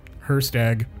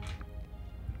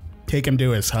 take him to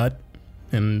his hut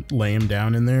and lay him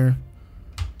down in there?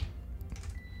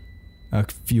 A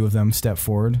few of them step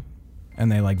forward, and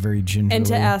they very gingerly. And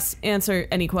to answer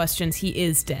any questions, he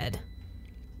is dead.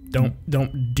 Don't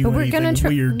do But we're anything gonna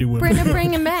weird to him. We're gonna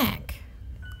bring him back.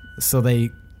 So they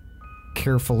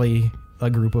carefully, a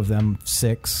group of them,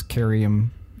 6, carry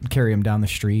him down the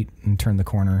street and turn the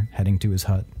corner, heading to his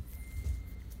hut.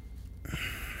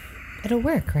 It'll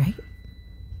work, right?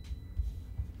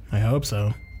 I hope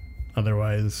so.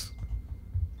 Otherwise,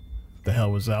 The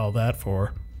hell was all that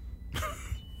for?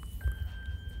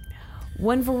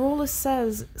 When Varolus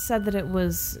said that it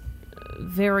was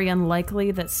very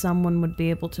unlikely that someone would be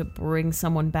able to bring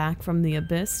someone back from the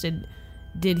abyss,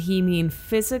 did he mean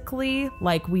physically,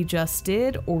 like we just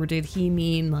did, or did he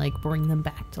mean like bring them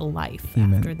back to life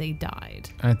after they died?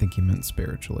 I think he meant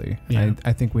spiritually. Yeah.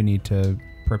 I think we need to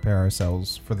prepare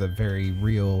ourselves for the very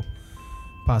real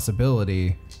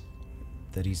possibility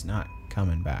that he's not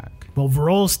coming back. Well,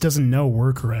 Varolus doesn't know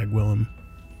we're correct, Willem.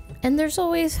 And there's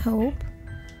always hope.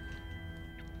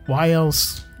 Why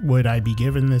else would I be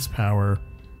given this power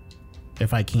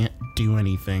if I can't do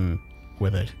anything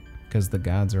with it? Because the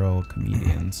gods are all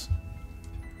comedians.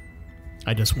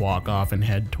 I just walk off and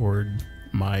head toward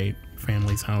my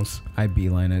family's house. I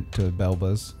beeline it to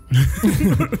Belba's.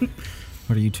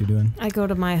 What are you two doing? I go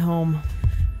to my home.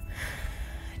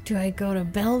 Do I go to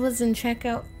Belva's and check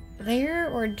out there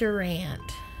or Durant?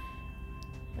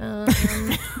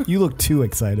 You look too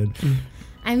excited.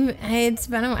 I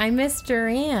miss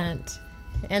Durant,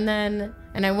 and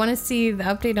I want to see the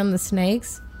update on the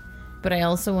snakes, but I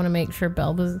also want to make sure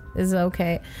Belba's is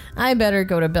okay. I better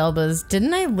go to Belba's.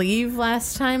 Didn't I leave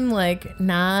last time, like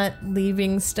not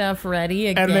leaving stuff ready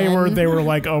again? And they were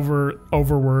like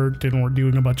overworked and were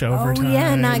doing a bunch of overtime. Oh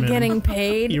yeah, not and getting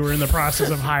paid. You were in the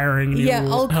process of hiring new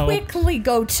I'll help. quickly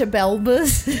go to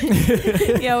Belba's.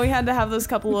 Yeah, we had to have those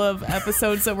couple of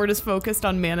episodes that were just focused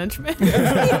on management.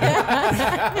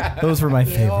 Those were my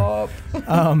favorite.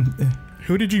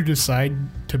 Who did you decide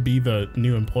to be the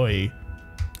new employee?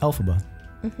 Elphaba.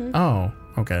 Oh,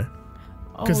 okay.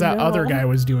 Because that other guy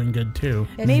was doing good too.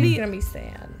 Maybe- gonna be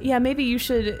sad. Yeah, maybe you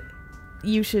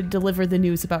should deliver the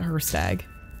news about her stag.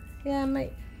 Yeah,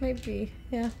 might be.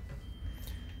 Yeah,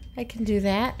 I can do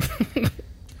that.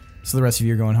 So the rest of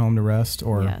you are going home to rest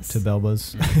or Yes. to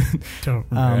Belba's? To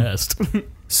rest.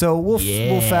 So we'll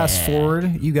fast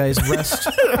forward. You guys rest.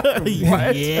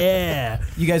 Yeah.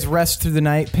 You guys rest through the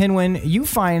night. Pinwin, you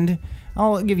find...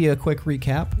 I'll give you a quick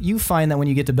recap. You find that when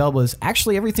you get to Belba's,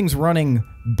 actually everything's running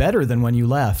better than when you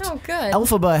left. Oh, good.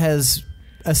 Elphaba has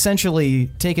essentially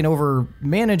taken over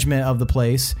management of the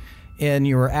place in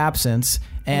your absence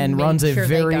and made runs a sure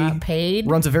they got paid?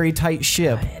 runs a very tight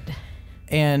ship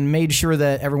and made sure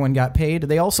that everyone got paid.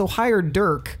 They also hired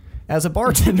Dirk as a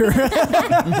bartender.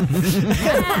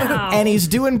 And he's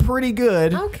doing pretty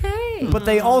good. Okay. But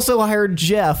they also hired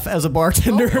Jeff as a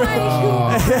bartender.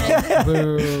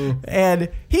 Boo. And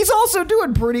he's also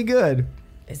doing pretty good.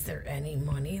 Is there any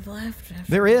money left?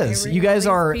 after There is. hiring You guys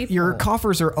all are, these people? your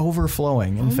coffers are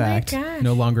overflowing, in fact. Oh my gosh.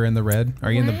 No longer in the red.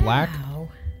 Are you in the black? Wow.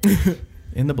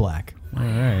 In the black. All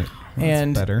right. That's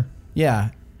And- better. Yeah.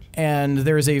 And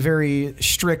there's a very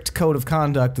strict code of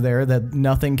conduct there that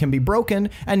nothing can be broken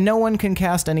and no one can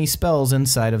cast any spells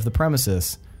inside of the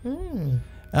premises.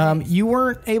 You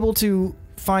weren't able to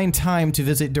find time to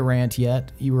visit Durant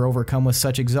yet. You were overcome with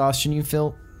such exhaustion you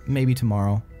feel maybe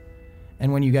tomorrow.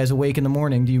 And when you guys awake in the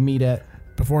morning, do you meet at...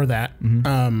 Before that,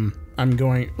 I'm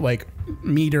going, like,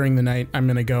 me during the night, I'm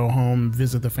going to go home,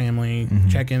 visit the family,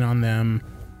 check in on them,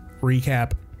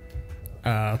 recap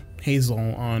Hazel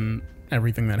on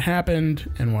everything that happened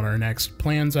and what our next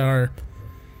plans are.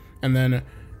 And then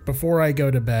before I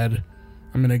go to bed,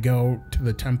 I'm going to go to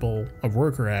the Temple of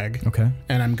Workerag. Okay.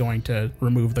 And I'm going to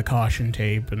remove the caution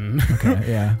tape and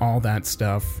Yeah. all that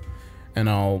stuff. And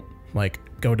I'll, like,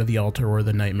 go to the altar where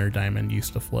the Nightmare Diamond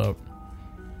used to float.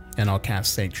 And I'll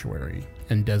cast Sanctuary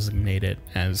and designate it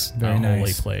as Very a holy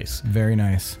nice. place. Very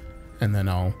nice. And then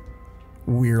I'll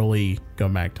wearily go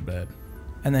back to bed.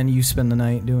 And then you spend the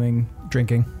night doing...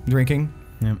 Drinking. Drinking?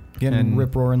 Yep. Getting And-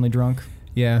 rip-roaringly drunk?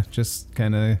 Yeah, just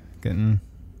kind of getting...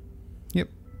 Yep.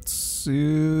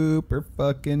 Super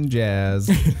fucking jazz.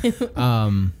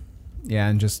 Yeah,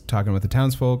 and just talking with the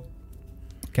townsfolk,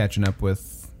 catching up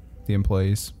with the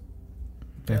employees.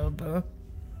 Belba.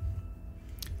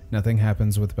 Nothing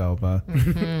happens with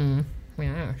Belba.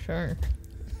 Yeah, sure.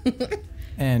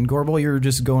 And Gorbel, you're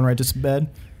just going right to bed?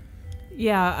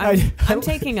 Yeah, I'm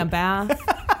taking a bath,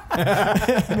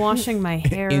 washing my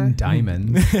hair. In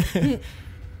diamonds.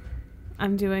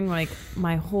 I'm doing like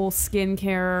my whole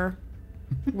skincare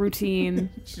routine.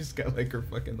 She's got like her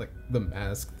fucking like the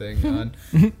mask thing on.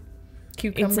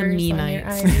 Cucumbers It's a me on night. your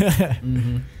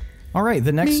eyes. All right,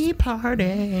 the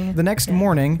next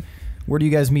morning, where do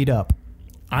you guys meet up?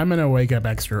 I'm going to wake up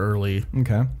extra early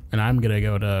Okay. and I'm going to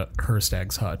go to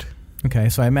Herstag's hut. Okay,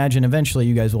 so I imagine eventually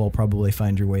you guys will probably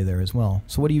find your way there as well.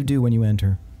 So what do you do when you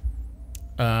enter?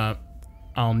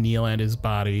 I'll kneel at his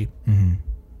body and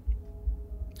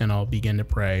I'll begin to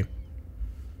pray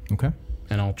Okay.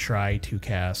 and I'll try to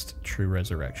cast True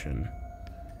Resurrection.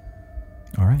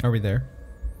 All right. Are we there?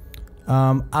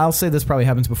 I'll say this probably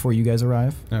happens before you guys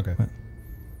arrive, Okay.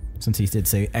 since he did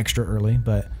say extra early.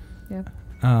 But Yeah.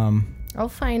 I'll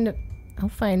I'll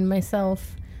find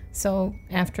myself. So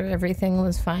after everything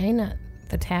was fine at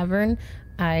the tavern,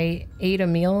 I ate a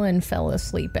meal and fell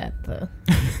asleep at the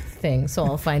thing. So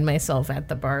I'll find myself at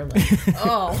the bar like,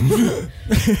 oh.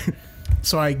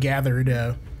 So I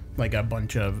gathered like a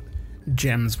bunch of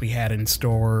gems we had in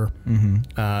store,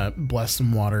 blessed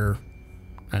some water,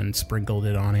 and sprinkled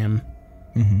it on him.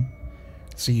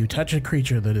 So you touch a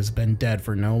creature that has been dead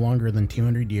for no longer than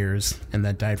 200 years and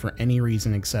that died for any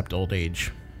reason except old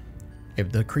age.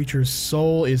 If the creature's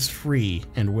soul is free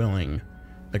and willing,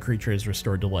 the creature is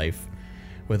restored to life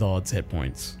with all its hit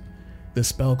points. This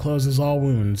spell closes all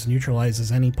wounds,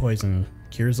 neutralizes any poison,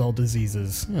 cures all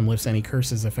diseases, and lifts any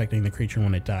curses affecting the creature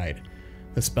when it died.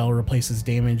 The spell replaces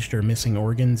damaged or missing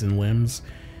organs and limbs.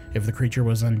 If the creature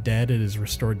was undead, it is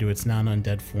restored to its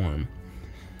non-undead form.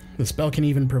 The spell can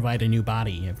even provide a new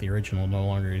body if the original no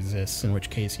longer exists, in which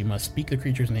case you must speak the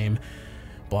creature's name,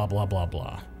 blah blah blah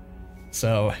blah.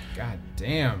 So, God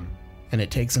damn. and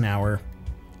it takes an hour,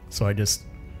 so I just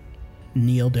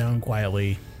kneel down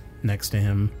quietly next to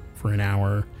him for an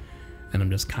hour, and I'm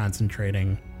just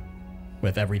concentrating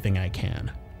with everything I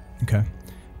can. Okay.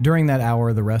 During that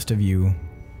hour, the rest of you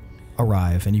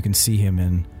arrive, and you can see him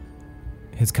in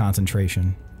his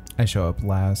concentration. I show up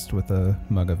last with a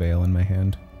mug of ale in my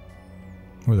hand.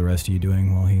 What are the rest of you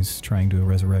doing while he's trying to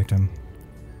resurrect him?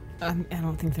 I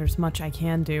don't think there's much I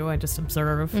can do. I just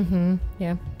observe.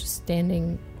 Yeah, just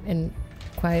standing and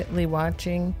quietly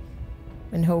watching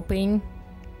and hoping.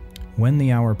 When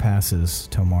the hour passes,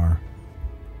 Tomar,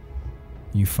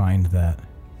 you find that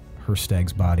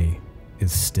Herstag's body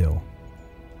is still.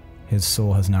 His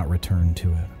soul has not returned to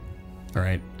it.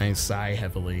 Alright, I sigh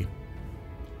heavily.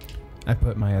 I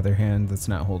put my other hand that's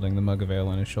not holding the mug of ale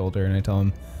on his shoulder, and I tell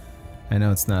him, I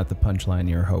know it's not the punchline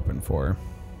you're hoping for,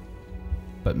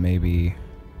 but maybe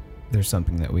there's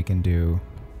something that we can do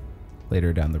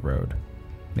later down the road.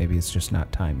 Maybe it's just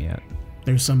not time yet.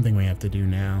 There's something we have to do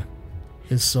now.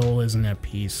 His soul isn't at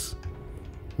peace.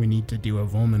 We need to do a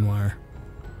Volmenoir.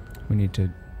 We need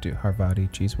to do Harvadi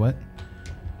cheese. What?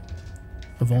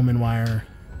 A Volmenoir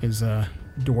is a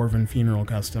dwarven funeral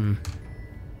custom.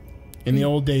 In the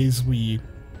old days, we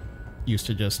used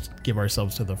to just give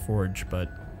ourselves to the forge,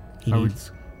 but he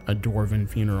needs a dwarven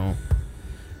funeral.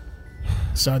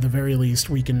 So at the very least,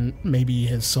 we can, maybe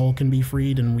his soul can be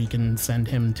freed and we can send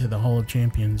him to the Hall of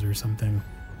Champions or something.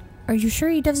 Are you sure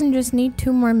he doesn't just need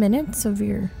 2 more minutes of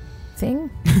your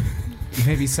thing?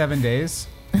 Maybe 7 days?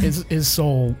 His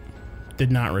soul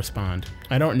did not respond.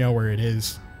 I don't know where it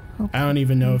is. Okay. I don't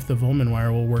even know if the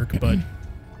Volmenoir will work, but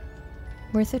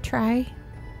Worth a try?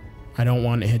 I don't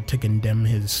want it to condemn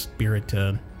his spirit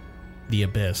to the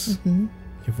abyss.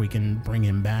 If we can bring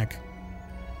him back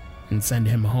and send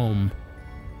him home,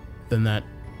 then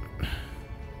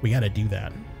we gotta do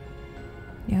that.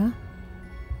 Yeah.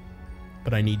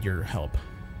 But I need your help.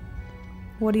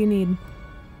 What do you need?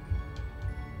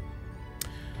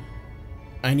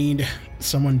 I need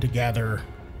someone to gather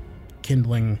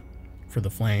kindling for the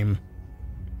flame.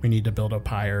 We need to build a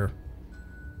pyre.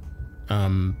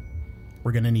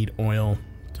 We're gonna need oil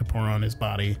to pour on his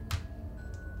body.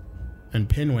 And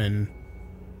Pinwin,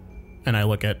 and I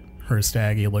look at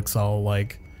Herstag, he looks all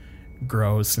like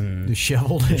gross and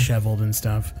disheveled and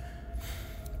stuff.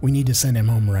 We need to send him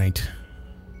home right.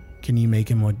 Can you make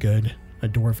him look good? A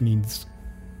dwarf needs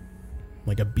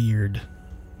like a beard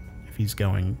if he's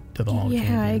going to the Hall of Yeah, I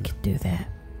Champions. could do that.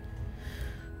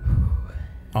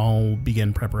 I'll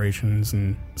begin preparations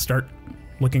and start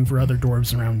looking for other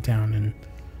dwarves around town and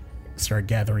start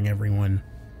gathering everyone.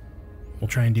 We'll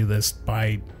try and do this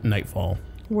by nightfall.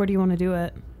 Where do you want to do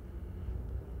it?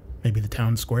 Maybe the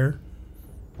town square?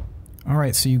 All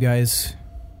right, so you guys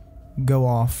go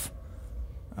off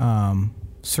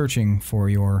searching for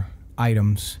your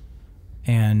items,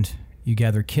 and you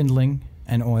gather kindling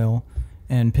and oil.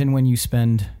 And Pinwin, you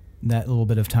spend that little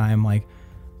bit of time like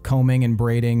combing and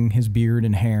braiding his beard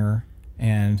and hair,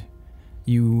 and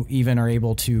you even are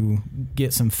able to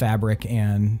get some fabric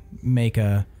and make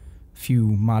a few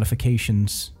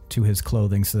modifications to his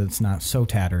clothing so that it's not so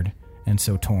tattered and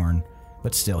so torn,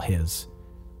 but still his.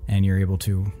 And you're able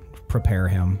to prepare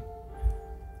him.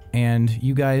 And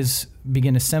you guys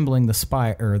begin assembling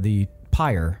the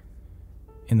pyre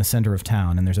in the center of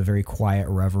town, and there's a very quiet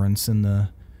reverence in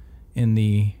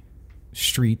the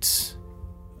streets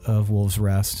of Wolves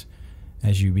Rest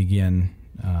as you begin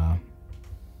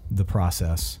the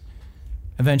process.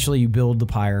 Eventually you build the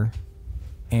pyre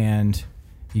and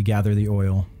you gather the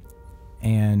oil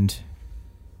and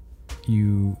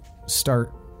you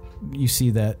start you see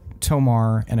that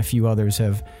Tomar and a few others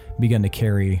have begun to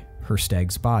carry her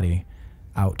stag's body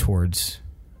out towards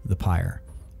the pyre.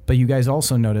 But you guys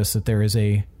also notice that there is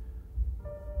a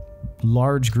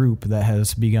large group that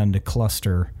has begun to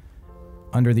cluster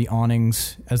under the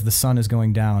awnings as the sun is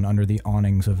going down, under the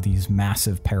awnings of these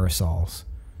massive parasols.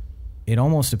 It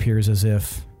almost appears as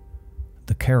if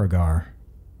the Karagar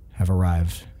have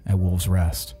arrived at Wolves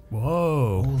Rest.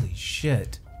 Whoa. Holy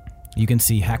shit. You can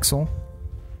see Hexel.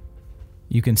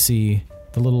 You can see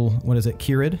the little, what is it,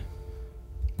 Kirid?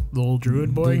 Little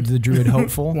druid boy? The druid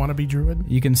hopeful. Wannabe druid?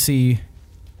 You can see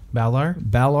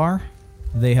Balar.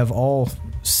 They have all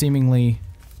seemingly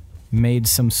made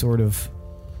some sort of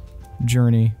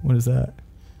journey. What is that?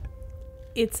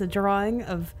 It's a drawing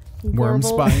of Worm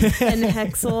Gorbel spine. and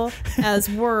Hexel as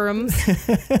worms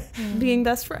being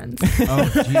best friends.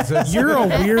 Oh, Jesus. You're a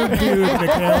weird dude,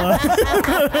 Michaela.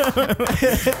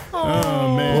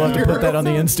 Oh, man. We'll have to put that on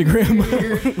the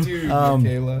Instagram. Dude,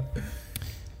 Michaela.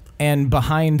 And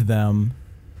behind them,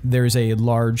 there's a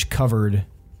large covered,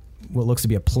 what looks to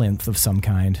be a plinth of some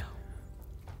kind,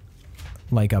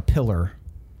 like a pillar.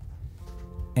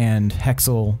 And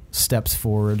Hexel steps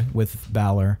forward with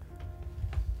Balar.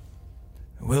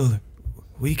 Well,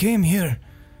 we came here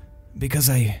because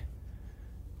I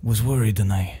was worried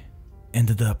and I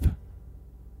ended up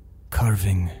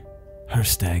carving her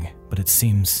stag, but it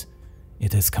seems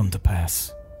it has come to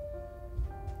pass.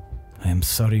 I am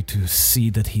sorry to see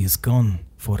that he is gone,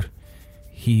 for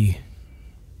he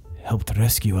helped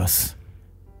rescue us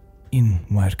in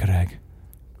Wairkarag.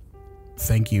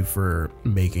 Thank you for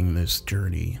making this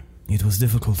journey. It was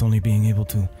difficult only being able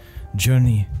to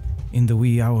journey in the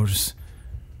wee hours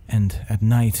and at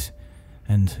night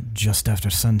and just after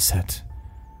sunset.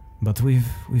 But we've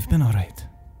been all right.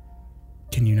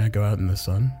 Can you not go out in the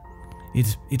sun?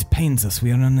 It pains us.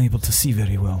 We are unable to see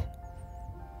very well.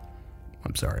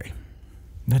 I'm sorry.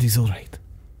 That is all right.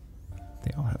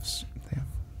 They have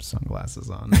sunglasses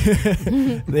on.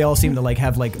 They all seem to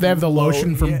have They have the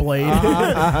lotion from Blade.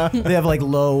 they have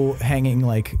low hanging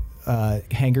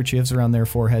handkerchiefs around their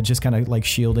forehead, just kind of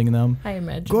shielding them. I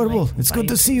imagine. Gorbel, it's good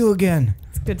to see you again.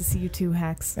 It's good to see you too,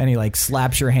 Hex. And he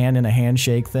slaps your hand in a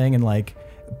handshake thing and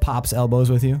pops elbows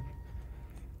with you.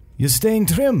 You're staying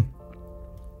trim.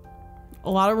 A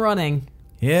lot of running.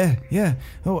 Yeah.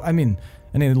 Oh,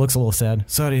 and he looks a little sad.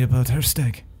 Sorry about her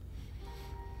stag.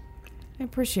 I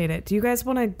appreciate it. Do you guys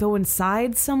want to go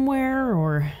inside somewhere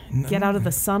or get out of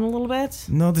the sun a little bit?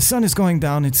 No, the sun is going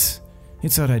down. It's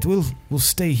all right. We'll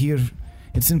stay here.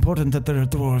 It's important that there are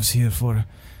dwarves here for,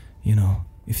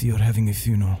 if you're having a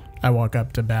funeral. I walk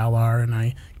up to Balar and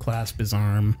I clasp his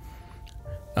arm.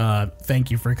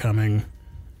 Thank you for coming.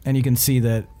 And you can see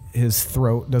that his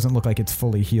throat doesn't look like it's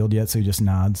fully healed yet, so he just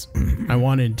nods. I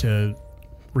wanted to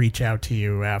reach out to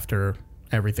you after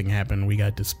everything happened. We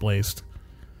got displaced.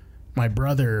 My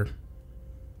brother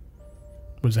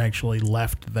was actually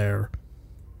left there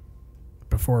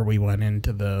before we went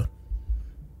into the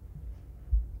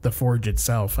forge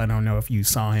itself. I don't know if you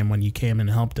saw him when you came and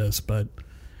helped us, but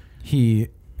he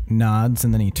nods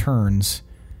and then he turns,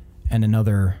 and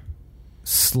another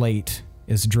slate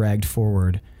is dragged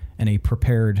forward, and a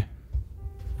prepared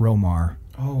Romar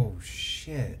Oh,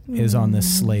 shit. is on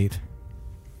this slate.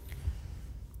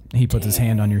 He puts his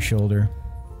hand on your shoulder.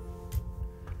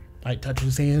 I touch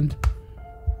his hand.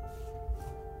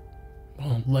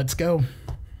 Well, let's go.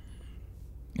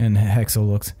 And Hexel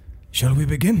looks, shall we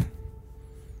begin?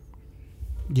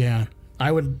 Yeah,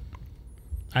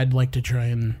 I'd like to try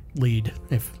and lead,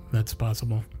 if that's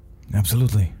possible.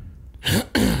 Absolutely.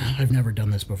 I've never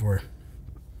done this before.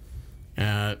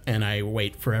 And I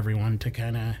wait for everyone to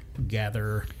kind of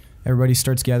gather. Everybody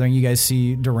starts gathering. You guys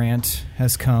see Durant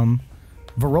has come.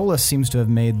 Varolus seems to have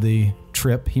made the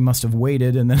trip. He must have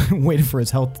waited and then waited for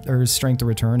his health or his strength to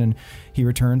return, and he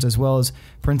returns, as well as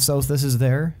Prince Sothis is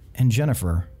there and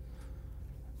Jennifer.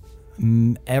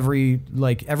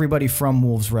 Everybody from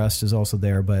Wolves Rest is also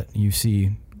there, but you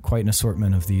see quite an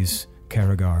assortment of these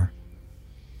Karagar,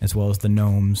 as well as the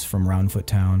gnomes from Roundfoot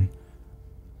Town.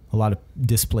 A lot of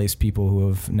displaced people who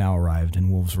have now arrived in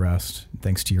Wolves Rest,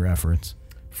 thanks to your efforts.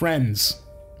 Friends,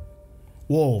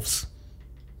 wolves,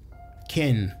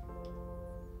 kin,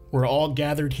 we're all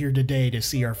gathered here today to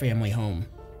see our family home.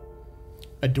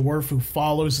 A dwarf who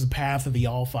follows the path of the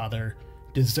Allfather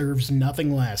deserves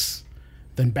nothing less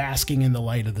than basking in the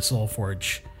light of the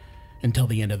Soulforge until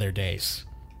the end of their days.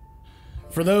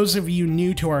 For those of you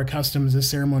new to our customs, this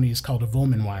ceremony is called a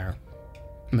Volmenwire.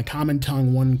 In the common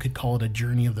tongue, one could call it a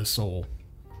journey of the soul.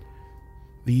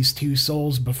 These two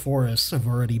souls before us have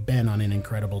already been on an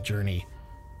incredible journey,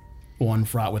 one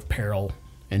fraught with peril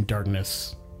and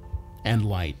darkness, and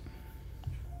light.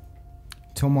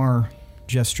 Tomar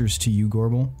gestures to you,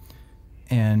 Gorbel,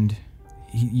 and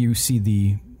you see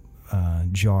the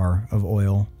jar of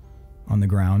oil on the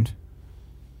ground,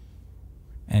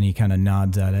 and he kind of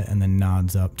nods at it and then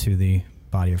nods up to the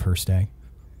body of Herstag.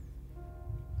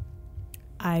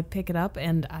 I pick it up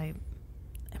and am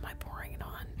I pouring it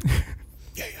on?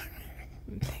 Yeah.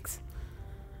 Thanks.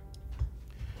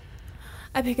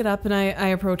 I pick it up and I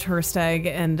approach Herstag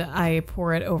and I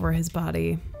pour it over his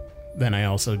body. Then I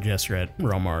also gesture at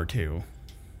Romar too.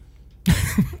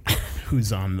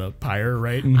 Who's on the pyre,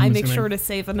 right? I make sure to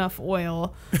save enough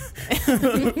oil.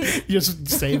 Just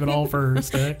save it all for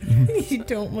Herstag. You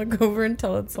don't look over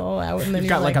until it's all out, and then You've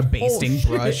you're got like a basting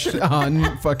brush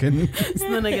on fucking. So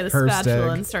then I get a Herstag. spatula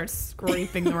and start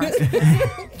scraping the rest of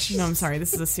it. No, I'm sorry.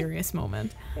 This is a serious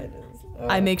moment.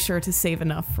 I make sure to save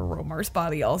enough for Romar's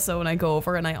body also, and I go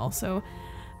over and I also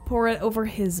pour it over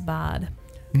his bod.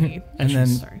 Okay,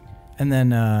 And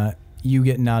then you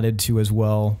get nodded to as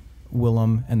well,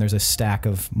 Willem, and there's a stack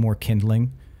of more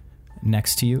kindling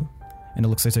next to you, and it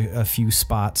looks like a few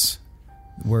spots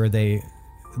where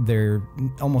they're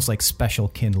almost like special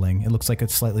kindling. It looks like a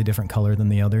slightly different color than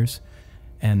the others,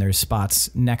 and there's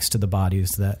spots next to the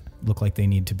bodies that look like they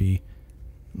need to be,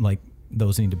 like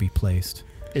those need to be placed.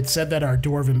 It's said that our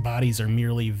dwarven bodies are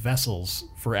merely vessels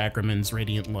for Ackerman's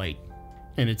radiant light,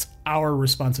 and it's our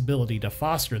responsibility to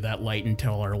foster that light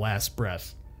until our last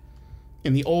breath.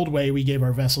 In the old way, we gave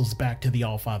our vessels back to the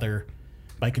Allfather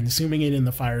by consuming it in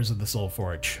the fires of the Soul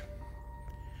Forge.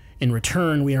 In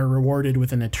return, we are rewarded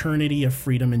with an eternity of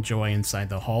freedom and joy inside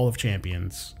the Hall of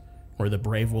Champions, where the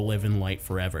brave will live in light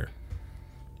forever.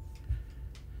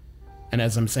 And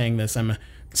as I'm saying this, I'm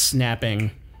snapping,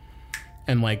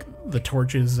 and like the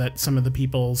torches that some of the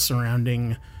people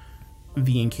surrounding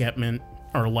the encampment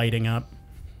are lighting up.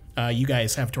 You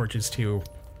guys have torches too.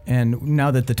 And now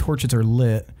that the torches are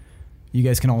lit, you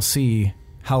guys can all see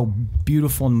how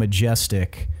beautiful and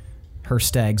majestic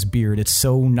Herstag's beard. It's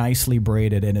so nicely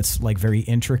braided, and it's like very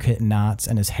intricate knots,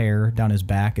 and his hair down his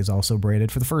back is also braided.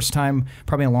 For the first time,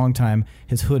 probably in a long time,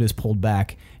 his hood is pulled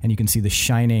back, and you can see the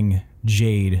shining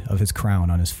jade of his crown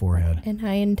on his forehead. And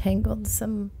I entangled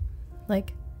some,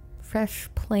 like, fresh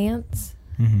plants,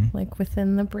 like,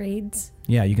 within the braids.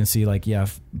 Yeah, you can see, like,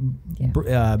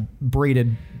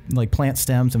 braided, like, plant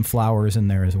stems and flowers in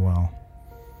there as well.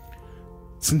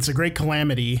 Since a great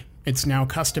calamity, it's now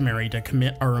customary to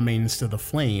commit our remains to the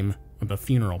flame of a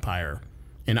funeral pyre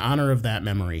in honor of that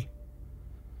memory.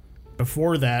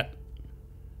 Before that,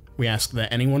 we ask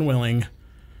that anyone willing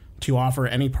to offer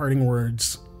any parting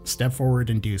words step forward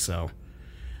and do so.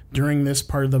 During this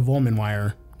part of the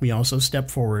Volmenwire, we also step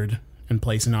forward and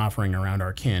place an offering around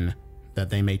our kin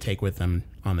that they may take with them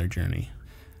on their journey.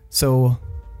 So,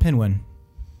 Pinwin,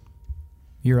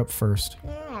 you're up first.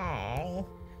 Oh,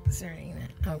 sorry.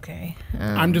 Okay.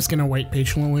 I'm just going to wait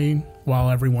patiently while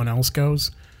everyone else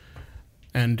goes.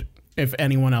 And if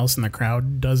anyone else in the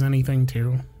crowd does anything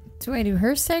too. Do I do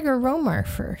Herstag or Romar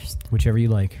first? Whichever you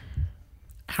like.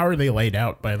 How are they laid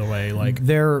out, by the way? Like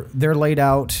They're laid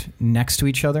out next to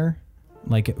each other,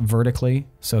 like vertically.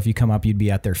 So if you come up, you'd be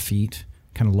at their feet,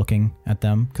 kind of looking at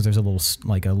them, because there's a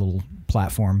little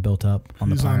platform built up on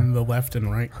the who's pyre. on the left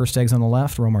and right? Herstag's on the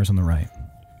left, Romar's on the right.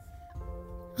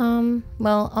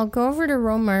 Well, I'll go over to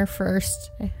Romar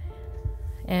first,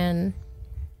 and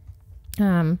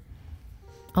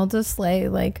I'll just lay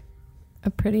like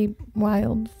a pretty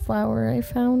wild flower I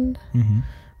found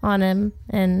on him,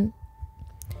 and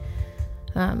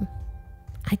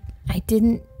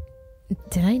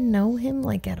did I know him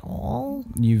like at all?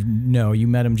 You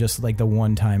met him just like the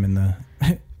one time in the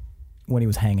when he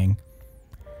was hanging.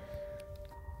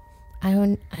 I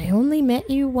only met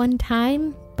you one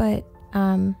time, but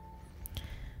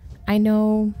I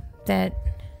know that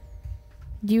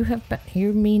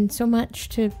you mean so much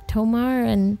to Tomar,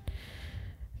 and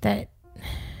that,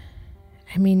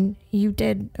 I mean, you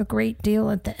did a great deal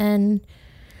at the end,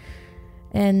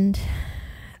 and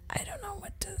I don't know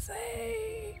what to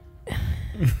say.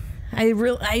 I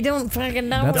don't fucking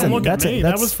know. Don't look at me.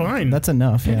 That was fine. That's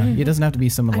enough. Yeah, it doesn't have to be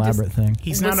some elaborate thing.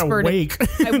 He's not awake.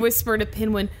 I whisper to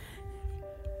Pinwin,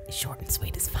 short and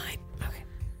sweet is fine. Okay.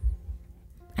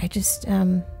 I just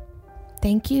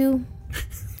thank you,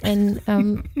 and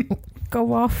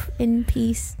go off in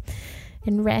peace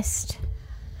and rest.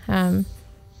 And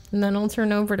then I'll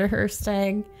turn over to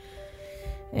Herstag,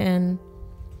 and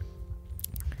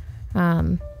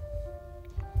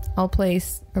I'll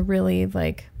place a really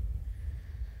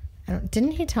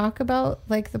didn't he talk about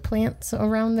like the plants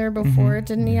around there before?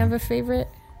 Didn't he have a favorite?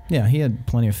 Yeah, he had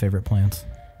plenty of favorite plants.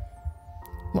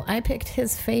 Well, I picked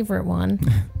his favorite one,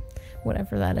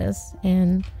 whatever that is.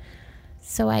 And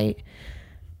so I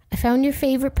found your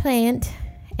favorite plant,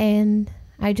 and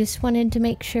I just wanted to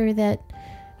make sure that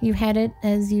you had it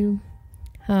as you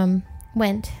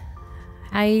went.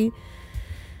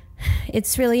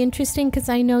 It's really interesting because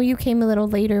I know you came a little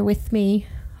later with me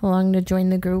along to join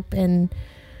the group, and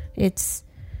it's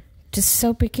just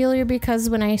so peculiar because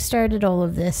when I started all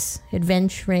of this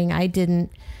adventuring, I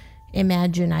didn't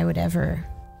imagine I would ever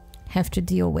have to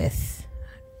deal with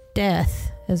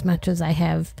death as much as I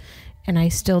have, and I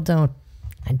still don't.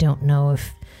 I don't know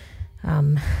if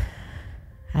I'm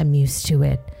used to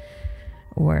it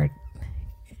or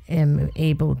am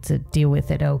able to deal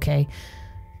with it okay.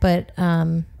 But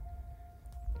I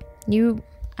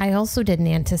also didn't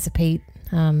anticipate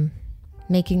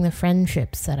making the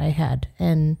friendships that I had,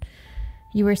 and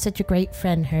you were such a great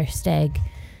friend, Herstag,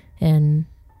 and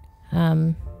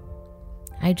I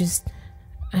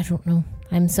don't know.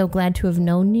 I'm so glad to have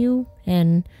known you,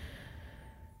 and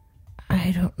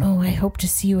I don't know. I hope to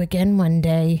see you again one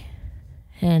day,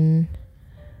 and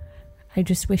I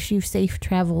just wish you safe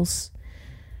travels.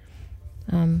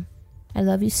 I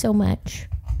love you so much.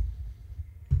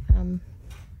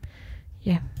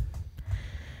 Yeah.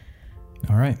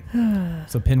 All right.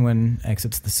 So Pinwin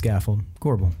exits the scaffold.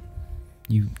 Gorbel,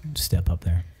 you step up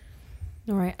there.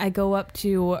 All right, I go up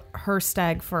to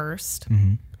Herstag first,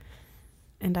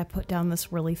 and I put down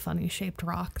this really funny shaped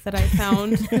rock that I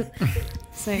found.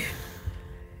 Say,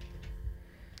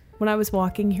 when I was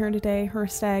walking here today,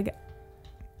 Herstag,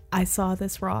 I saw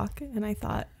this rock, and I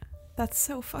thought, that's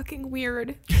so fucking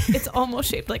weird. It's almost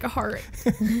shaped like a heart.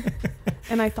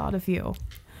 And I thought of you.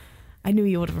 I knew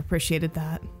you would have appreciated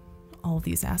that. All of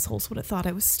these assholes would have thought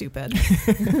I was stupid.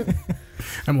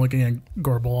 I'm looking at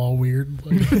Gorbel all weird.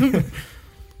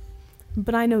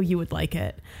 But I know you would like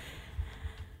it.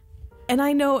 And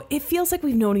I know it feels like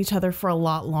we've known each other for a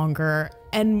lot longer.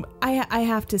 And I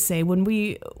have to say, when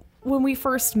we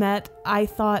first met, I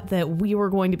thought that we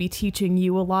were going to be teaching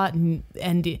you a lot,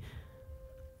 and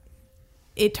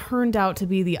it turned out to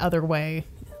be the other way.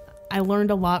 I learned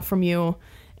a lot from you,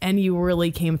 and you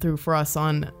really came through for us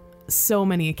on so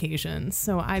many occasions.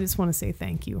 So I just want to say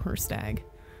thank you, Herstag.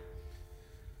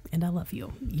 And I love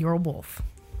you. You're a wolf.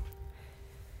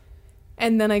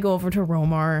 And then I go over to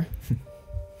Romar.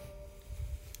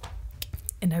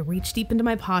 And I reach deep into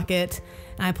my pocket,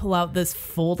 and I pull out this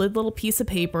folded little piece of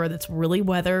paper that's really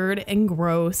weathered and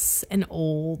gross and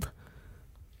old.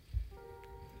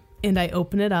 And I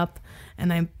open it up,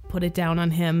 and I put it down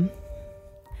on him.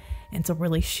 And it's a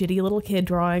really shitty little kid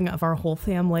drawing of our whole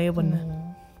family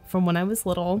from when I was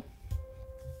little.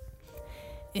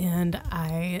 And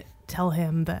I tell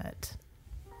him that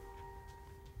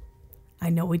I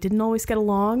know we didn't always get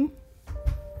along.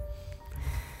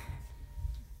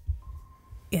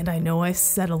 And I know I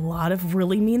said a lot of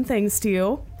really mean things to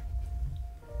you.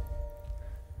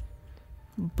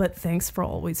 But thanks for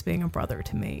always being a brother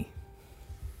to me.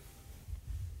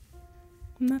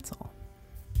 And that's all.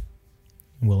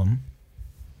 Willem.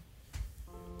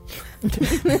 I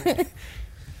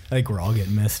think we're all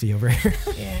getting misty over here.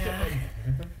 Yeah.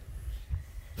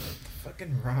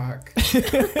 Fucking rock. So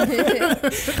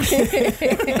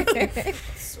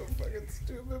fucking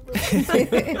stupid, bro.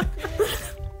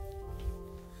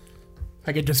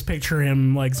 I could just picture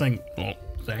him like saying, "Oh,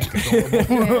 thank you,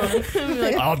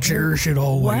 Gorbel. I'll cherish it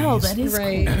always." Wow, that is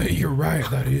Right. You're right.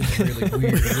 That is really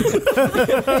weird.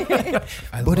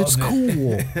 But it's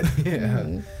cool.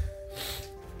 Yeah.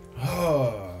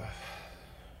 Oh.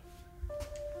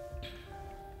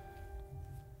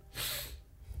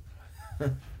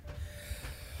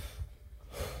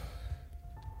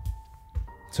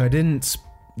 So I didn't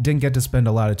get to spend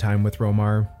a lot of time with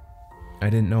Romar. I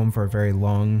didn't know him for a very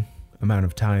long amount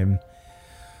of time.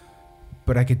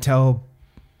 But I could tell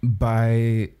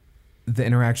by the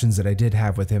interactions that I did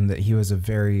have with him that he was a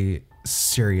very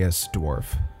serious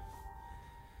dwarf.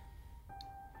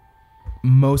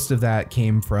 Most of that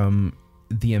came from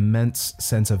the immense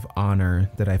sense of honor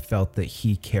that I felt that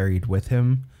he carried with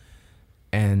him,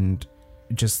 and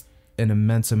just an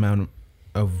immense amount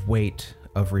of weight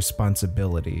of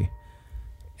responsibility.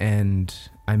 And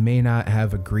I may not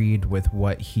have agreed with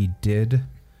what he did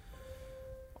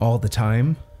all the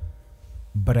time,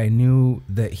 but I knew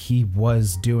that he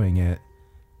was doing it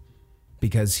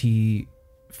because he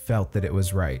felt that it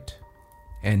was right,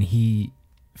 and he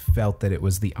felt that it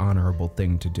was the honorable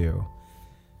thing to do.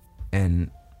 And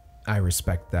I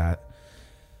respect that.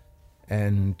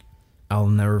 And I'll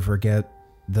never forget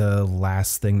the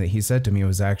last thing that he said to me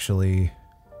was actually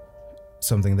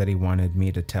something that he wanted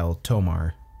me to tell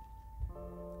Tomar.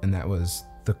 And that was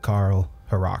the Carl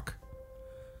Harak.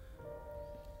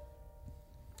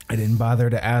 I didn't bother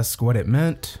to ask what it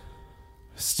meant.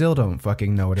 Still don't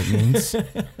fucking know what it means.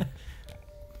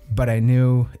 But I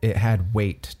knew it had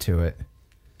weight to it.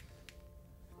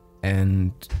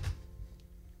 And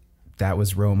that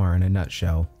was Romar in a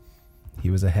nutshell. He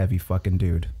was a heavy fucking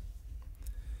dude.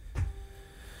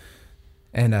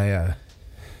 And I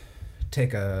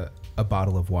take a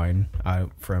bottle of wine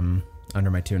out from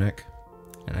under my tunic.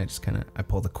 And I just I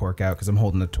pull the cork out because I'm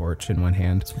holding a torch in one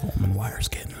hand. Roman wire's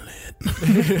getting lit.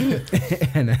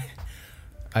 And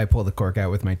I pull the cork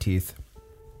out with my teeth.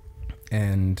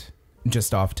 And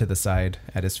just off to the side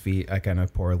at his feet, I kind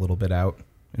of pour a little bit out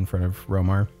in front of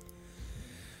Romar.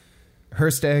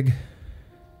 Herstag,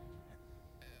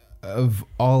 of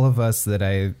all of us that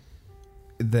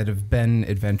have been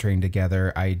adventuring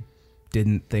together, I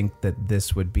didn't think that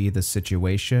this would be the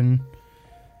situation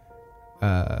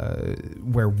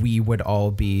where we would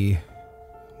all be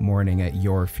mourning at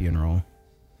your funeral.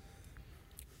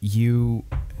 You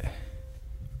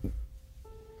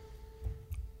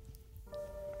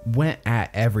went at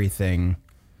everything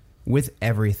with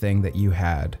everything that you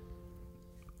had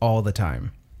all the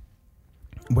time,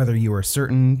 whether you were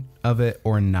certain of it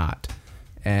or not.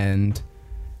 And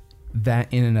that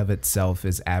in and of itself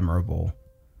is admirable.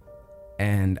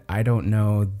 And I don't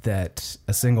know that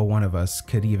a single one of us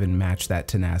could even match that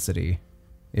tenacity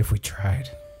if we tried.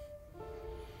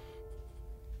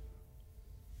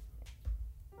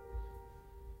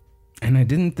 And I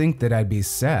didn't think that I'd be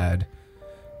sad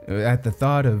at the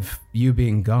thought of you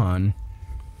being gone.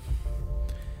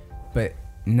 But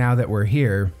now that we're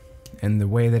here, and the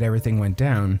way that everything went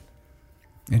down,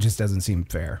 it just doesn't seem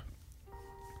fair.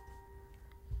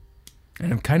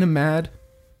 And I'm kind of mad,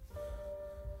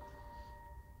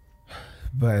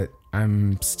 but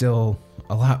I'm still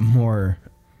a lot more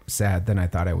sad than I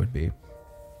thought I would be.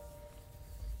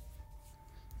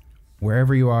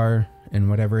 Wherever you are, and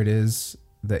whatever it is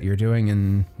that you're doing,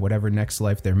 in whatever next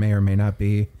life there may or may not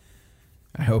be,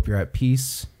 I hope you're at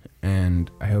peace,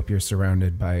 and I hope you're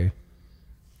surrounded by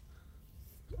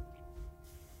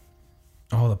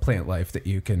all the plant life that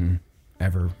you can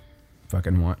ever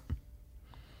fucking want.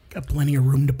 Got plenty of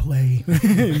room to play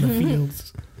in the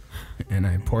fields. And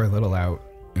I pour a little out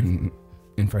in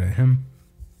front of him.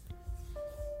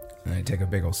 And I take a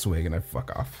big old swig and I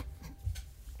fuck off.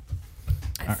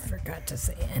 I forgot to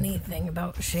say anything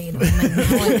about Shade Home, and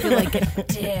now I feel like a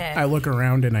dick. I look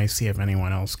around and I see if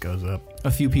anyone else goes up.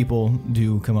 A few people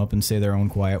do come up and say their own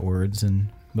quiet words,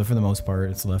 but for the most part,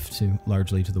 it's left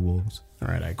largely to the wolves. All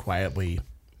right, I quietly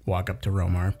walk up to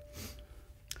Romar.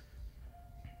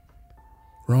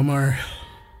 Romar,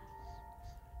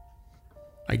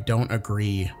 I don't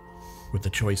agree with the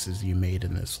choices you made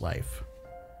in this life.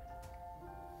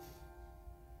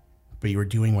 But you were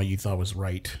doing what you thought was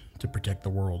right to protect the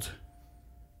world.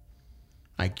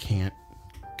 I can't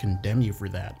condemn you for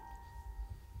that.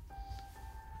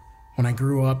 When I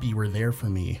grew up, you were there for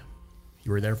me.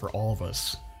 You were there for all of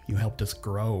us. You helped us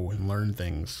grow and learn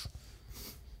things.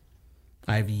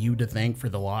 I have you to thank for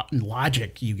the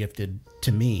logic you gifted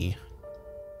to me.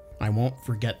 I won't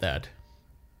forget that.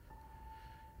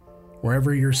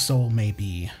 Wherever your soul may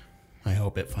be, I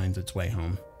hope it finds its way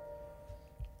home.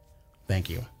 Thank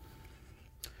you.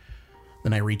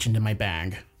 Then I reach into my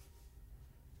bag,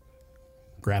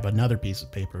 grab another piece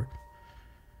of paper,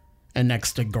 and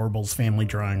next to Gorbel's family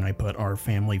drawing, I put our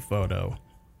family photo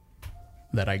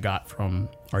that I got from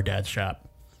our dad's shop.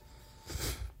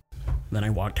 Then I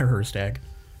walk to Herstag.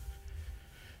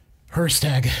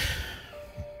 Herstag,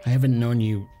 I haven't known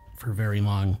you for very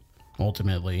long,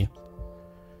 ultimately.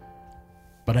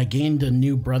 But I gained a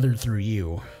new brother through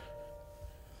you.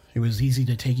 It was easy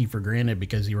to take you for granted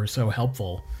because you were so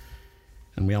helpful,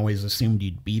 and we always assumed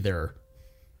you'd be there.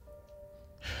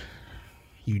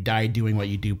 You died doing what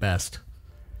you do best,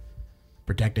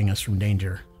 protecting us from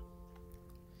danger.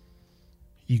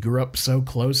 You grew up so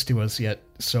close to us, yet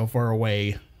so far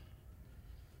away,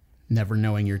 never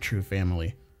knowing your true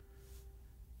family.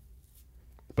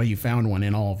 But you found one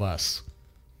in all of us.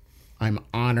 I'm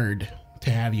honored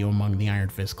to have you among the Iron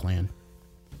Fist clan.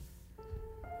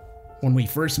 When we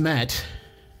first met,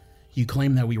 you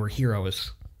claimed that we were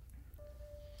heroes.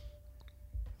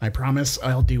 I promise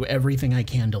I'll do everything I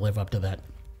can to live up to that.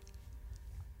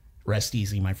 Rest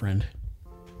easy, my friend.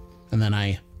 And then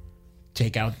I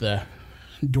take out the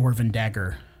dwarven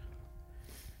dagger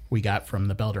we got from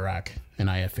the Belderock, and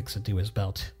I affix it to his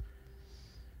belt.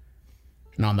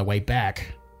 And on the way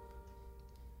back,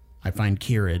 I find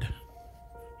Kirid,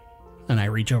 and I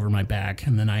reach over my back,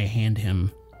 and then I hand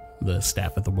him the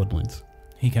Staff of the Woodlands.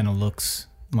 He kind of looks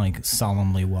like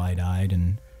solemnly wide-eyed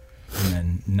and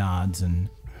then nods and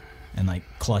and like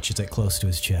clutches it close to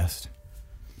his chest.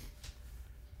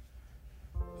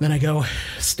 Then I go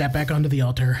step back onto the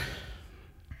altar.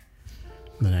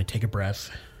 Then I take a breath.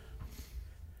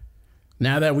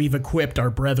 Now that we've equipped our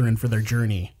brethren for their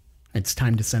journey, it's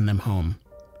time to send them home.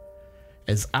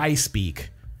 As I speak,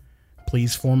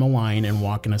 please form a line and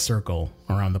walk in a circle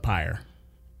around the pyre,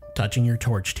 touching your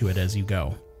torch to it as you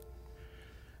go.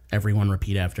 Everyone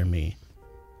repeat after me.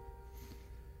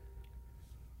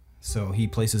 So he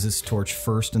places his torch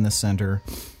first in the center,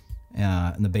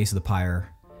 in the base of the pyre,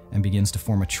 and begins to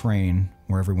form a train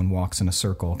where everyone walks in a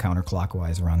circle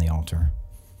counterclockwise around the altar.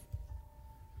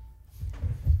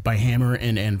 By hammer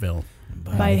and anvil.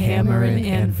 By hammer and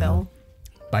anvil.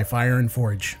 By fire and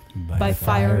forge. By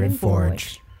fire and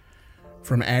forge.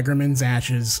 From Agramon's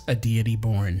ashes, a deity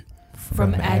born.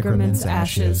 From Agramon's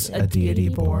ashes, a deity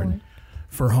born.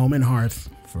 For home and hearth.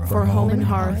 For home and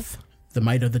hearth. The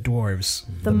might of the dwarves.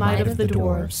 The might of the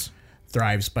dwarves.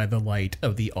 Thrives by the light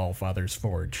of the All-Father's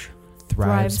forge.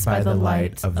 Thrives by the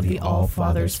light of the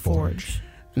All-Father's forge.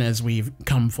 And as we've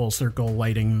come full circle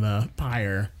lighting the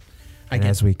pyre,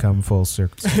 As we come full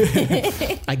circle.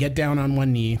 I get down on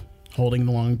one knee, holding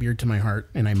the long beard to my heart,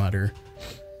 and I mutter,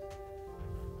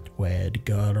 Wed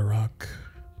Garak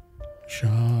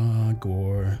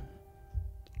Shagor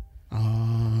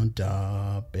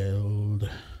Ada Build.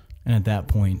 And at that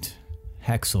point,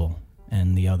 Hexel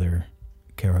and the other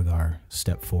Karagar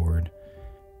step forward.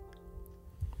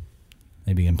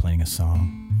 They begin playing a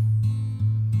song.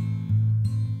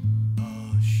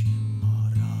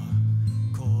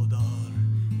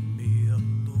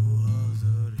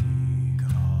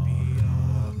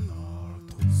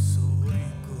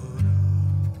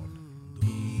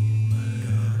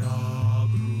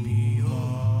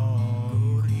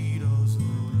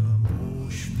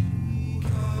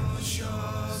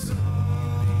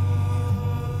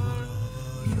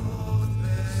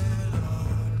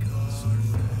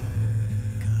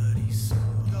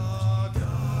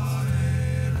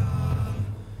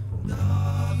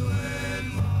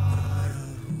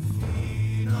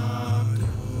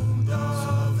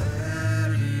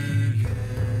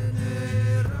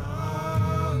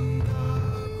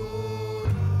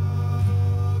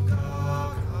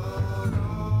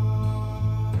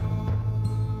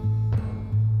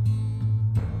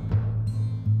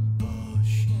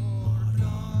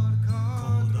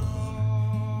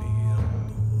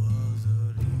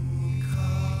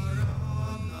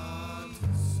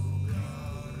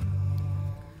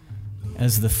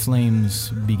 As the flames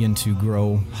begin to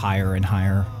grow higher and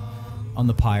higher on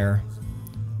the pyre,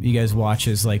 you guys watch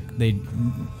as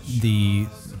the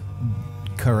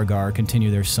Karagar continue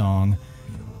their song,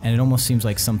 and it almost seems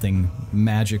like something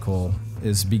magical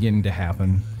is beginning to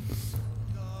happen.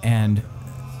 And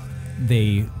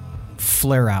they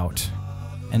flare out,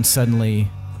 and suddenly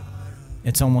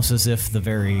it's almost as if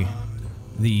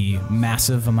the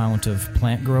massive amount of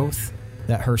plant growth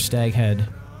that Herstag had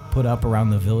put up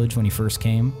around the village when he first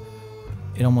came,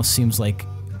 it almost seems like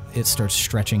it starts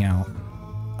stretching out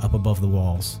up above the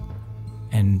walls,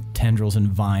 and tendrils and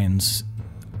vines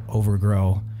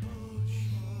overgrow,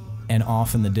 and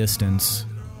off in the distance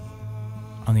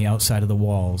on the outside of the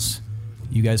walls,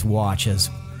 you guys watch as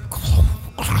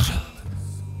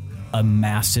a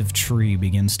massive tree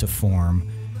begins to form,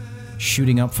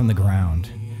 shooting up from the ground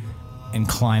and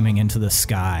climbing into the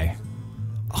sky,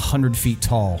 100 feet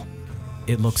tall.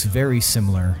 It looks very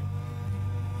similar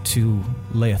to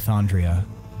Leothandria,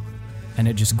 and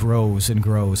it just grows and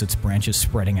grows, its branches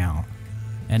spreading out.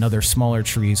 And other smaller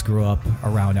trees grow up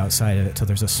around outside of it, so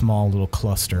there's a small little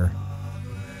cluster.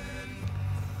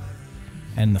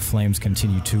 And the flames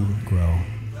continue to grow.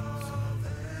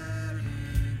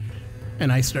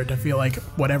 And I start to feel like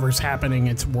whatever's happening,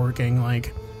 it's working,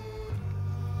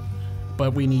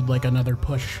 but we need another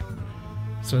push.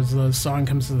 So as the song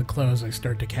comes to the close, I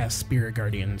start to cast Spirit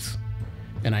Guardians.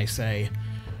 And I say,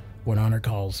 when honor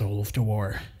calls Olaf to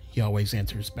war, he always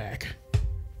answers back.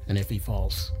 And if he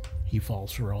falls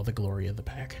for all the glory of the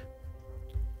pack.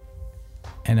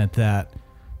 And at that,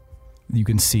 you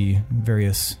can see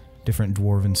various different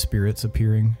dwarven spirits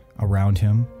appearing around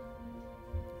him.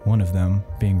 One of them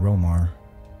being Romar,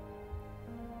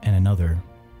 and another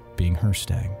being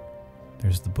Herstag.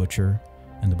 There's the butcher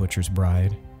and the butcher's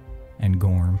bride, and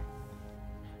Gorm,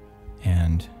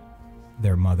 and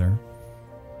their mother.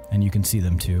 And you can see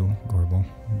them too, Gorbel.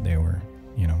 They were,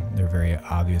 they're very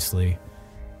obviously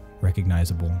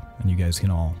recognizable, and you guys can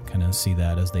all kind of see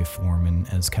that as they form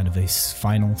and as kind of a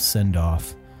final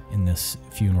send-off in this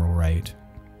funeral rite.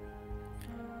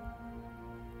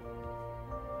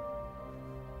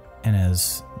 And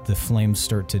as the flames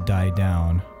start to die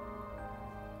down,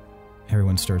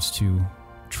 everyone starts to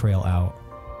trail out.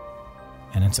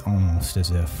 And it's almost as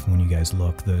if when you guys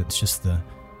look, it's just the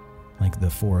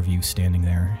four of you standing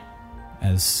there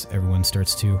as everyone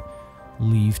starts to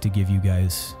leave to give you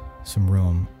guys some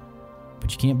room.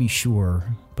 But you can't be sure,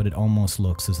 but it almost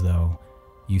looks as though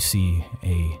you see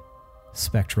a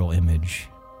spectral image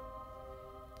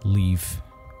leave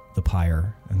the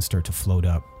pyre and start to float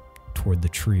up toward the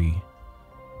tree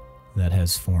that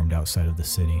has formed outside of the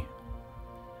city.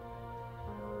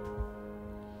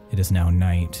 It is now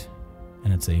night,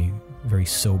 and it's a very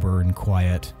sober and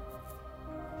quiet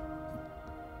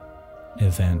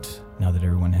event now that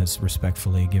everyone has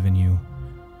respectfully given you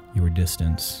your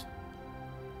distance.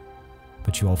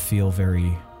 But you all feel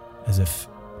very as if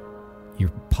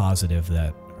you're positive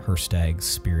that Herstag's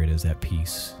spirit is at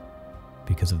peace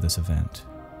because of this event.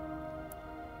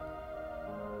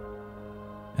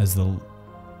 As the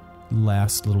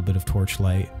last little bit of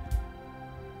torchlight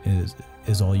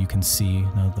is all you can see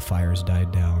now that the fire's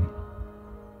died down,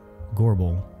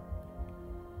 Gorbel,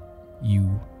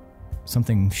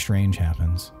 something strange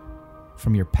happens.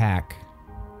 From your pack,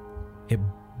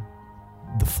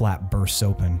 the flap bursts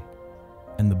open,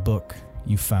 and the book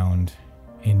you found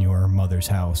in your mother's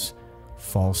house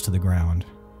falls to the ground.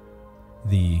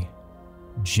 The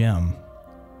gem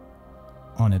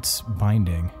on its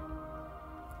binding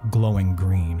glowing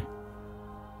green,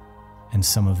 and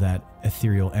some of that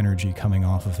ethereal energy coming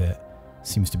off of it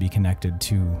seems to be connected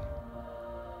to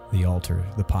the altar,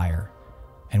 the pyre,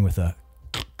 and with a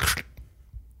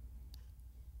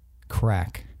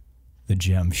crack, the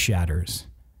gem shatters,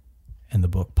 and the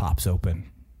book pops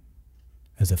open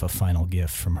as if a final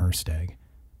gift from Herstag.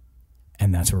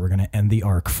 And that's where we're going to end the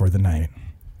arc for the night.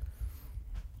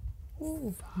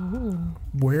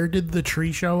 Where did the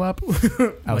tree show up?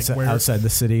 Outside the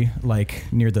city, like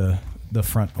near the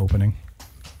front opening.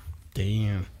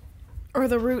 Damn. Are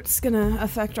the roots gonna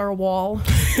affect our wall?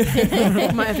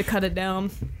 Might have to cut it down.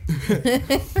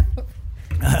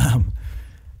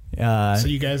 So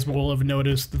you guys will have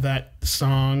noticed that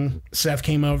song. Seth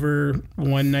came over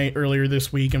one night earlier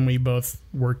this week, and we both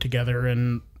worked together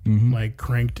and like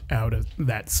cranked out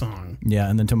that song. Yeah,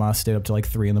 and then Tomas stayed up till like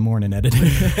 3 a.m. editing.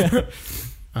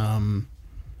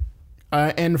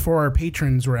 And for our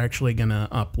patrons, we're actually gonna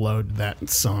upload that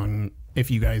song if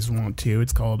you guys want to.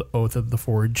 It's called Oath of the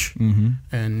Forge,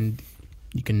 and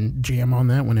you can jam on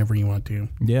that whenever you want to.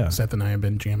 Yeah, Seth and I have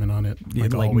been jamming on it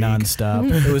like all week.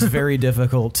 nonstop. It was very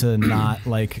difficult to not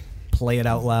like play it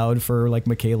out loud for like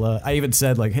Michaela. I even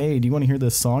said like, "Hey, do you want to hear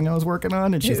this song I was working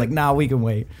on?" And she's like, "Nah, we can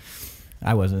wait."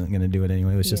 I wasn't gonna do it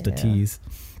anyway. It was just a tease.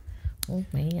 Oh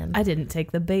man, I didn't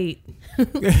take the bait.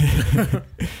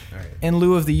 In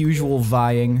lieu of the usual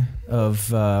vying of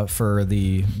for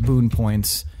the boon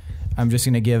points, I'm just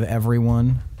going to give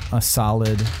everyone a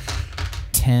solid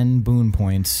 10 boon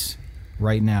points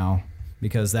right now,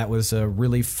 because that was a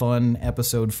really fun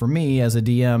episode for me as a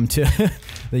DM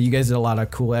that you guys did a lot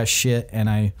of cool ass shit, and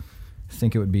I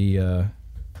think it would be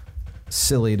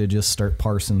silly to just start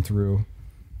parsing through.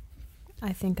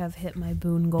 I think I've hit my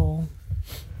boon goal.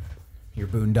 Your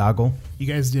boondoggle? You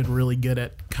guys did really good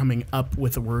at coming up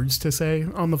with the words to say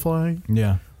on the fly.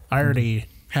 Yeah. I already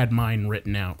had mine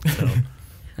written out. So,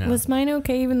 yeah. Was mine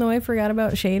okay even though I forgot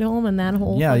about Shadeholm and that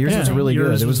whole yours was really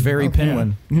good. It was very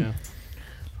Pinwin. Yeah.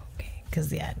 Okay,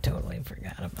 because I totally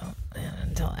forgot about that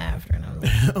until after, and I was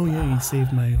like, Oh yeah, you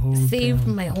saved my whole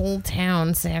my whole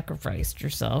town, sacrificed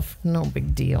yourself. No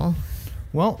big deal.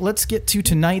 Well, let's get to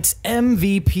tonight's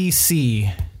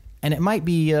MVPC. And it might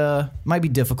be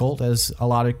difficult as a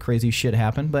lot of crazy shit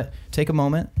happened, but take a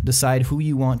moment, decide who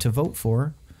you want to vote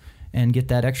for, and get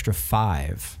that extra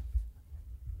 5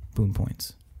 boon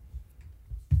points.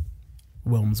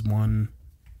 Wilm's 1.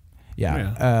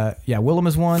 Yeah. Willem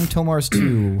is 1, Tomar is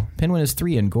 2, Pinwin is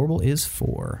 3, and Gorbel is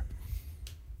 4.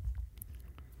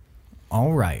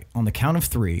 All right, on the count of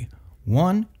 3.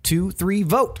 1, 2, 3,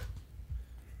 vote!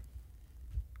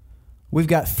 We've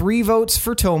got 3 votes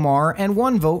for Tomar and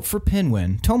 1 vote for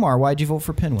Pinwin. Tomar, why'd you vote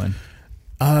for Pinwin?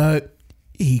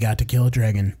 He got to kill a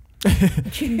dragon. 2,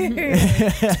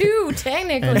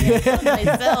 technically. I killed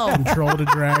myself. Controlled a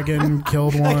dragon,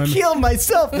 killed one. I killed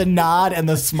myself. The nod and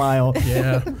the smile.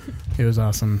 Yeah, it was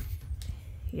awesome.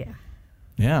 Yeah.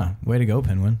 Yeah, way to go,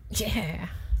 Pinwin. Yeah.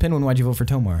 Pinwin, why'd you vote for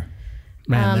Tomar?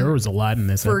 Man, there was a lot in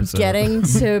this For episode. getting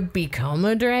to become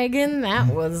a dragon,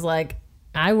 that was like,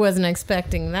 I wasn't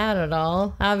expecting that at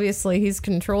all. Obviously, he's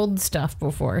controlled stuff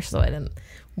before, so I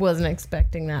wasn't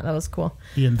expecting that. That was cool.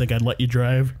 You didn't think I'd let you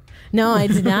drive? No, I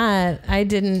did not. I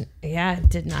did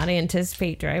not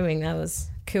anticipate driving. That was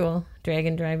cool.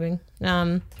 Dragon driving.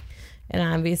 And And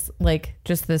obviously, like,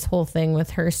 just this whole thing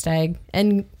with Herstag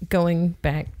and going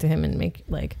back to him and make,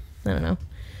 like, I don't know,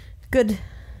 good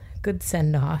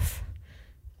send off.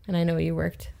 And I know you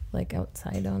worked, like,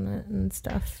 outside on it and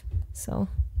stuff. So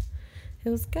it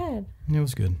was good. It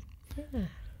was good. Yeah.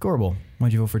 Gorbel,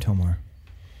 why'd you vote for Tomar?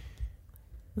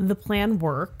 The plan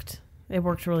worked. It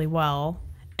worked really well.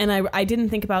 And I didn't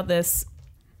think about this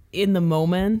in the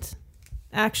moment,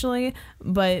 actually,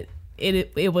 but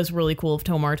it was really cool of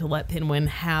Tomar to let Pinwin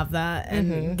have that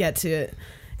and get to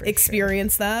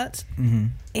experience that. Mm-hmm.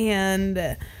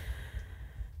 And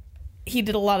he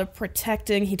did a lot of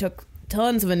protecting. He took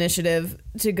tons of initiative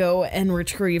to go and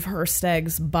retrieve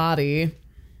Herstag's body.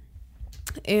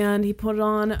 And he put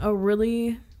on a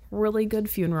really, really good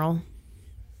funeral.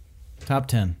 Top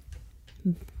 10.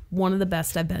 One of the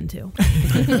best I've been to.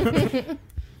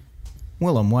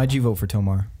 Willem, why'd you vote for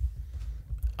Tomar?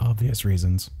 Obvious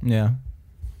reasons. Yeah.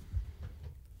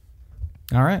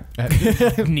 All right.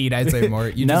 Need I say more?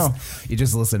 You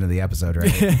just listened to the episode,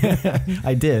 right?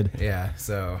 I did. Yeah,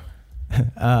 so.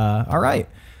 All right.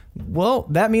 Well,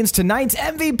 that means tonight's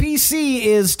MVPC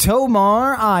is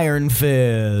Tomar Iron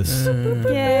Fist.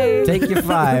 Yay. Take your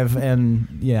 5,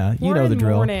 and yeah, you know the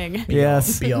drill. Morning.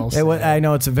 Yes, I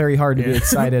know it's very hard to be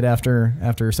excited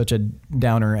after such a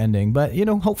downer ending, but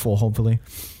hopefully.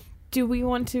 Do we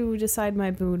want to decide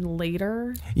my boon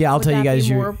later? Yeah, I'll Would tell you that guys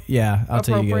be more I'll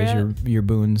tell you guys your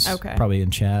boons probably in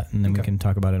chat, and then we can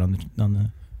talk about it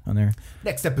on there.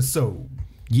 Next episode.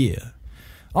 Yeah.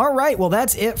 All right, well,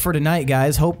 that's it for tonight,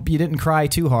 guys. Hope you didn't cry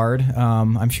too hard.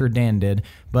 I'm sure Dan did,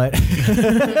 but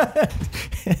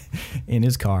in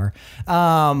his car.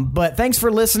 But thanks for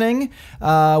listening.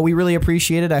 We really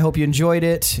appreciate it. I hope you enjoyed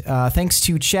it. Thanks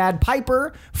to Chad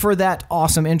Piper for that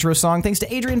awesome intro song. Thanks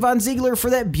to Adrian Von Ziegler for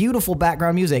that beautiful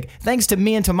background music. Thanks to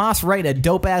me and Tomas for writing a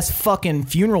dope-ass fucking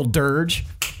funeral dirge.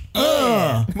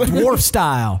 Dwarf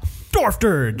style. Dwarf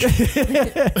dirge.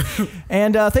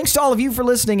 And thanks to all of you for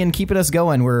listening and keeping us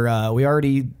going. We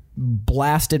already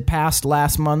blasted past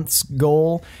last month's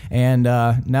goal, and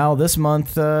now this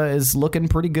month is looking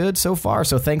pretty good so far.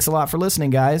 So thanks a lot for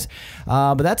listening, guys.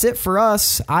 But that's it for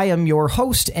us. I am your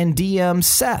host and DM,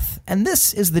 Seth, and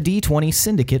this is the D20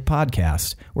 Syndicate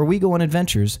podcast, where we go on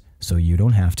adventures so you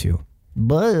don't have to.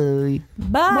 Bye.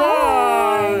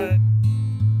 Bye.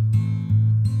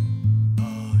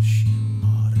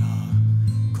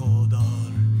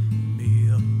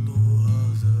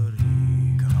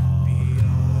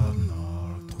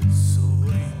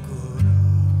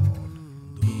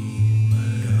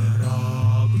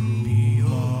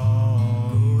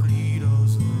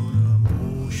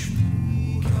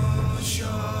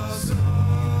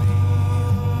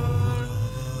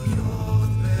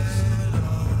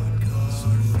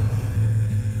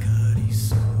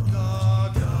 Carissa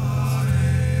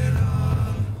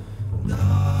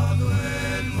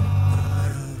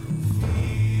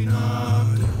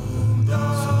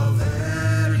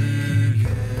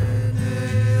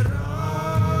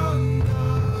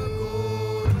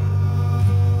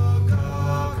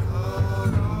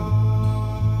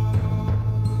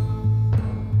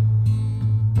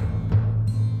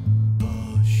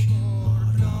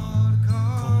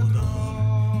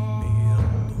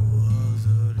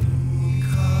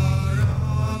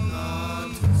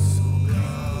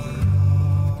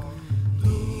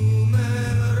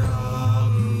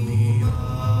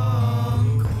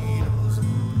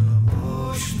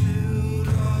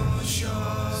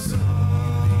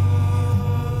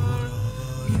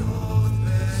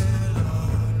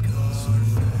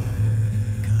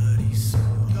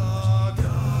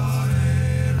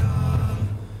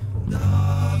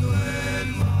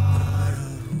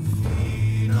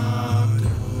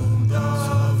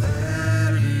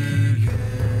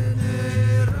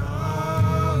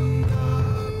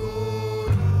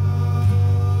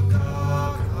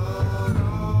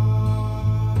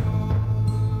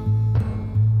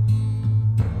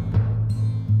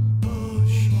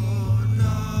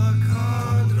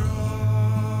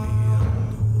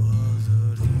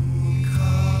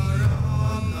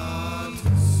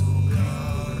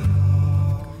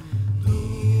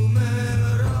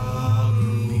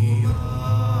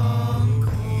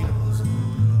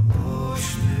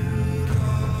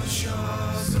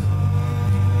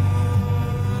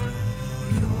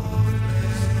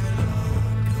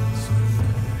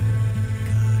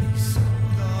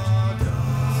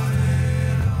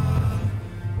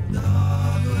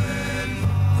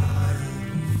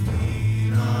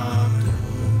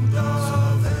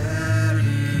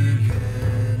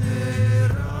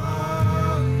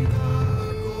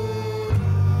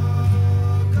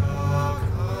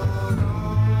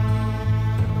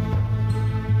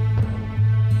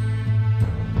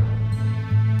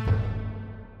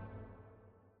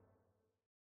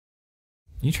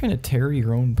You trying to tear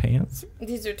your own pants?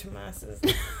 These are Tomas's.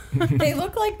 They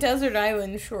look like Desert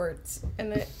Island shorts,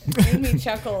 and it made me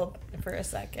chuckle for a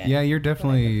second. Yeah, you're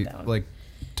definitely like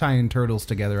tying turtles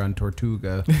together on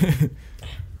Tortuga.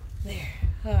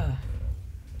 There.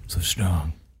 So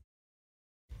strong.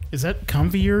 Is that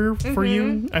comfier for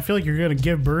you? I feel like you're gonna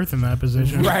give birth in that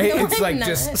position. Right? No, It's I'm like not.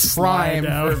 just Slide slime.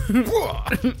 out.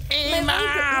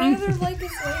 My other leg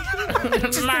is right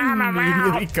here.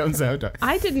 Immediately comes out.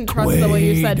 I didn't trust the way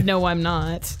you said, no, I'm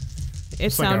not.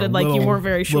 It sounded like you weren't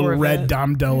very sure little of red it.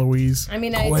 Dom DeLuise. I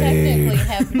mean, I technically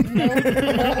have no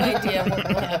idea what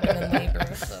will happen in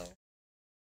labor, so.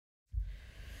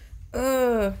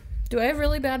 Do I have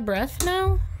really bad breath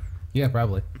now? Yeah,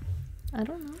 probably. I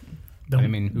don't know. Don't, I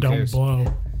mean, who don't cares? blow.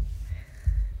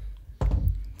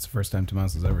 It's the first time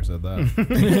Tomas has ever said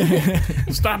that.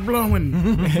 Stop blowing.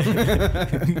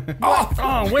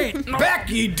 oh, wait. No. Back,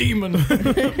 ye demon!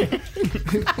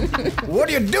 What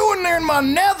are you doing there in my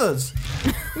nethers?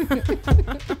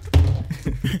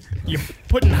 You're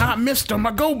putting hot mist on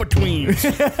my go-betweens.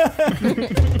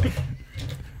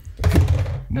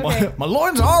 My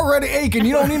loins are already aching.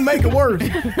 You don't need to make it worse. Is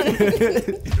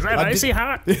that icy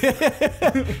hot?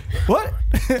 What?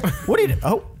 What do you do?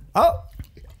 Oh.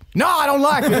 No, I don't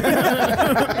like it.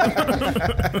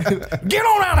 Get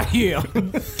on out of here.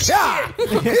 Yeah.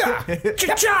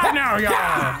 Cha-cha now,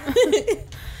 y'all.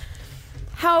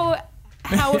 How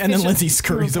And then efficient- Lindsay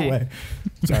scurries Okay. away.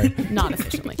 Sorry. Not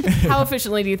efficiently. How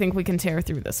efficiently do you think we can tear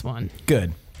through this one?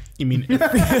 Good. You mean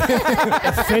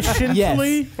efficiently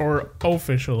Yes. or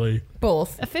officially?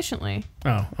 Both. Efficiently.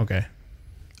 Oh, okay.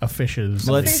 Officials.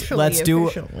 Let's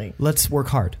work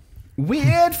hard.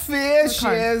 Weird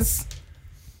fishes.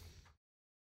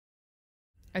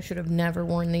 I should have never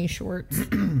worn these shorts.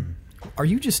 Are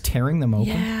you just tearing them open?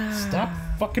 Yeah. Stop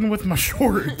fucking with my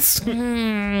shorts.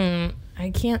 I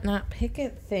can't not pick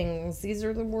at things. These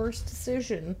are the worst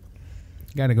decision.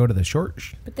 Got to go to the short.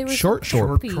 But they were Short.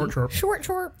 Short.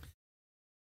 Short.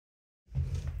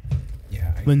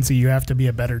 Yeah. Lindsay, you have to be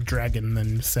a better dragon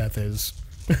than Seth is.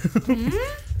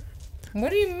 What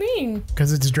do you mean?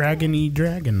 Because it's dragon-y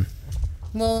dragon.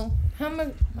 Well, I'm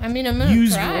gonna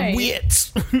Use try. your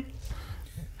wits.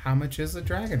 How much is a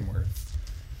dragon worth?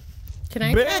 Can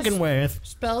I Dragon cast with.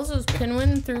 spells as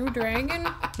Pinwin through dragon?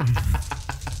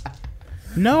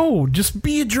 No, just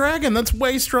be a dragon. That's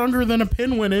way stronger than a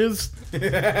pinwin is.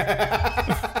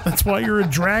 That's why you're a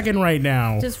dragon right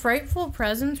now. Does Frightful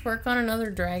Presence work on another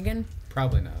dragon?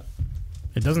 Probably not.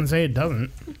 It doesn't say it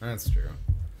doesn't. That's true.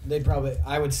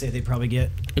 I would say they'd probably get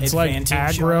It's like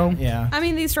advantage aggro. on it. Yeah. I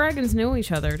mean, these dragons know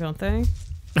each other, don't they?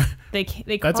 They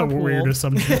That's a carpool. weird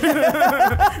assumption.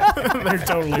 They're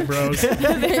totally bros.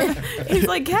 He's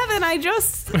like, Kevin, we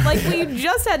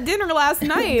just had dinner last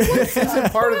night. This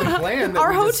isn't part of the plan.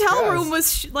 Our hotel room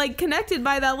was connected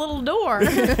by that little door.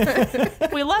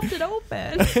 We left it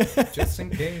open. just in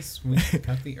case we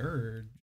got the urge.